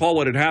it. Now, recall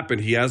what had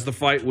happened. He has the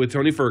fight with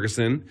Tony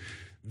Ferguson.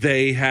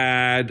 They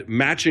had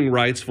matching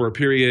rights for a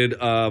period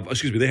of,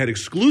 they had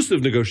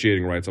exclusive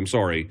negotiating rights,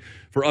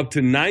 for up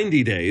to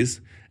 90 days.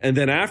 And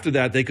then after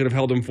that, they could have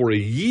held him for a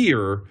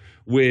year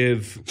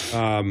with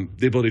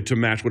the ability to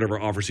match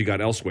whatever offers he got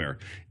elsewhere.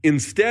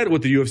 Instead,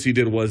 what the UFC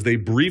did was they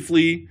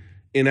briefly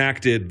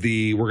enacted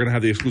we're going to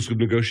have the exclusive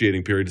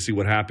negotiating period to see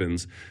what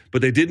happens.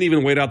 But they didn't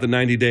even wait out the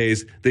 90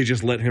 days. They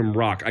just let him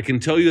rock. I can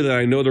tell you that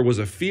I know there was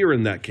a fear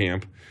in that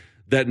camp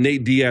that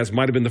Nate Diaz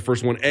might have been the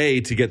first one,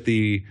 to get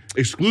the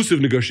exclusive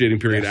negotiating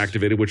period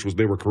activated, which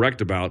they were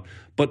correct about.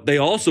 But they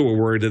also were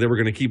worried that they were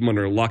going to keep him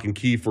under lock and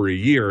key for a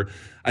year.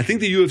 I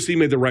think the UFC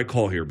made the right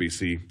call here,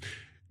 BC.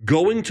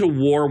 Going to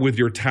war with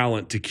your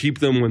talent to keep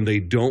them when they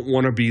don't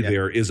want to be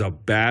there is a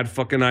bad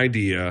fucking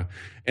idea.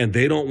 And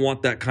they don't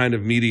want that kind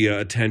of media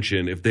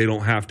attention if they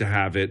don't have to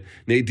have it.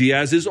 Nate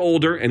Diaz is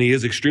older, and he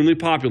is extremely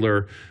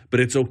popular, but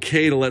it's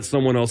okay to let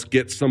someone else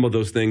get some of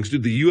those things.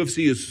 Dude, the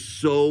UFC is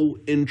so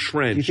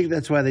entrenched. Do you think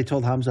that's why they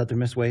told Hamzat to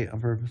miss weight on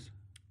purpose?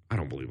 I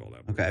don't believe all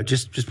that. Okay,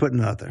 just putting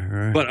it out there. All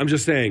right. But I'm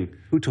just saying.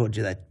 Who told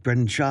you that?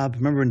 Brendan Schaub?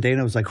 Remember when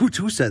Dana was like,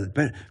 who said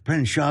that?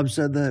 Brendan Schaub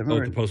said that?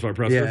 Remember? Oh, the post-fight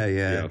presser?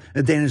 Yeah.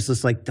 And Dana's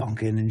just like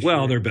dunking and shit.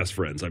 Well, they're best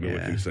friends. I mean,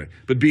 what can you say?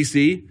 But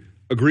BC,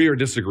 agree or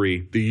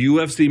disagree, the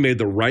UFC made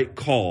the right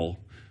call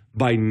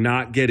by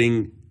not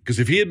getting, because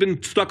if he had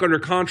been stuck under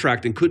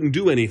contract and couldn't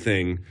do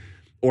anything,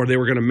 or they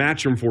were going to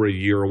match him for a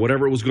year or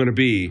whatever it was going to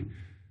be,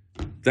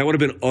 that would have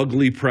been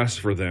ugly press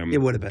for them.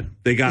 It would have been.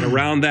 They got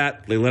around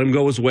that. They let him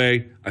go his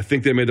way. I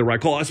think they made the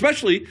right call,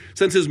 especially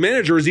since his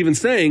manager is even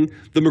saying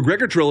the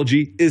McGregor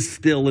trilogy is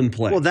still in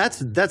play. Well, that's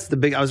the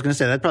big. I was going to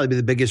say that'd probably be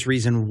the biggest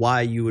reason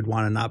why you would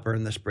want to not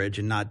burn this bridge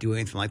and not do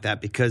anything like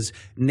that, because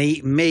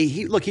Nate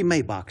he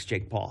may box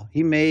Jake Paul.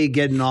 He may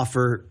get an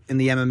offer in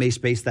the MMA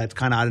space that's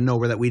kind of out of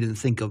nowhere that we didn't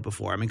think of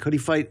before. I mean, could he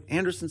fight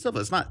Anderson Silva?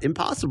 It's not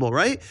impossible,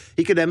 right?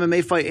 He could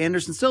MMA fight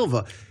Anderson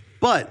Silva,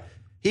 but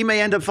he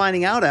may end up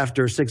finding out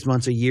after 6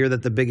 months, a year,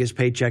 that the biggest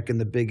paycheck and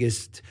the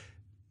biggest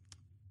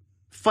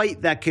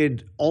fight that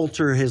could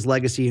alter his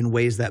legacy in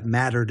ways that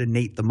matter to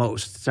Nate the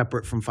most,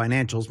 separate from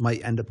financials,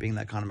 might end up being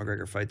that Conor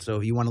McGregor fight. So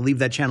if you want to leave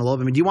that channel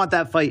open, I mean, do you want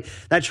that fight,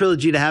 that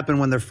trilogy to happen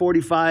when they're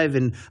 45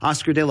 and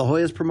Oscar De La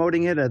Hoya is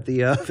promoting it at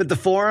the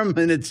Forum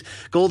and it's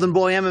Golden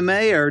Boy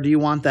MMA, or do you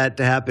want that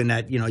to happen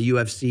at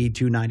UFC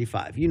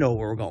 295? You know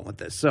where we're going with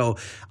this. So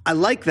I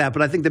like that,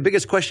 but I think the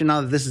biggest question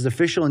now that this is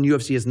official and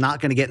UFC is not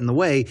going to get in the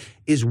way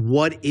is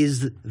what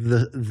is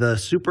the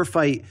super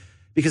fight.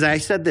 Because I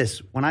said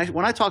this when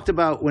I talked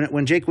about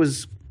when Jake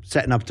was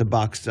setting up to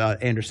box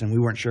Anderson, we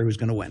weren't sure who was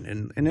going to win,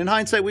 and in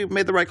hindsight, we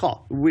made the right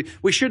call.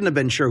 We shouldn't have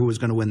been sure who was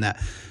going to win that.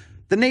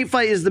 The Nate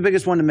fight is the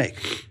biggest one to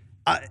make.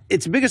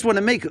 It's the biggest one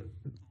to make,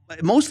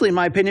 mostly in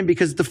my opinion,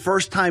 because the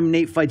first time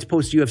Nate fights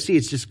post UFC,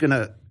 it's just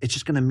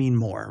gonna mean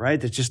more,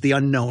 right? It's just the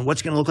unknown.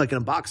 What's going to look like in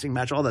a boxing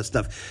match, all that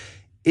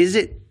stuff. Is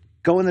it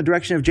go in the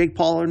direction of Jake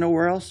Paul or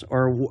nowhere else,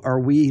 or are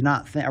we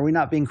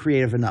not being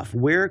creative enough?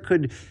 Where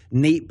could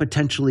Nate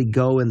potentially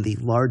go in the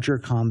larger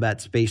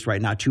combat space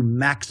right now to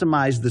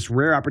maximize this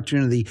rare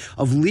opportunity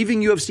of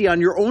leaving UFC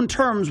on your own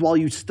terms while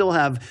you still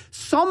have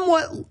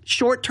somewhat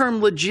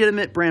short-term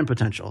legitimate brand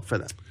potential for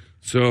them?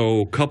 So,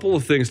 a couple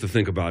of things to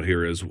think about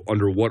here is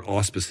under what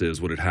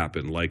auspices would it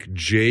happen? Like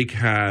Jake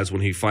has,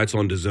 when he fights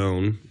on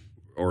DAZN,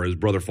 or his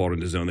brother fought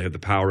on DAZN, they have the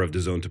power of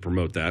DAZN to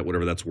promote that,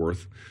 whatever that's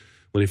worth.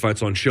 When he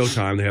fights on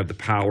Showtime, they have the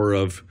power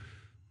of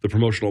the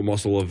promotional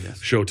muscle of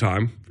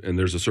Showtime, and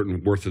there's a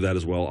certain worth to that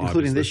as well,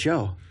 including obviously. this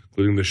show.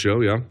 Including this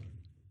show, yeah.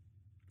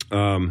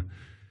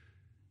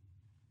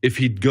 If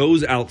he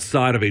goes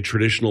outside of a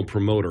traditional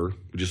promoter,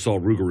 we just saw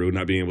Rougarou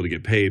not being able to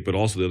get paid, but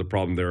also the other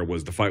problem there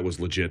was the fight was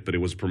legit, but it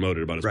was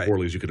promoted about as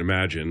poorly as you could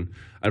imagine.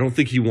 I don't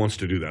think he wants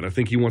to do that. I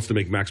think he wants to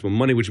make maximum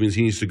money, which means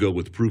he needs to go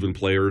with proven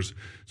players.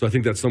 So I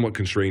think that somewhat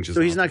constrains his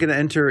So he's not going to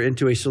enter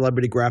into a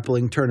celebrity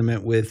grappling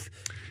tournament with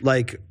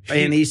like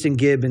Anise and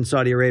Gibb in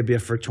Saudi Arabia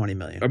for $20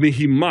 million. I mean,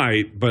 he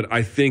might, but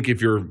I think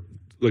if you're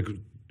like,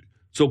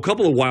 so a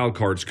couple of wild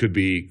cards could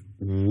be,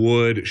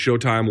 would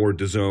Showtime or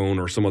DAZN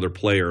or some other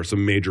player,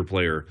 some major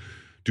player,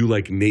 do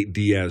like Nate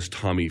Diaz,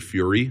 Tommy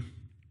Fury?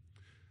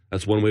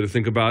 That's one way to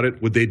think about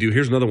it. Would they do,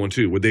 here's another one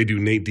too, would they do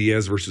Nate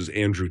Diaz versus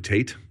Andrew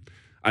Tate?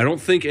 I don't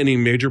think any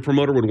major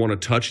promoter would want to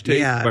touch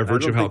Tate by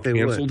virtue of how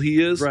canceled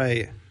he is.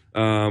 Right.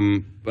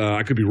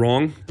 I could be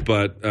wrong,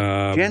 but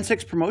Jan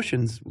 6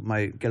 Promotions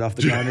might get off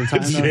the ground in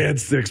time. Jan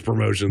 6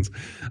 Promotions.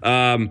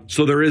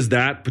 So there is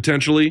that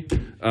potentially.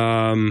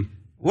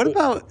 What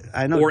about,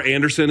 I know, or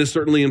Anderson is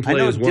certainly in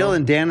play as well.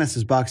 Dylan Dennis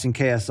is boxing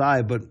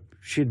KSI, but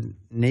should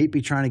Nate be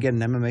trying to get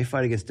an MMA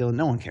fight against Dylan?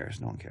 No one cares.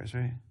 No one cares,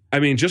 right? I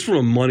mean, just from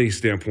a money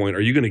standpoint,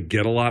 are you going to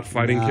get a lot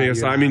fighting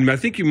KSI? I mean, I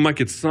think you might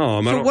get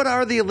some. So what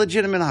are the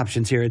legitimate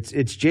options here?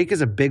 It's Jake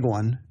is a big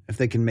one if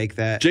they can make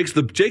that. Jake's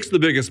the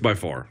biggest by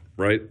far,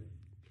 right?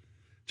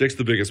 Jake's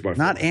the biggest by far.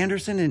 Not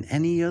Anderson and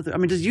any other. I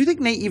mean, do you think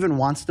Nate even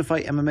wants to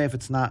fight MMA if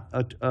it's not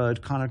a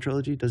Conor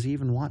trilogy? Does he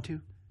even want to?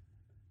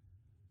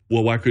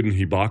 Well, why couldn't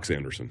he box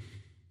Anderson?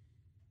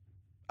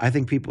 I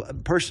think people,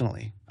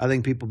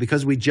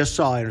 because we just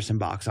saw Anderson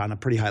box on a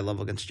pretty high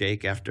level against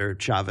Jake after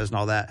Chavez and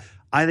all that,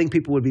 I think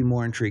people would be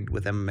more intrigued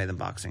with MMA than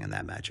boxing in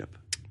that matchup.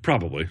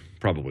 Probably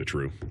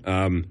true.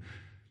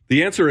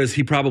 The answer is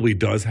he probably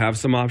does have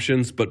some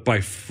options, but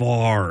by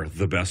far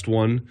the best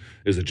one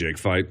is a Jake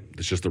fight.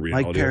 It's just the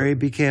reality. Mike Perry,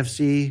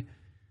 BKFC.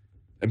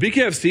 And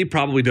BKFC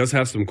probably does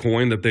have some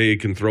coin that they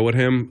can throw at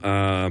him.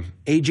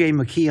 AJ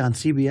McKee on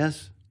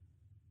CBS.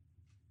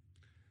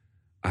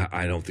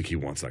 I don't think he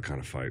wants that kind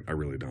of fight. I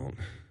really don't.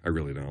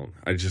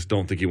 I just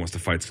don't think he wants to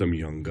fight some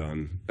young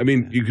gun. I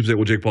mean, you could say,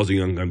 well, Jake Paul's a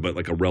young gun, but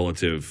like a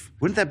relative.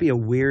 Wouldn't that be a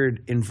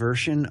weird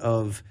inversion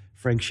of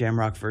Frank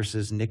Shamrock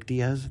versus Nick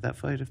Diaz, that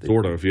fight?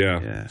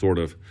 Sort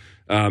of.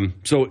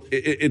 So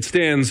it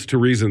stands to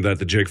reason that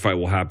the Jake fight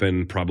will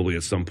happen probably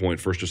at some point,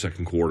 first or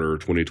second quarter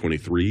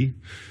 2023.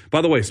 By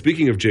the way,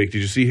 speaking of Jake, did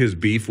you see his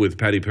beef with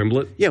Paddy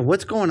Pimblett? Yeah,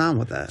 what's going on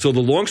with that? So the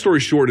long story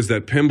short is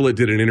that Pimblett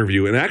did an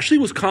interview and actually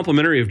was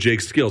complimentary of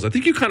Jake's skills. I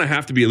think you kind of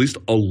have to be at least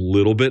a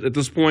little bit at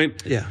this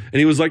point. Yeah. And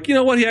he was like, you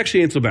know what? He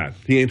actually ain't so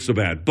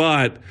bad.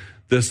 But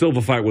the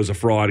Silva fight was a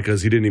fraud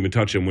because he didn't even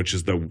touch him, which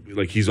is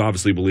he's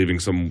obviously believing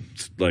some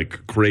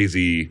like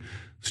crazy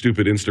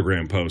stupid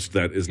Instagram post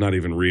that is not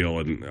even real.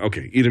 And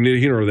okay, either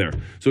here or there.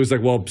 So he's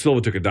like, well,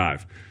 Silva took a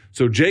dive.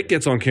 So Jake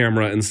gets on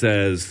camera and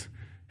says,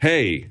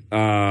 hey,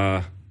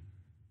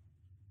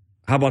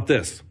 how about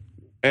this?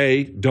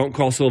 A, don't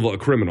call Silva a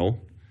criminal.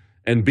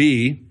 And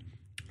B,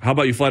 how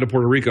about you fly to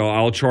Puerto Rico?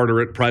 I'll charter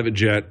it, private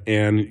jet,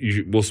 and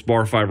we'll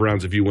spar 5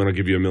 rounds. If you win, I'll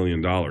give you $1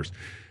 million.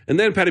 And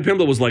then Paddy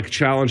Pimblett was like,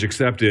 challenge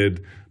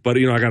accepted, but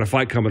I got a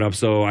fight coming up,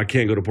 so I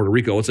can't go to Puerto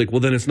Rico. It's like,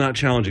 well, then it's not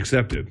challenge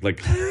accepted.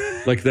 Like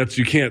that's,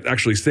 you can't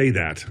actually say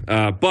that.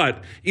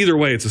 But either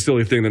way, it's a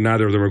silly thing that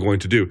neither of them are going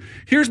to do.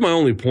 Here's my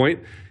only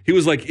point. He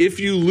was like, if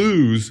you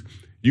lose,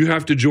 you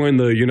have to join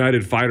the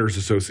United Fighters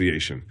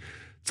Association.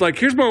 It's like,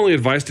 here's my only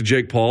advice to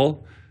Jake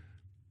Paul.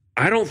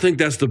 I don't think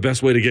that's the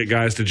best way to get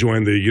guys to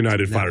join the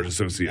United Fighters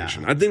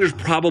Association. I think there's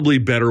probably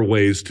better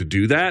ways to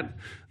do that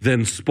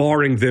than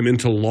sparring them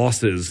into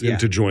losses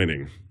into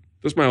joining.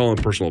 That's my own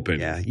personal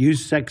opinion. Yeah,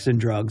 use sex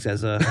and drugs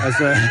as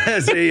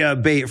a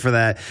bait for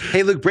that.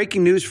 Hey, Luke,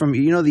 breaking news from,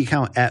 the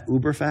account at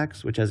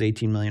Uberfax, which has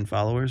 18 million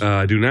followers?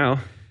 I do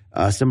now.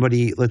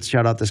 Let's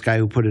shout out this guy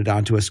who put it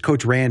onto us.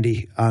 Coach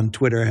Randy on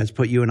Twitter has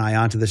put you and I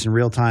onto this in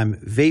real time.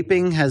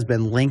 Vaping has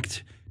been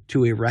linked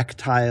to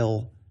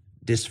erectile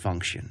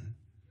dysfunction.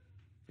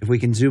 If we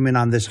can zoom in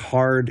on this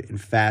hard and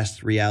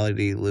fast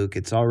reality, Luke,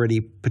 it's already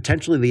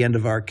potentially the end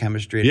of our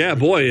chemistry. Yeah,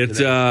 boy, it's.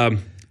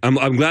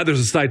 I'm glad there's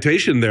a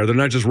citation there. They're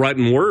not just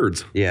writing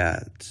words.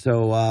 Yeah.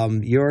 So,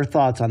 your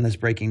thoughts on this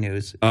breaking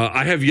news?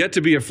 I have yet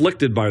to be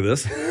afflicted by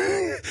this.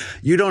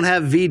 You don't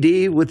have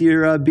VD with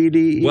your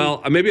BDE?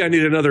 Well, maybe I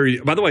need another.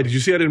 By the way, did you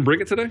see I didn't bring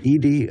it today?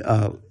 ED.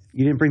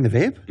 You didn't bring the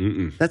vape?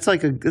 Mm-mm. That's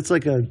like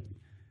a.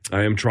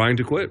 I am trying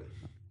to quit.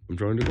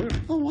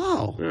 Oh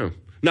wow. Yeah.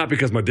 Not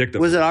because my dick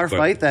doesn't. Was it our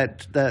fight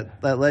that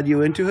led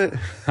you into it?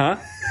 Huh?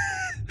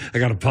 I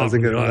got to pop. That was a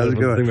good one. That was a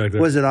good thing one. back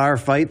there. Was it our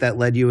fight that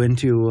led you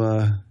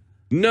into?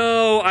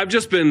 No, I've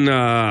just been.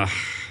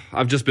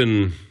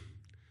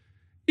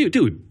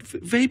 Dude,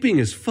 vaping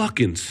is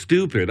fucking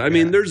stupid. I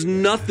mean, there's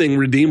nothing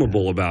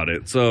redeemable about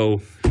it.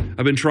 So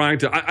I've been trying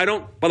to. I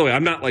don't. By the way,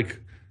 I'm not.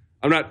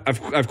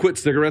 I've quit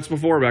cigarettes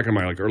before, back in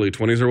my early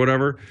 20s or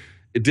whatever.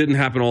 It didn't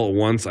happen all at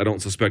once. I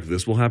don't suspect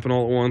this will happen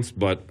all at once,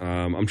 but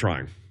I'm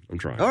trying.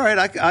 All right,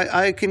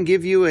 I can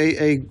give you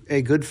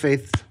a good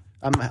faith.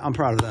 I'm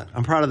proud of that.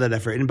 I'm proud of that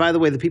effort. And by the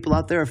way, the people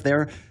out there,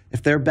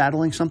 if they're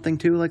battling something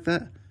too like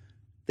that,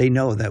 they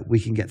know that we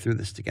can get through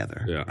this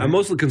together. Yeah, right? I'm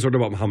mostly concerned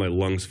about how my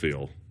lungs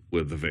feel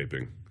with the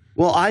vaping.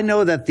 Well, I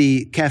know that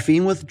the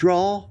caffeine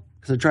withdrawal,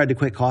 because I tried to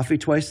quit coffee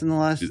twice in the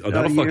last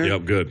that'll fuck you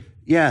up good.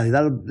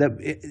 Yeah,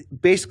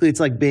 basically it's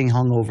like being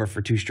hungover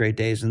for 2 straight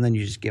days, and then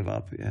you just give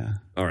up. Yeah.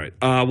 All right.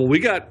 Well,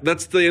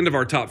 that's the end of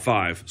our top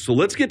 5. So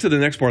let's get to the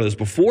next part of this.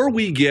 Before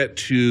we get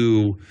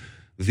to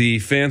the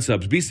fan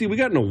subs, BC, we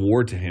got an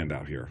award to hand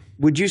out here.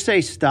 Would you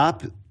say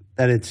stop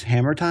that it's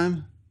hammer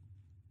time?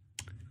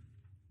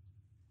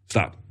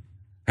 Stop.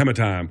 Hammer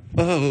time.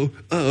 Oh.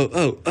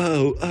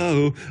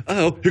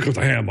 Here comes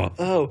the hammer.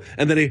 Oh.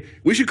 And then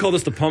we should call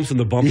this the pumps and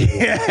the bumps.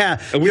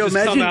 Yeah. And we just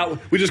come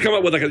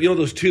out with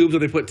those tubes that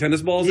they put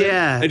tennis balls in?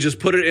 And just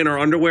put it in our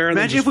underwear. And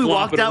imagine if we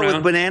walked out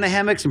with banana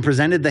hammocks and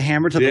presented the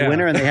hammer to the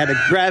winner and they had to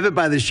grab it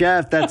by the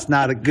shaft. That's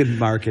not a good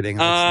marketing.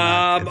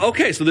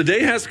 Okay, so the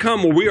day has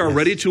come where we are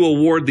ready to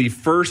award the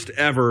first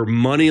ever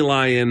Money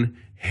Lion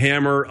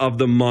Hammer of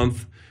the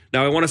Month.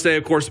 Now, I want to say,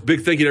 of course,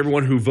 big thank you to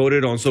everyone who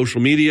voted on social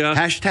media.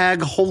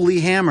 Hashtag Holy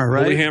Hammer,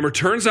 right? Holy Hammer.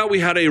 Turns out we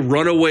had a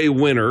runaway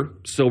winner,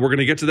 so we're going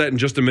to get to that in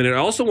just a minute. I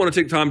also want to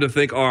take time to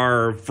thank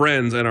our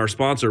friends and our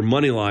sponsor,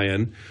 Money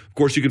Lion. Of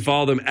course, you can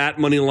follow them at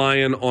Money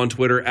Lion on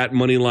Twitter, at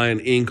Money Lion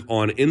Inc.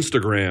 on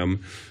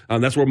Instagram.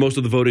 That's where most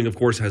of the voting, of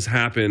course, has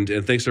happened,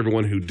 and thanks to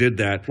everyone who did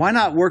that. Why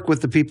not work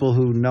with the people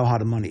who know how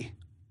to money?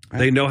 Right.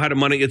 They know how to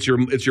money. It's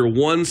your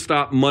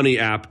one-stop money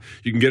app.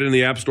 You can get it in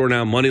the App Store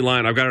now,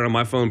 Moneyline. I've got it on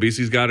my phone.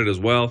 BC's got it as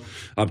well.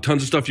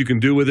 Tons of stuff you can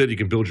do with it. You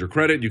can build your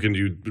credit. You can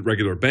do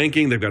regular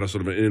banking. They've got a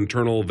sort of an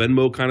internal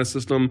Venmo kind of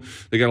system.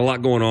 They got a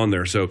lot going on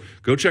there. So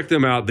go check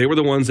them out. They were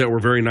the ones that were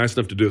very nice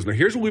enough to do this. Now,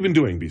 here's what we've been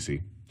doing,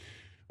 BC.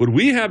 What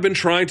we have been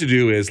trying to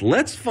do is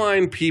let's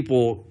find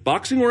people,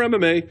 boxing or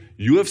MMA,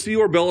 UFC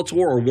or Bellator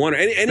or one,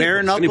 any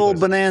bare knuckle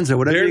bonanza,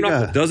 whatever you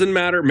got. Doesn't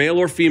matter, male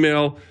or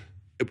female.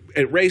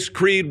 Race,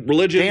 creed,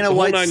 religion, Dana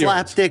White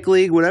slapstick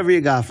league, whatever you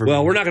got for me.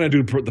 Well, we're not going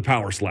to do the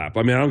power slap.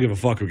 I mean, I don't give a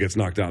fuck who gets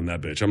knocked out in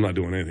that bitch. I'm not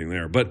doing anything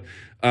there. But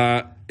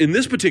in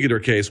this particular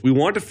case, we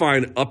want to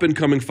find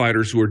up-and-coming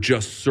fighters who are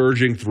just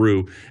surging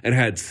through and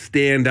had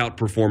standout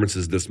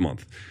performances this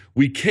month.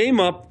 We came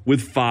up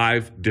with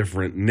 5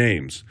 different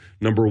names.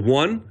 Number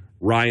 1,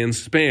 Ryan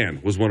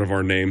Spann was one of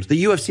our names.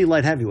 The UFC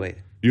light heavyweight.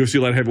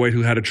 UFC light heavyweight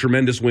who had a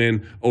tremendous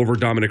win over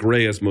Dominic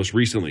Reyes most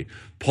recently.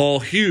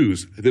 Paul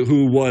Hughes,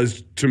 who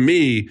was, to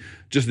me,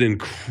 just an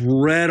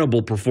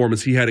incredible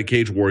performance he had at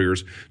Cage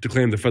Warriors to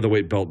claim the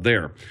featherweight belt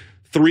there.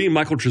 3,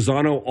 Michael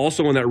Trizano,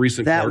 also in that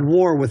recent card. That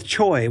war with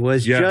Choi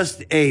was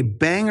just a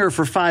banger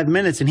for 5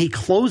 minutes, and he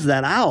closed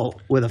that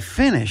out with a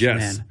finish,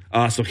 man.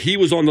 So he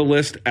was on the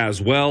list as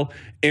well.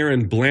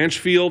 Erin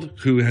Blanchfield,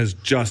 who has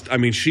just,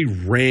 she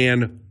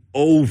ran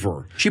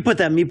over. She put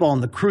that meatball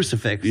on the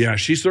crucifix. Yeah,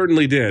 she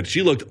certainly did.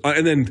 She looked,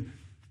 and then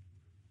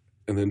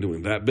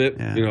doing that bit,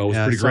 was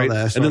pretty great.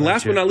 And then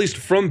last but not least,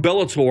 from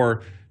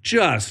Bellator,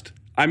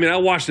 I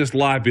watched this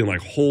live being like,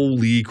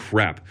 holy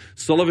crap.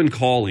 Sullivan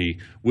Cauley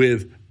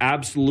with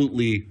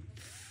absolutely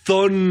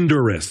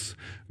thunderous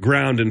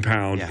ground and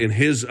pound in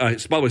his, by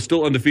the way,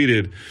 still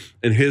undefeated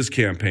in his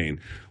campaign.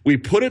 We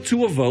put it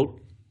to a vote.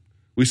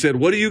 We said,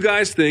 what do you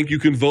guys think? You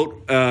can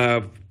vote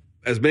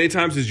as many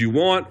times as you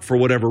want for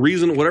whatever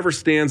reason, whatever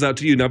stands out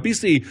to you. Now,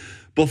 BC,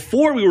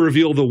 before we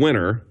reveal the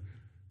winner,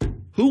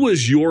 who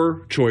was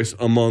your choice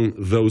among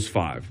those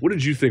 5? What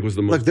did you think was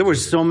the most? Look, there were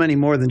so many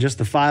more than just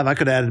the 5. I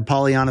could have added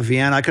Polyana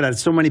Viana. I could have had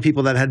so many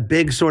people that had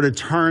big sort of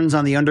turns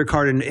on the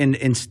undercard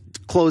and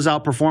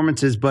closeout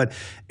performances. But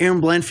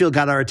Erin Blanchfield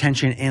got our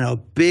attention in a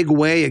big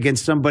way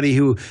against somebody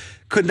who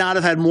could not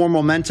have had more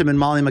momentum in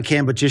Molly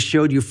McCann, but just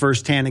showed you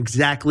firsthand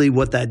exactly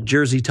what that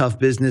Jersey tough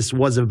business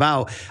was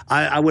about.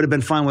 I would have been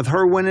fine with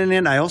her winning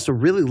it. I also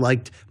really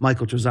liked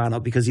Michael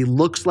Trizano because he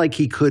looks like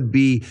he could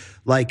be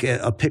like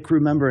a pit crew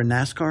member in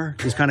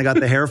NASCAR. He's kind of got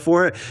the hair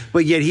for it,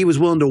 but yet he was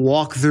willing to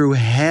walk through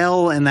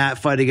hell in that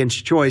fight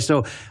against Choi.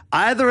 So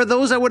either of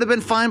those I would have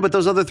been fine, but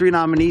those other 3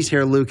 nominees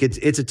here, Luke,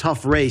 it's a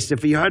tough race.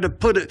 If you had to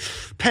put a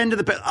pen to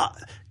the pen,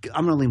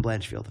 I'm going to lean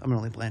Blanchfield.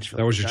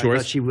 That was your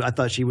choice? I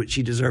thought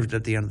she deserved it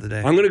at the end of the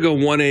day. I'm going to go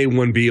 1A,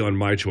 1B on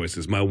my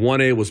choices. My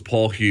 1A was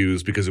Paul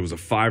Hughes because it was a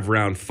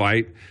 5-round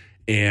fight,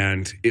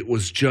 and it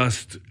was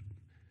just,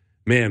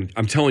 man,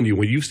 I'm telling you,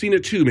 when you've seen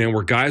it too, man,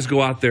 where guys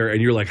go out there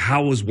and you're like,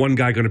 how is one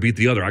guy going to beat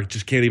the other? I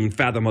just can't even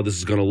fathom how this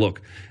is going to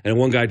look. And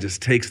one guy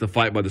just takes the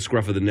fight by the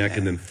scruff of the neck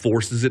and then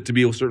forces it to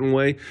be a certain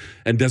way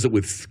and does it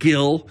with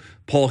skill.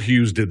 Paul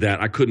Hughes did that.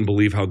 I couldn't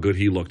believe how good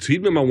he looked. So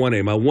he'd been my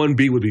 1A. My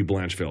 1B would be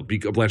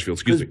Blanchfield.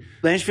 Excuse me.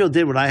 Blanchfield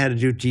did what I had to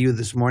do to you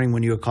this morning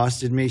when you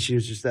accosted me. She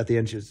was just at the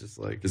end. She was just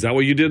like, Is that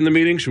what you did in the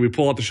meeting? Should we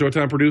pull out the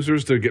Showtime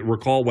producers to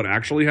recall what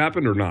actually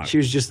happened or not? she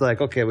was just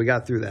like, okay, we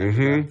got through that. We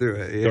got through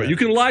it. Yeah. You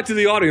can lie to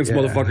the audience,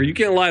 motherfucker. You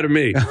can't lie to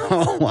me.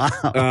 Oh,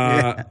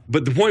 wow.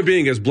 But the point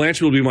being is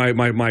Blanchfield will be my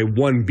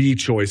 1B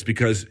choice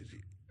because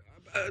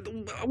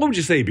what would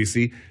you say,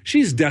 BC?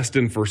 She's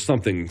destined for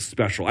something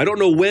special. I don't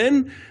know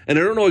when, and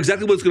I don't know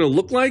exactly what it's going to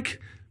look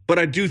like, but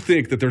I do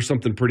think that there's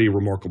something pretty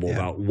remarkable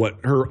about what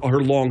her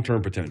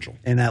long-term potential.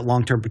 And that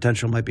long-term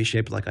potential might be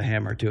shaped like a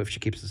hammer, too, if she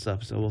keeps this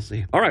up, so we'll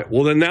see. All right,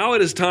 well, then now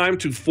it is time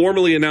to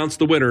formally announce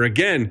the winner.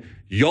 Again,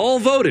 y'all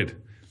voted.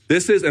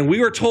 And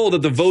we were told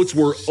that the votes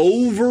were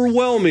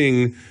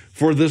overwhelming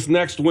for this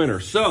next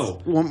winner.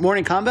 So,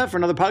 Morning Combat for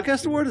another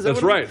podcast award? Is that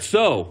that's right.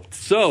 So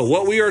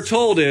what we are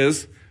told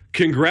is,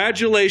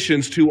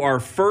 congratulations to our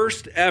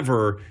first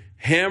ever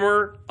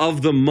Hammer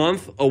of the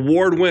Month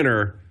award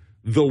winner,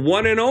 the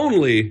one and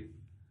only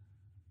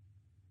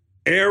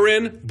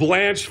Aaron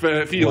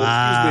Blanchfield.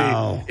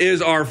 Wow. Excuse me,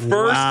 is our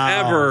first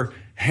ever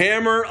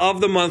Hammer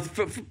of the Month.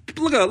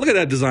 Look at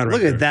that design right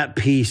Look there. at that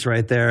piece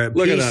right there.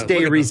 Look at Piece that. de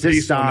Look at the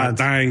piece on resistance. that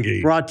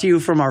thingy. Brought to you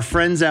from our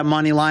friends at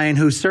Money Lion,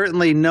 who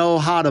certainly know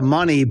how to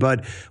money,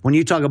 but when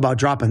you talk about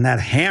dropping that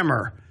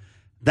hammer,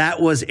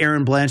 that was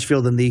Aaron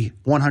Blanchfield in the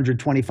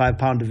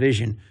 125-pound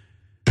division.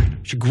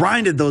 She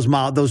grinded those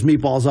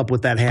meatballs up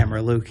with that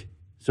hammer, Luke.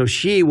 So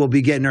she will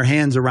be getting her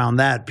hands around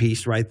that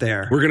piece right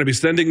there. We're going to be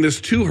sending this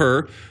to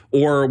her,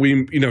 or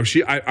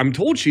I'm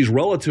told she's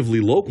relatively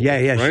local.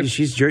 Yeah, right?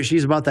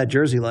 she's about that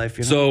Jersey life.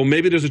 You know? So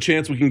maybe there's a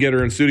chance we can get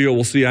her in studio.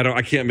 We'll see.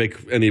 I can't make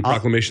any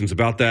proclamations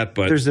about that,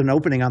 but there's an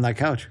opening on that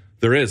couch.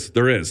 There is.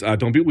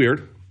 Don't be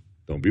weird.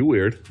 Don't be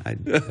weird.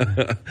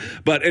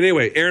 But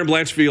anyway, Aaron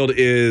Blanchfield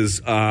is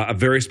a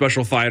very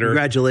special fighter.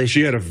 Congratulations.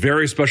 She had a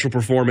very special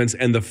performance,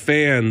 and the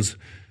fans,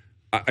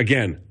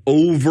 again,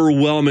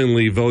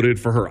 overwhelmingly voted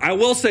for her. I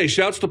will say,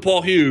 shouts to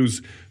Paul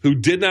Hughes, who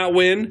did not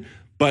win,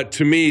 but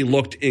to me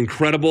looked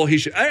incredible.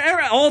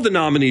 All the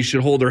nominees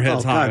should hold their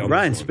heads high.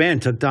 Ryan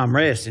Spann took Dom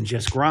Reyes and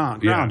just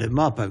ground him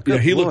up.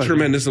 He looked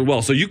tremendous as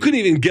well. So you couldn't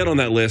even get on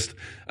that list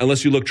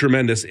unless you look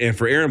tremendous. And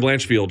for Aaron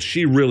Blanchfield,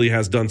 she really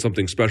has done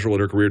something special in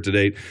her career to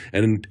date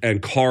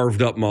and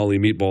carved up Molly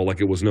Meatball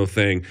like it was no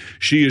thing.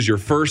 She is your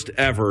first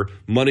ever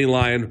Money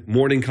Lion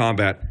Morning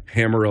Combat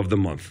Hammer of the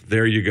Month.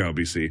 There you go,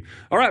 BC.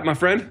 All right, my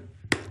friend.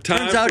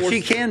 Turns out she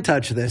can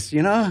touch this,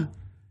 you know?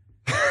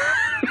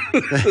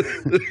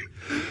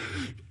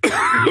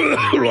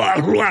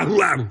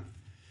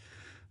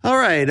 All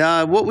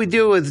right. What we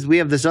do is we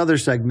have this other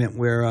segment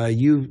where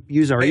you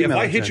use our email. If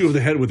I hit you over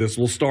the head with this,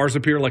 will stars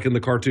appear like in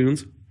the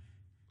cartoons?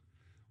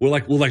 Will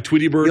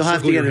Tweety Bird you'll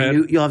have to circle get your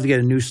head? You'll have to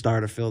get a new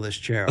star to fill this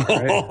chair. All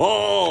right?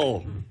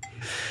 Oh.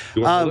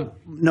 You want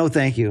No,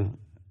 thank you.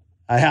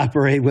 I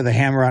operate with a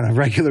hammer on a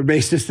regular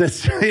basis.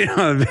 That's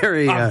a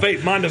very.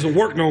 fate. Mine doesn't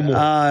work no more.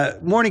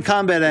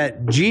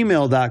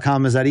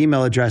 Morningcombat@gmail.com is that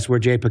email address where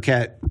Jay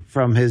Paquette,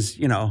 from his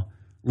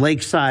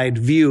lakeside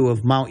view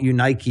of Mount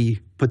Unike,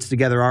 puts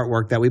together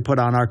artwork that we put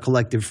on our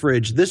collective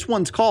fridge. This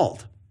one's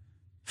called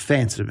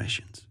Fan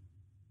Submissions.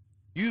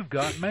 You've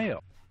got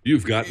mail.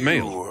 You've got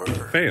mail.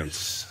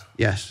 Fans.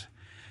 Yes.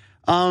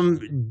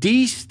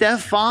 Di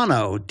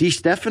Stefano.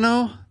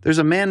 There's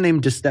a man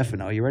named Di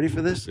Stefano. You ready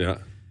for this? Yeah.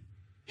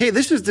 Hey,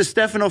 this is Di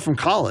Stefano from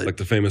college. Like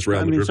the famous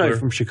Real Madrid player?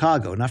 From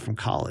Chicago, not from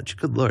college.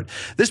 Good Lord.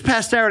 This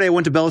past Saturday, I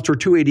went to Bellator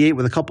 288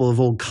 with a couple of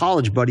old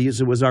college buddies.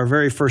 It was our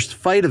very first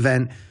fight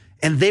event,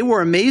 and they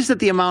were amazed at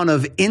the amount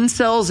of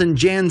incels and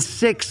Jan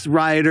 6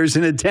 rioters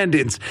in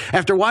attendance.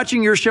 After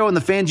watching your show and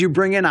the fans you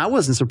bring in, I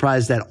wasn't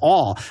surprised at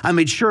all. I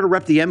made sure to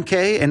rep the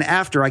MK, and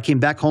after, I came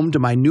back home to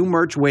my new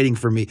merch waiting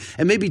for me.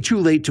 It may be too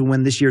late to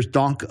win this year's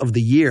Donk of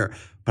the Year,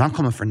 but I'm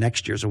coming for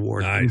next year's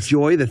award. Nice.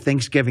 Enjoy the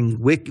Thanksgiving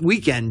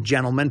weekend,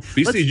 gentlemen.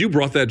 BC, you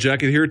brought that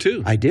jacket here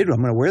too. I did.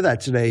 I'm going to wear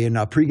that today in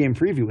a pregame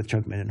preview with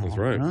Chuck Mendenhall. That's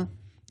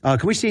right.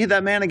 Can we see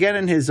that man again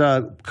in his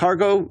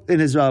cargo,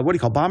 in his, what do you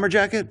call, bomber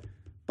jacket?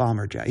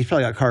 Bomber jacket. He's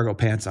probably got cargo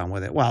pants on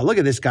with it. Wow, look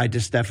at this guy, Di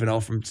Stefano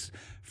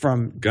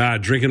from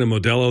God, drinking a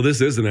Modelo.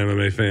 This is an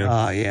MMA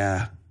fan.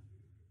 Yeah.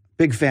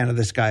 Big fan of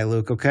this guy,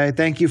 Luke, okay?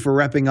 Thank you for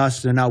repping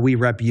us, and now we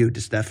rep you, Di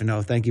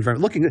Stefano. Thank you very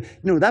much. Looking good.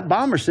 That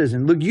bomber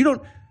season, Luke, you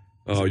don't.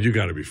 Oh, you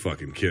got to be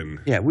fucking kidding.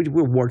 Yeah,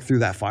 we'll work through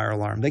that fire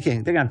alarm. They're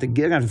going to have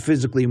to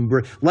physically,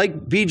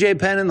 like BJ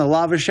Penn in the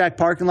Lava Shack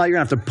parking lot, you're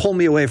going to have to pull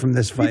me away from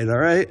this fight, all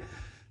right?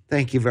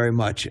 Thank you very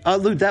much.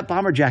 Luke, that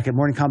bomber jacket,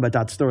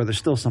 morningcombat.store, there's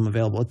still some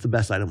available. It's the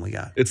best item we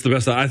got. It's the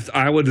best.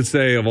 I would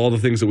say of all the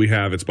things that we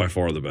have, it's by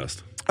far the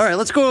best. All right,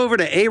 let's go over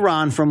to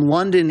Aaron from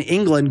London,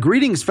 England.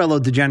 Greetings, fellow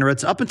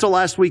degenerates. Up until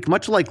last week,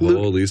 much like Luke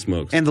Holy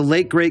smokes. and the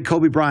late, great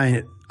Kobe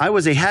Bryant, I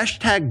was a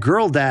hashtag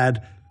girl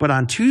dad, but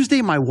on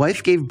Tuesday, my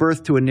wife gave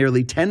birth to a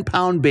nearly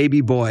 10-pound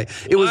baby boy.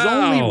 It was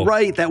only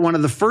right that one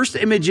of the first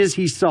images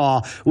he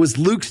saw was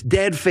Luke's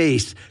dead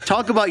face.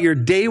 Talk about your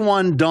day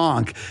one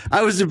donk.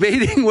 I was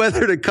debating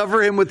whether to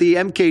cover him with the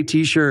MK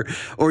t-shirt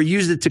or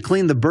use it to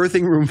clean the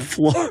birthing room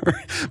floor,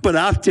 but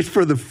opted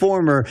for the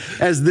former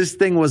as this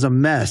thing was a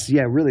mess.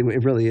 Yeah, it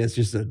really is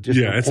just a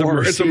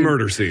it's a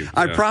murder scene.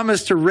 I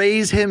promised to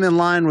raise him in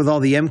line with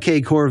all the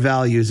MK core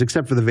values,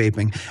 except for the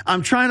vaping.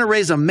 I'm trying to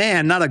raise a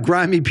man, not a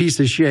grimy piece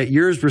of shit.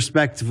 Yours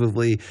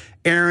respectively,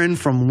 Aaron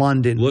from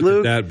London. Look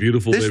Luke, at that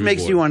beautiful this baby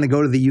makes boy. you want to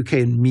go to the UK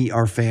and meet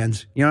our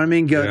fans. You know what I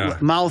mean? Go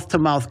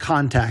mouth-to-mouth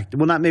contact.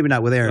 Well, maybe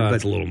not with Aaron.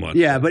 That's a little much.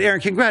 Yeah, but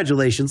Aaron,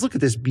 congratulations. Look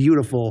at this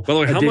beautiful By the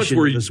way, how much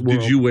addition to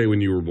did you weigh when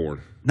you were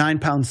born? 9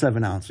 pounds,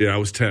 7 ounces. Yeah, I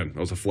was 10. I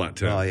was a flat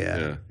 10. Oh,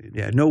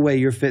 yeah. No way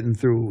you're fitting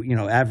through,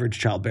 average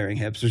childbearing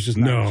hips. There's just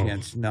not a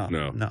chance. No.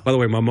 By the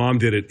way, my mom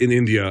did it in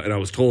India, and I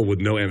was told with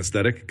no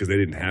anesthetic because they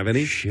didn't have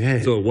any.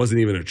 Shit. So it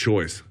wasn't even a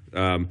choice.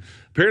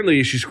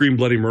 Apparently, she screamed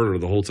bloody murder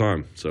the whole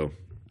time. So.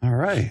 All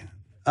right.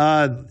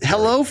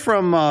 Hello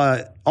from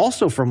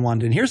also from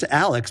London. Here's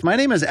Alex. My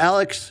name is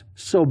Alex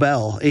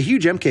Sobel, a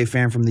huge MK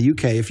fan from the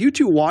UK. If you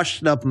two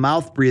washed up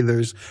mouth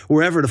breathers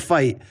were ever to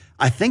fight,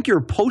 I think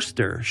your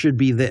poster should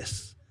be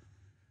this.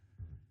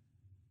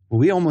 Well,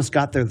 we almost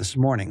got there this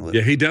morning, Luke.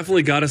 Yeah, he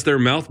definitely got us there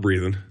mouth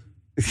breathing.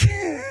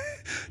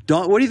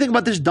 What do you think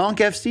about this Donk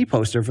FC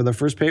poster for the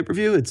first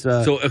pay-per-view? It's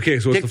so it's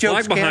Dick the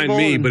Jokes flag behind Campbell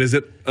me, and- but is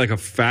it like a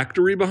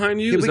factory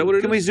behind you? Is that what it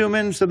is? Can we zoom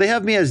in? So they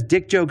have me as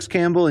Dick Jokes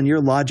Campbell and you're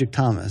Logic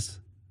Thomas.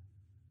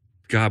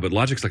 God, but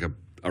Logic's like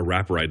a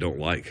rapper I don't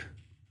like.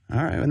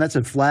 All right, and that's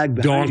a flag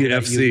behind Donk you.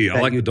 FC. I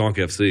like the Donk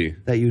FC.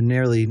 That you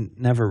nearly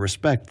never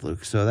respect,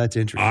 Luke. So that's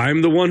interesting.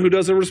 I'm the one who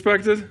doesn't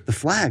respect it? The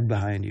flag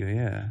behind you,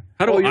 yeah.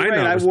 How do you're I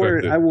not I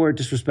respect it? I wore it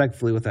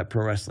disrespectfully with that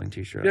pro wrestling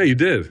T-shirt. Yeah, you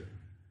did.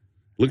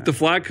 Look at the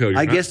flag code.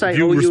 I guess I if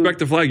you owe you- respect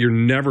the flag, you're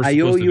never I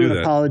supposed owe to you do an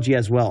that. apology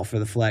as well for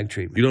the flag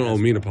treatment. You don't owe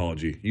me an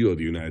apology. You owe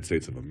the United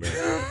States of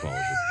America an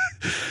apology.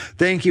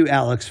 Thank you,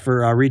 Alex,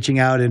 for reaching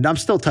out. And I'm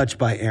still touched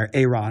by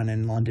Aaron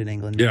in London,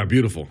 England. Yeah,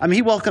 beautiful. I mean,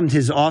 he welcomed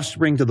his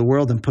offspring to the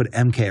world and put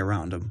MK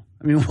around him.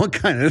 I mean, what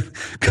kind of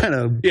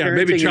Yeah,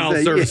 maybe parenting is child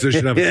that? services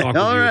should have a talk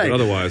with All you, right. but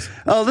otherwise.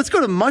 Let's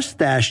go to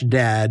Mustache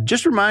Dad.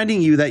 Just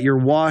reminding you that you're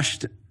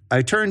washed.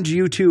 I turned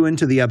you two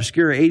into the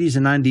obscure 80s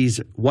and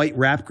 90s white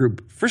rap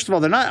group. First of all,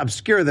 they're not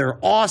obscure. They're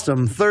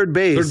awesome. Third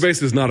Base. Third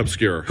Base is not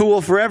obscure. Who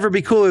will forever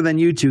be cooler than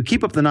you two.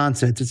 Keep up the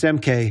nonsense. It's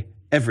MK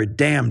every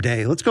damn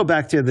day. Let's go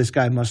back to this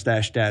guy,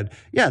 Mustache Dad.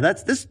 Yeah,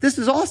 this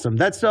is awesome.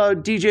 That's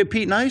DJ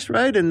Pete Nice,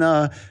 right? And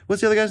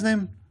what's the other guy's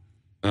name?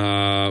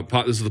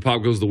 This is the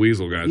Pop Goes the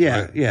Weasel guy.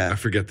 Yeah. I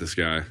forget this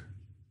guy.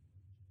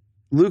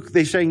 Luke,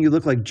 they're saying you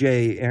look like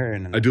Jay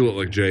Aaron. I do look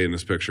like Jay in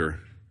this picture.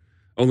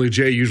 Only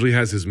Jay usually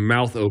has his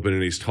mouth open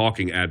and he's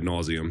talking ad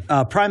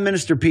nauseum. Prime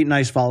Minister Pete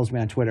Nice follows me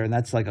on Twitter, and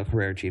that's like a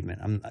career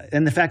achievement.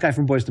 And the fat guy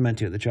from Boys to Men,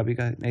 too. The chubby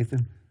guy,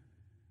 Nathan.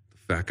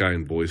 Fat guy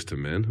in Boys to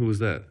Men? Who was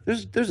that?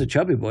 There's a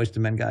chubby Boys to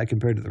Men guy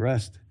compared to the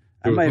rest.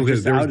 I might have Okay,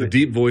 just there was outed- the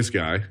deep voice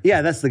guy.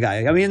 Yeah, that's the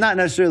guy. I mean, not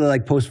necessarily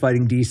like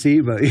post-fighting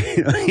DC, but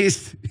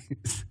he's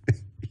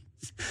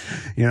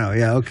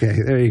yeah,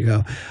 okay, there you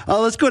go.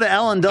 Let's go to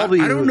Alan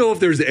W. I don't know if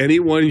there's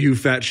anyone you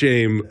fat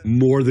shame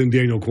more than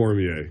Daniel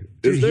Cormier.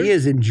 Dude, there? he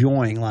is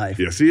enjoying life.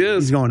 Yes, he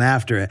is. He's going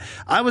after it.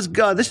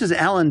 This is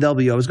Alan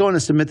W. I was going to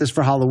submit this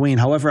for Halloween.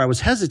 However, I was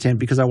hesitant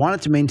because I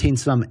wanted to maintain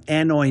some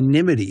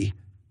anonymity.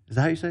 Is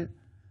that how you say it?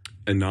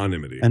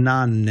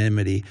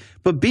 Anonymity.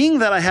 But being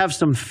that I have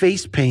some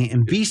face paint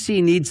and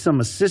BC needs some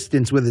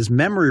assistance with his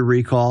memory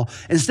recall,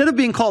 instead of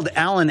being called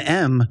Alan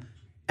M,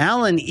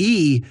 Alan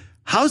E,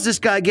 how's this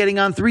guy getting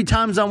on 3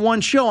 times on one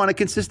show on a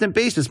consistent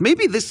basis?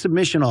 Maybe this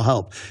submission will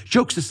help.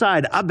 Jokes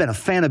aside, I've been a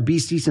fan of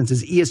BC since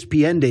his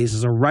ESPN days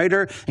as a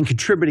writer and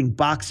contributing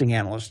boxing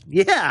analyst.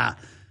 Yeah.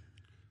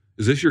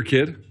 Is this your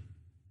kid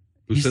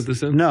who sent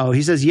this in? No,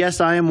 he says, yes,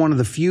 I am one of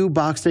the few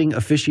boxing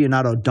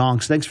aficionado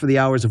donks. Thanks for the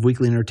hours of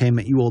weekly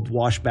entertainment, you old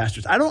wash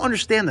bastards. I don't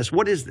understand this.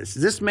 What is this?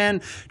 Is this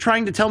man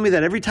trying to tell me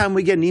that every time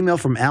we get an email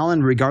from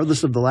Alan,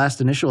 regardless of the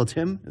last initial, it's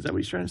him? Is that what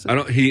he's trying to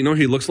say?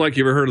 He looks like,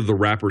 you ever heard of the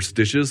rapper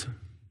Stitches?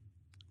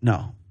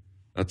 No.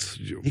 That's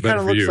He kind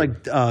of looks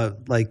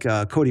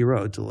like Cody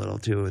Rhodes a little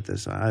too with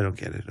this. I don't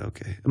get it.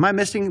 Okay, am I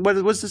missing?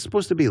 What's this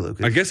supposed to be,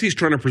 Lucas? I guess he's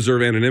trying to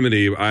preserve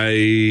anonymity.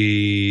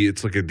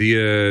 It's like a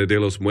Dia de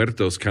los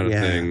Muertos kind of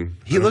thing.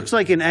 He looks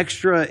like an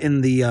extra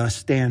in the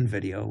Stan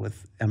video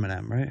with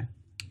Eminem, right?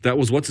 That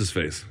was what's his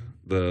face,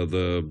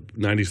 the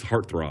 '90s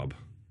heartthrob,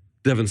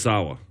 Devin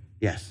Sawa.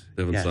 Yes,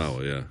 Devin yes.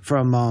 Sawa. Yeah.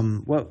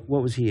 From what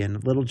was he in?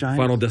 Little Giants.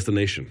 Final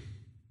Destination.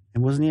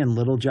 And wasn't he in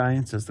Little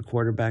Giants as the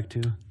quarterback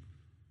too?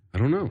 I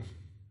don't know.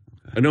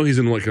 I know he's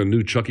in like a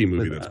new Chucky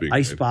movie that's being made.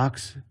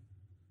 Icebox.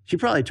 She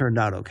probably turned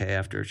out okay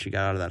after she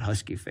got out of that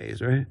husky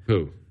phase, right?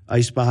 Who?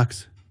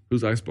 Icebox.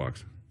 Who's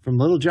Icebox? From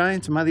Little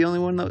Giants? Am I the only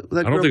one that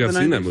I don't think I've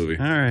seen that movie.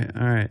 All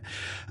right.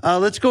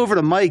 Let's go over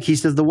to Mike. He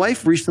says, the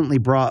wife recently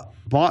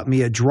bought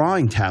me a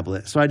drawing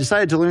tablet, so I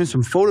decided to learn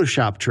some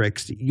Photoshop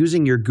tricks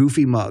using your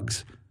goofy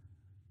mugs.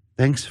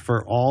 Thanks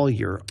for all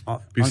your...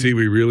 PC,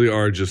 we really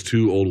are just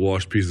two old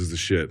washed pieces of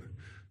shit.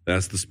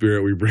 That's the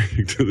spirit we bring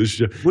to the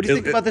show. What do you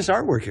think about this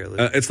artwork here,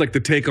 Luke? It's like the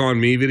Take On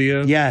Me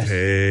video. Yes.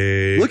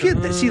 Take Look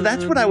at see,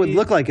 that's what I would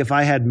look like if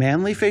I had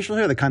manly facial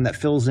hair, the kind that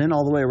fills in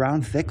all the way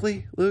around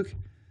thickly, Luke.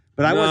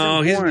 But I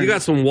wasn't born. You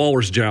got some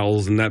walrus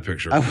jowls in that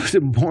picture. I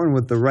wasn't born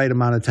with the right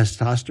amount of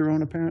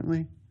testosterone,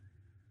 apparently.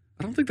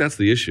 I don't think that's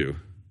the issue.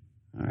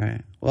 All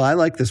right. Well, I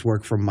like this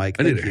work from Mike.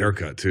 I need a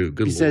haircut, too.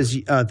 Good He Lord. says,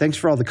 thanks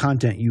for all the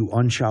content, you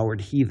unshowered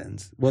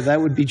heathens. Well,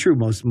 that would be true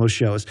most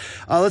shows.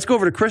 Let's go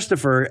over to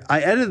Christopher.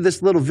 I edited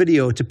this little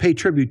video to pay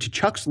tribute to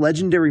Chuck's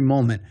legendary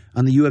moment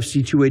on the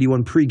UFC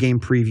 281 pregame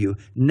preview.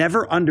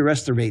 Never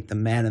underestimate the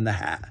man in the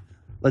hat.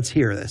 Let's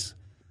hear this.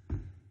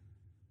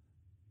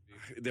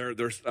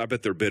 I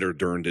bet they're bitter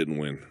Dern didn't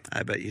win.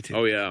 I bet you too.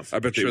 Oh, yeah. I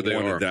bet Sure they they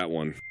wanted are. that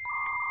one.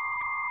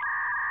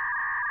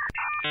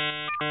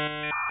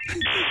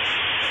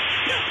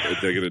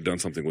 They could have done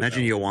something with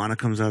Imagine that. Joanna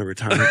comes out of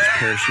retirement, just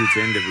parachutes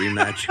in to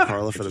rematch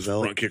Carla for the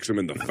belt. Front kicks him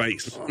in the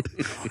face.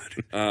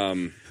 I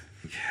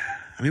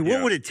mean,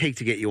 what would it take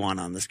to get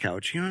Joanna on this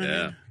couch? You know what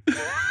I mean?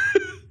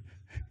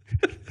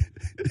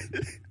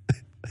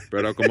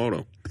 Brett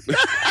Okamoto.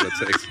 That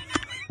takes.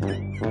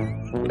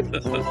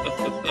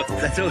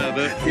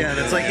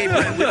 That's like, hey,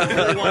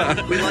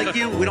 Brett, we like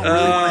you. We don't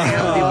really want to hang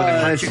out with you,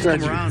 but that's you come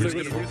such-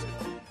 around.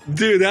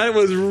 Dude, that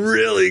was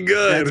really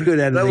good. That's good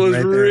editing. That was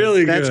right there.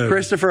 really That's good.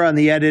 Christopher on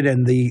the edit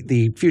and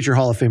the future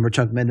Hall of Famer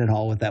Chuck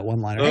Mendenhall with that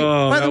one-liner. Hey,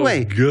 Oh, by the that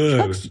way, was good.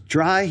 Chuck's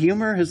dry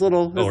humor, his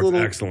little, it's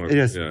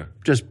excellent.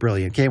 Just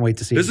brilliant. Can't wait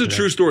to see. This is him a today.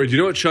 true story. Do you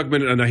know what Chuck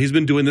Mendel? Now he's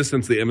been doing this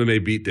since the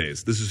MMA Beat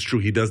days. This is true.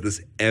 He does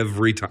this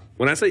every time.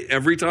 When I say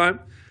every time,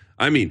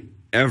 I mean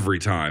every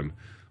time.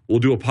 We'll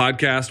do a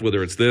podcast,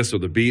 whether it's this or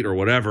the Beat or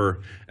whatever,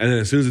 and then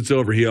as soon as it's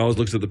over, he always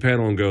looks at the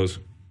panel and goes,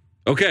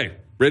 "Okay,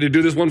 ready to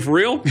do this one for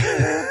real?"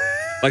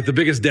 Like the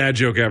biggest dad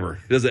joke ever.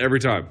 He does it every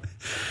time.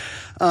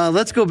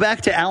 Let's go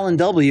back to Alan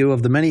W.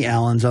 of the many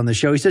Allens on the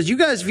show. He says, you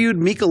guys viewed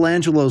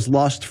Michelangelo's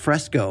lost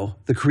fresco,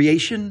 the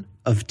creation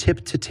of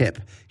Tip to Tip.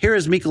 Here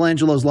is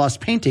Michelangelo's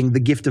lost painting, The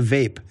Gift of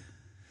Vape.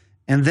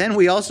 And then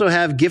we also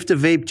have Gift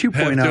of Vape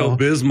 2.0.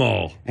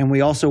 Pepto-Bismol. And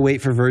we also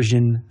wait for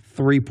version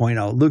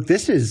 3.0. Luke,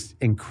 this is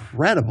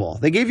incredible.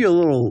 They gave you a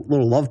little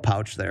love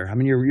pouch there. I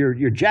mean,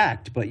 you're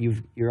jacked, but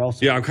you're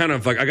also... Yeah, I'm kind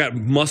of like, I got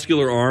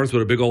muscular arms,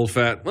 but a big old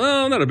fat,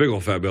 well, not a big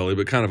old fat belly,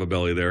 but kind of a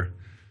belly there.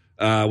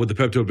 With the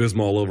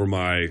Pepto-Bismol all over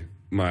my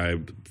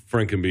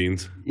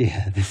Frankenbeans.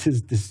 Yeah, this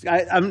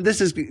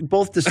is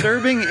both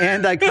disturbing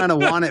and I kind of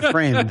want it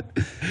framed.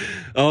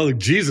 Oh,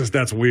 Jesus,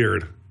 that's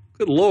weird.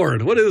 Good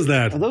Lord, what is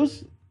that? Are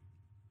those...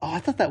 Oh, I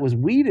thought that was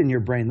weed in your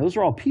brain. Those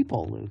are all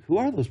people, Luke. Who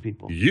are those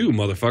people? You,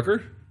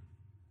 motherfucker.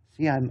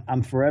 See,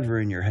 I'm forever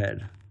in your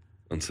head.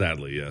 And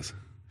sadly, yes.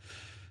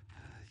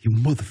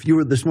 You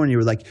were this morning. You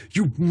were like,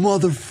 you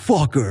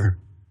motherfucker.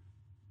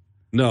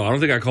 No, I don't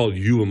think I called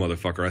you a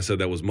motherfucker. I said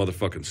that was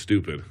motherfucking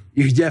stupid.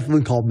 You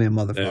definitely called me a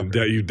motherfucker. And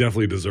you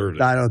definitely deserved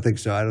it. I don't think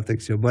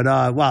so. But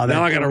wow.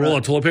 Now I got to roll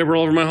a toilet paper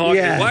all over my hog.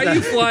 Yeah, Why are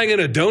you flying in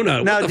a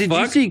donut? Now, what the did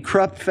fuck? you see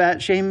Krupp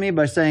fat shame me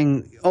by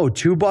saying, "Oh,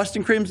 2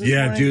 Boston creams"? This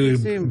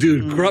morning?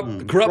 dude. Krupp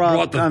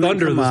brought the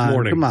thunder this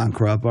morning. Come on,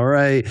 Krupp. All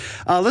right,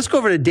 let's go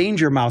over to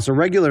Danger Mouse, a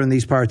regular in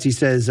these parts. He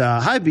says,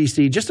 "Hi,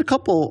 BC. Just a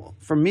couple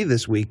from me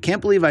this week.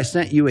 Can't believe I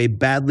sent you a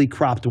badly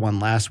cropped one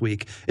last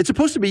week. It's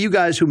supposed to be you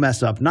guys who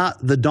mess up, not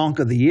the donk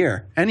of the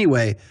year.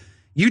 Anyway,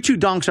 you two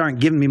donks aren't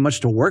giving me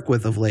much to work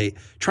with of late.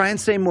 Try and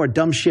say more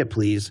dumb shit,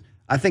 please.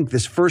 I think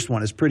this first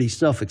one is pretty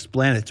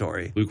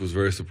self-explanatory." Luke was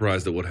very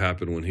surprised at what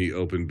happened when he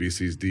opened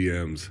BC's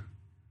DMs.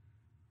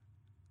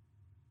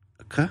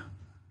 Okay.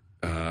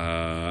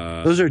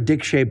 Those are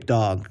dick-shaped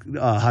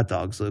hot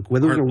dogs, Luke.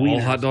 Well, those Aren't are all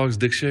wieners. hot dogs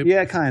dick shaped?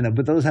 Yeah, kind of,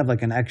 but those have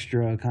like an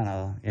extra kind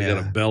of. They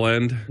got a bell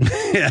end.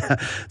 Yeah.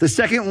 The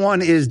second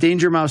one is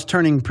Danger Mouse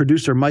turning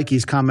producer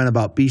Mikey's comment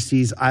about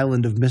BC's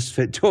Island of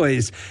Misfit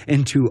Toys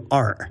into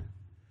art.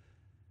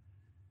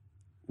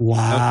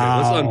 Wow.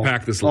 Okay, let's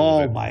unpack this a little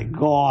bit. Oh my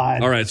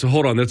God. All right, so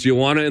hold on. That's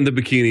Joanna in the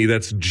bikini.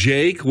 That's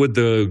Jake with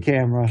the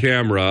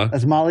camera.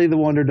 That's Molly the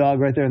Wonder Dog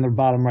right there in the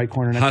bottom right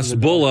corner. Next to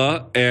the dog.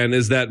 Hasbulla, and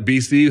is that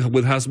BC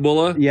with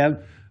Hasbulla?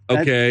 Yep.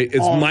 Okay,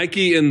 it's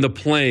Mikey in the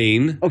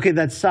plane. Okay,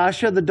 that's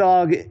Sasha the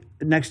dog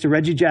next to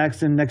Reggie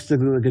Jackson next to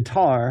the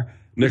guitar.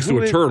 Next to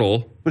a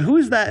turtle. But who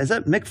is that? Is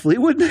that Mick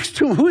Fleetwood next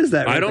to him? Who is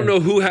that? I don't know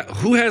who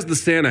has the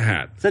Santa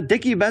hat. Is that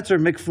Dickie Betts or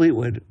Mick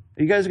Fleetwood?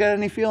 You guys got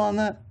any feel on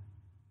that?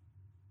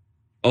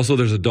 Also,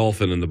 there's a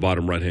dolphin in the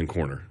bottom right-hand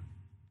corner.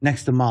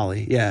 Next to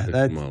Molly. Yeah.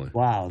 Next to Molly.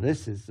 Wow,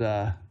 this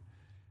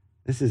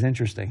is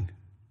interesting.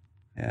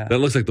 Yeah. That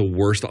looks like the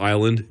worst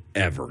island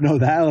ever. No,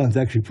 that island's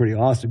actually pretty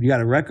awesome. You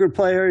got a record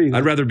player.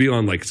 I'd rather be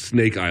on like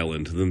Snake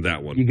Island than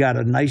that one. You got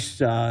a nice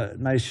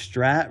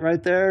Strat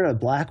right there, a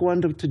black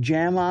one to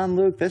jam on,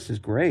 Luke. This is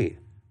great,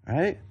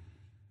 right?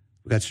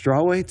 We got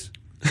straw weights.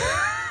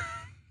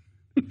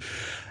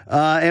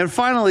 And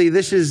finally,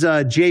 this is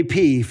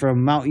JP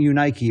from Mount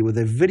Unike with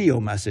a video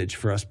message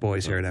for us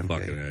boys here at MK.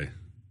 Fucking A.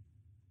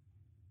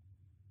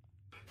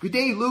 Good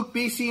day, Luke,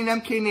 BC,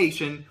 and MK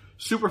Nation.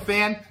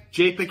 Superfan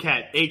Jay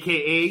Paquette,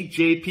 a.k.a.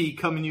 JP,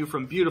 coming to you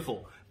from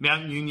beautiful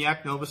Mount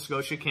Uniacke, Nova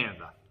Scotia,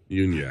 Canada.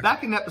 Uniacke.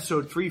 Back in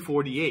episode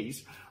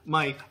 348,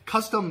 my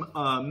custom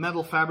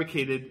metal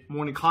fabricated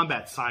Morning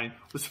Combat sign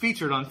was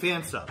featured on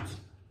fan subs.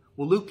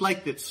 Well, Luke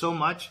liked it so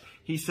much,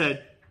 he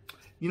said,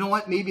 you know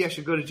what, maybe I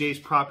should go to Jay's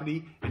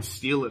property and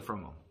steal it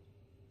from him.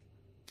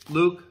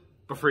 Luke,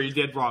 before you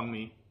did wrong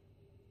me,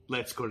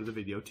 let's go to the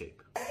videotape.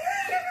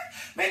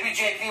 Maybe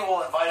JP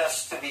will invite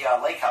us to the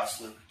lake house,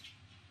 Luke.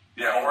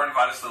 Yeah, or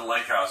invite us to the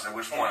lake house, at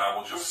which point I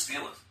will just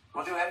steal it.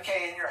 We'll do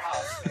MK in your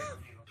house.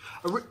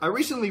 I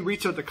recently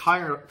reached out to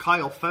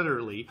Kyle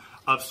Federley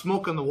of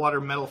Smoke on the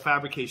Water Metal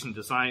Fabrication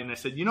Design, and I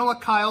said, you know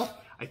what, Kyle?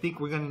 I think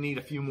we're going to need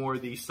a few more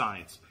of these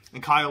signs.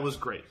 And Kyle was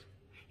great.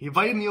 He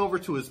invited me over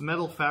to his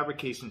metal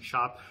fabrication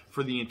shop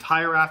for the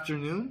entire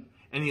afternoon,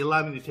 and he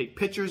allowed me to take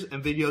pictures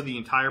and video the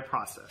entire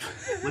process.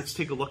 Let's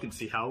take a look and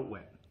see how it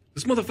went.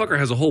 This motherfucker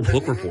has a whole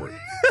book report.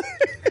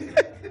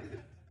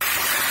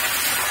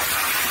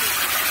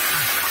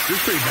 He's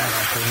pretty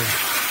badass for him.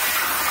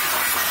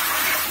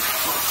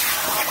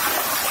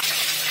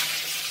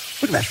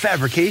 Look at that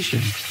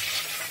fabrication.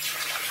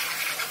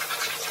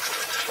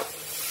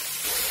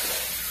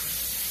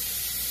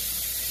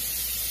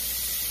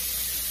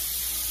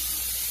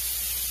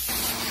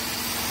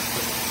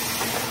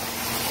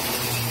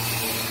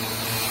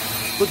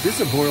 Look, this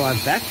is a borderline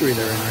factory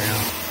they're in right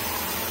now.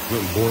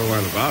 Nothing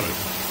borderline about it.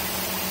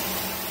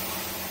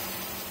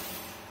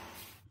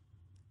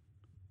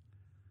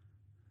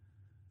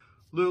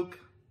 Luke,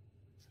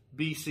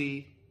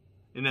 BC,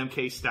 and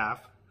MK staff,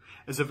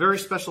 as a very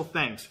special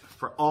thanks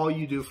for all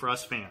you do for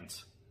us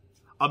fans.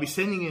 I'll be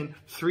sending in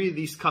 3 of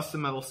these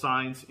custom metal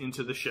signs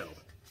into the show.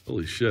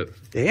 Holy shit.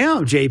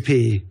 Damn,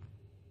 JP.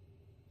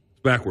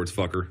 Backwards,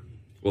 fucker.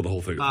 Well, the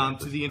whole thing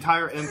is To the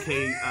entire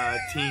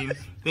MK team,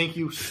 thank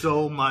you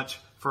so much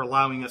for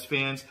allowing us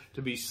fans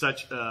to be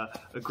such a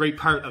great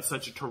part of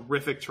such a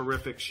terrific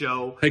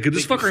show. Hey, could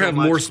this Thank you fucker so have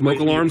much. more smoke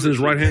Greatly alarms in his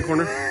right-hand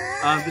corner?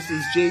 This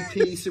is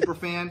JP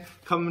Superfan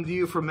coming to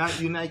you from Mount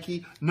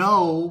Uniacke.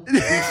 No,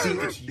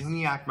 BC, it's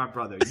Uniacke, my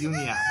brother.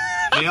 Uniacke.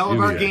 May all of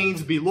our Uniacke.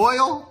 gains be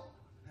loyal.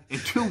 In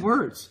 2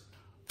 words,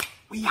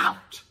 we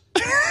out.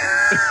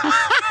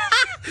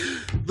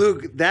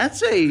 Luke,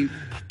 that's a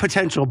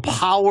potential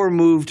power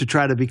move to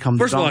try to become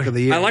the First of all, Dunk of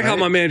the Year. I like how right?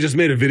 my man just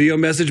made a video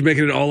message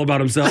making it all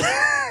about himself.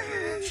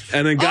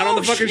 And then got on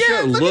the fucking shit,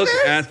 show. Look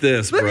at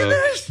this, bro. Look at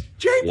this,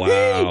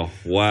 JP.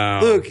 Wow.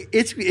 Look,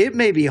 it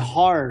may be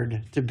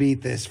hard to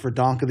beat this for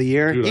Donk of the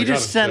Year. Dude, he I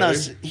just gotta sent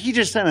say. us. He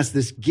just sent us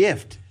this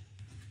gift.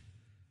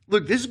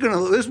 Look, this is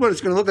what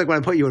it's gonna look like when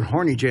I put you in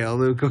horny jail,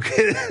 Luke.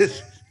 Okay.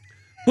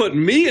 Put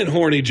me in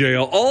horny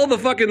jail. All the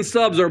fucking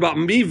subs are about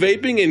me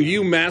vaping and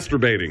you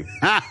masturbating.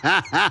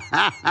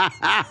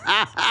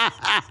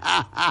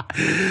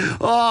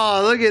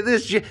 Oh, look at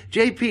this.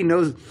 JP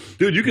knows.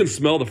 Dude, you can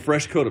smell the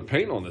fresh coat of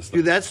paint on this thing.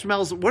 Dude, that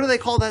smells. What do they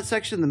call that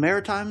section? The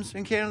Maritimes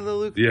in Canada,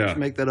 Luke? Yeah. Let's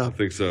make that I up.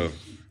 think so.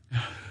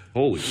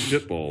 Holy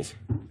shitballs.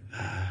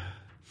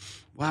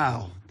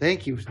 Wow.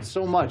 Thank you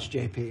so much,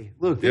 JP.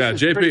 Luke, this Yeah,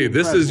 is pretty JP,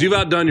 this is, incredible. you've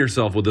outdone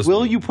yourself with this Will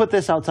one. you put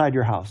this outside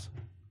your house?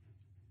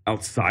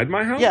 Outside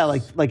my house? Yeah,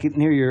 like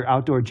near your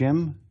outdoor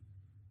gym.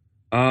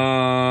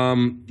 My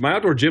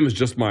outdoor gym is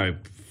just my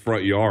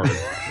front yard.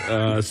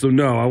 So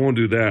no, I won't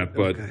do that,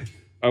 but Okay.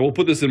 I will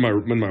put this in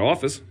my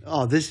office.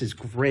 Oh, this is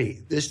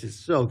great. This is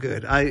so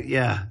good.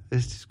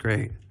 This is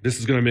great. This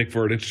is going to make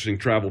for an interesting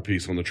travel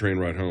piece on the train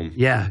ride home.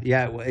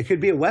 Yeah. Well, it could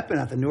be a weapon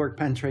at the Newark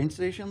Penn train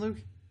station, Luke.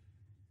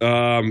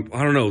 I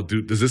don't know.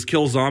 Does this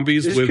kill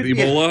zombies This with could-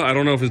 Ebola? yeah. I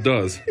don't know if it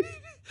does.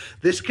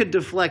 This could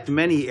deflect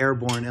many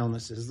airborne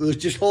illnesses. Luke,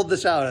 just hold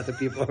this out at the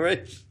people,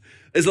 right?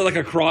 Is it like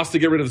a cross to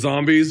get rid of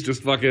zombies?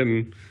 Just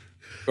fucking,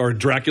 or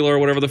Dracula or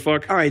whatever the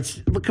fuck? All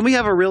right. Can we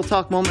have a real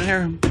talk moment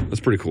here? That's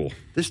pretty cool.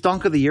 This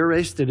Donk of the Year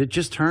race, did it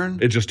just turn?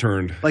 It just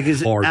turned. Like,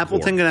 is hardcore.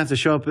 Appleton going to have to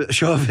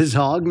show off his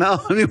hog now?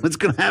 I mean, what's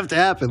going to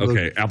happen, Luke?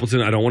 Okay, Appleton,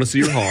 I don't want to see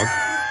your hog.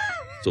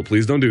 So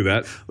please don't do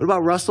that. What about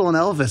Russell and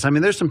Elvis? I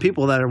mean, there's some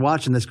people that are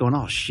watching this going,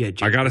 oh,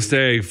 shit. I got to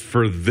say,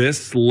 for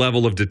this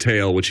level of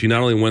detail, which he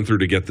not only went through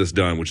to get this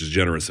done, which is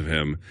generous of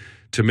him,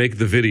 to make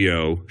the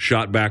video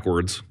shot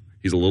backwards,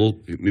 he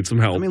needs some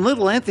help. I mean,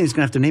 little Anthony's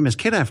going to have to name his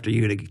kid after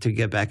you to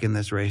get back in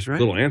this race, right?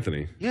 Little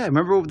Anthony. Yeah,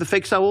 remember the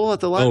fake Saul at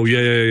the left? Oh,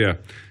 yeah.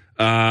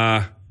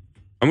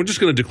 I'm just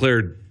going to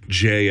declare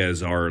Jay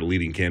as our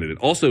leading candidate.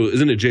 Also,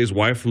 isn't it Jay's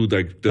wife who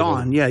like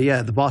Dawn,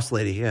 yeah, the boss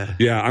lady, yeah.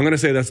 Yeah, I'm going to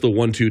say that's the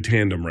 1-2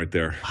 tandem right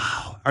there.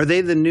 Are they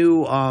the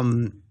new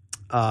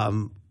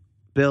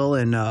Bill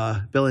and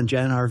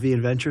Jen RV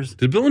Adventures?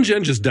 Did Bill and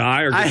Jen just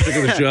die or get sick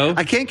of the show?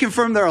 I can't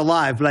confirm they're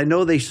alive, but I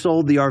know they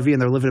sold the RV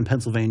and they're living in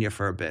Pennsylvania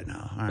for a bit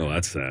now. All right. Oh,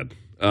 that's sad.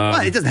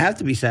 Well, it doesn't have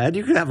to be sad.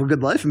 You could have a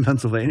good life in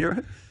Pennsylvania,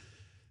 right?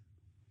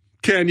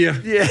 Can you?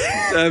 Yeah.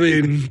 I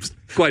mean,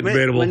 quite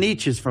debatable.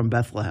 Manich is from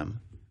Bethlehem.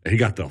 He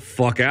got the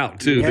fuck out,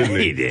 too, didn't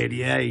he? He did,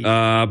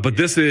 yeah. But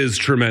this is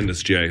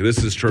tremendous, Jay.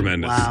 This is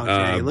tremendous. Wow,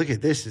 Jay, look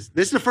at this.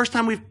 This is the first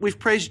time we've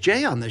praised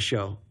Jay on this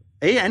show.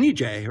 Any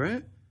Jay,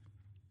 right?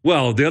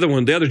 Well, the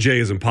other Jay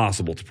is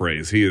impossible to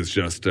praise. He is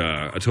just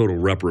a total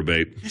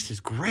reprobate. This is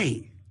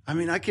great. I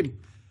mean, I could.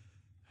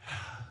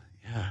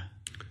 Yeah.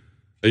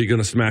 Are you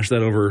going to smash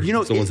that over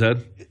someone's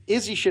head?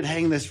 Izzy should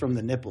hang this from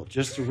the nipple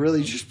just to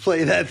really just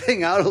play that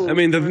thing out a little. I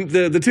mean,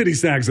 the titty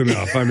sag's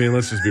enough. I mean,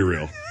 let's just be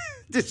real.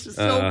 This is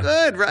so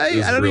good,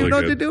 right? I don't really even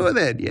know good. what to do with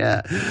it.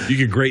 Yeah. You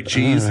could grate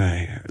cheese.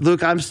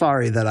 Luke, I'm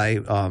sorry that I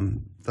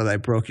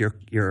broke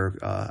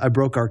I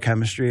broke our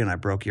chemistry and I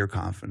broke your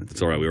confidence.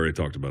 It's all right. We already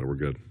talked about it. We're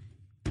good.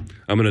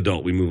 I'm an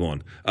adult. We move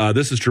on.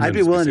 This is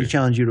tremendous. I'd be willing to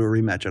challenge you to a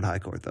rematch at High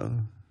Court, though.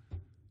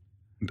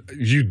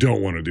 You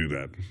don't want to do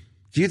that.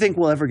 Do you think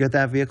we'll ever get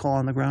that vehicle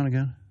on the ground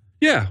again?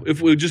 Yeah,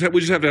 if we just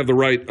have to have the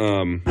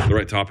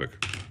right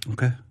topic.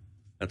 Okay,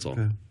 that's all.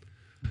 Okay.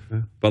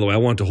 By the way, I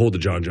wanted to hold the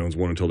John Jones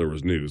one until there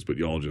was news, but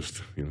y'all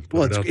just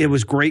it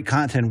was great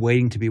content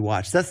waiting to be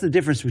watched. That's the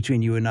difference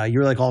between you and I.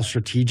 You're like all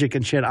strategic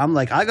and shit. I'm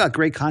like, I got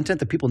great content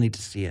that people need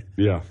to see it.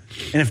 Yeah.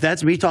 And if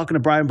that's me talking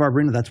to Brian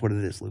Barberino, that's what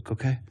it is, Luke.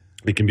 Okay.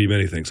 It can be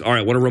many things. All right,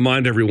 I want to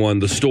remind everyone,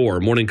 the store,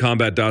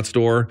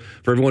 morningcombat.store,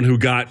 for everyone who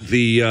got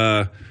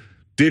the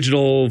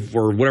digital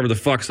or whatever the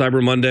fuck,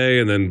 Cyber Monday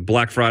and then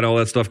Black Friday, all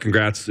that stuff,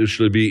 congrats. It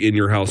should be in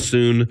your house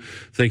soon.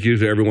 Thank you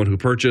to everyone who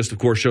purchased. Of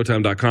course,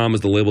 Showtime.com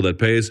is the label that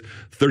pays.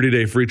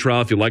 30-day free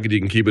trial. If you like it, you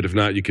can keep it. If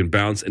not, you can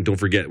bounce. And don't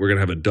forget, we're going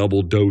to have a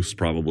double dose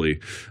probably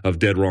of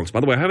Dead Wrongs. By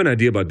the way, I have an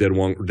idea about Dead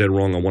Wrong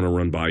I want to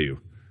run by you.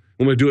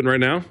 Want me to do it right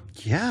now?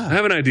 Yeah. I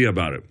have an idea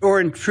about it. Or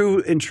in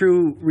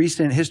true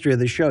recent history of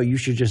the show, you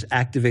should just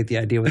activate the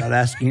idea without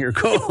asking your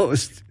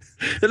co-host.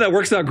 And that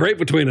works out great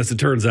between us, it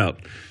turns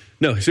out.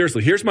 No,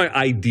 seriously, here's my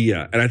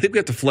idea. And I think we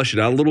have to flesh it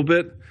out a little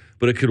bit,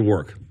 but it could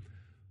work.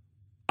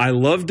 I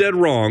love Dead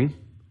Wrong,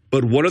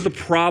 but one of the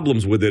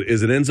problems with it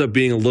is it ends up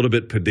being a little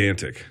bit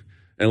pedantic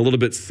and a little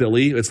bit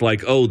silly. It's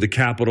like, oh, the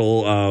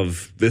capital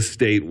of this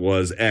state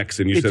was X,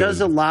 and you said it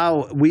does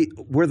allow.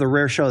 We're the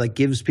rare show that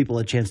gives people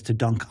a chance to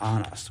dunk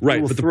on us.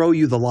 Right, we'll throw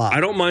you the lie. I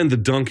don't mind the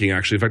dunking,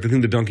 actually. In fact, I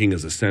think the dunking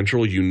is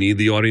essential. You need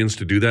the audience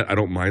to do that. I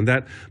don't mind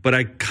that, but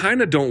I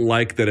kind of don't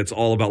like that it's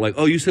all about like,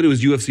 oh, you said it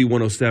was UFC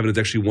 107. It's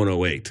actually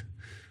 108,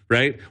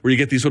 right? Where you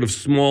get these sort of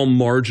small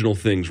marginal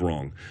things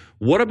wrong.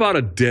 What about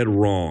a Dead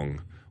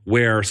Wrong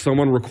where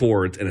someone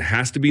records, and it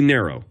has to be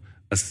narrow,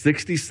 a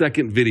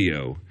 60-second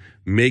video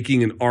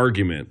making an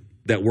argument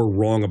that we're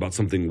wrong about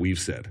something we've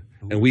said.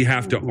 And we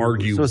have to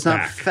argue So it's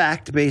back. not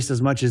fact-based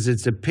as much as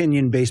it's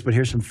opinion-based, but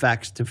here's some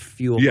facts to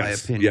fuel my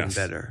opinion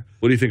better.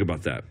 What do you think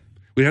about that?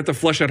 We have to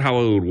flesh out how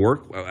it would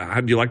work.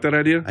 Do you like that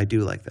idea? I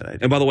do like that idea.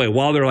 And by the way,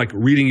 while they're like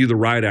reading you the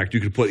riot act, you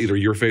could put either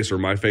your face or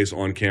my face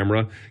on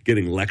camera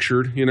getting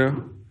lectured, you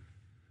know?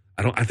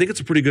 I think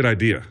it's a pretty good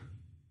idea.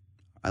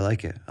 I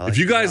like it. If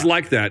you guys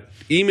like that,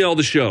 email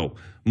the show,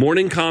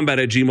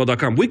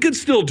 morningcombat@gmail.com. We could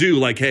still do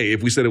like, hey,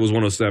 if we said it was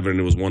 107 and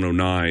it was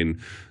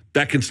 109,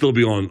 that can still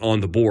be on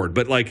the board.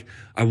 But like,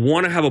 I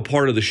want to have a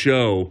part of the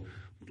show,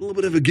 a little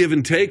bit of a give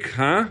and take,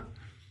 huh?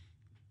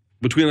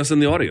 Between us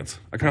and the audience.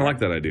 I kind of like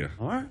that idea.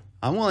 All right.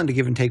 I'm willing to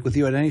give and take with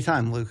you at any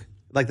time, Luke.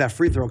 Like that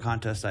free throw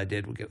contest I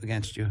did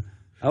against you.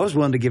 I was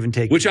willing to give and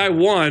take. Which I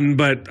won,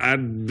 but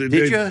did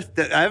you?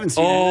 I haven't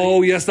seen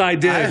anything. Yes, I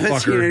did, I haven't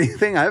fucker. seen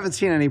anything. I haven't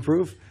seen any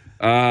proof.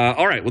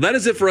 All right. Well, that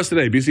is it for us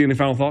today. BC, any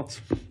final thoughts?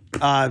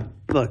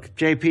 Look,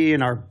 JP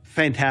and our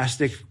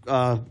fantastic,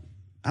 I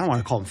don't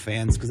want to call them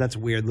fans because that's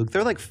weird, Luke.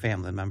 They're like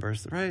family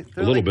members, right?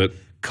 They're a little like bit.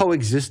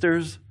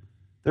 Coexisters.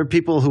 They're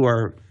people who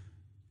are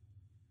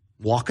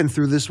walking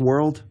through this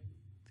world,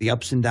 the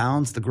ups and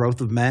downs, the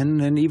growth of men,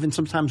 and even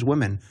sometimes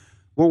women.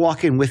 We're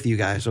walking with you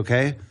guys,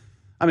 okay?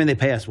 I mean, they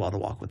pay us well to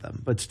walk with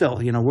them, but still,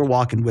 we're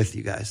walking with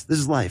you guys. This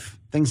is life.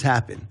 Things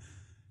happen.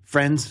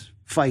 Friends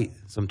fight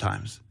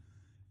sometimes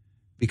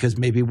because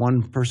maybe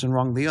one person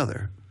wronged the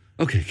other.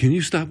 Okay, can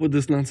you stop with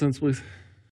this nonsense, please?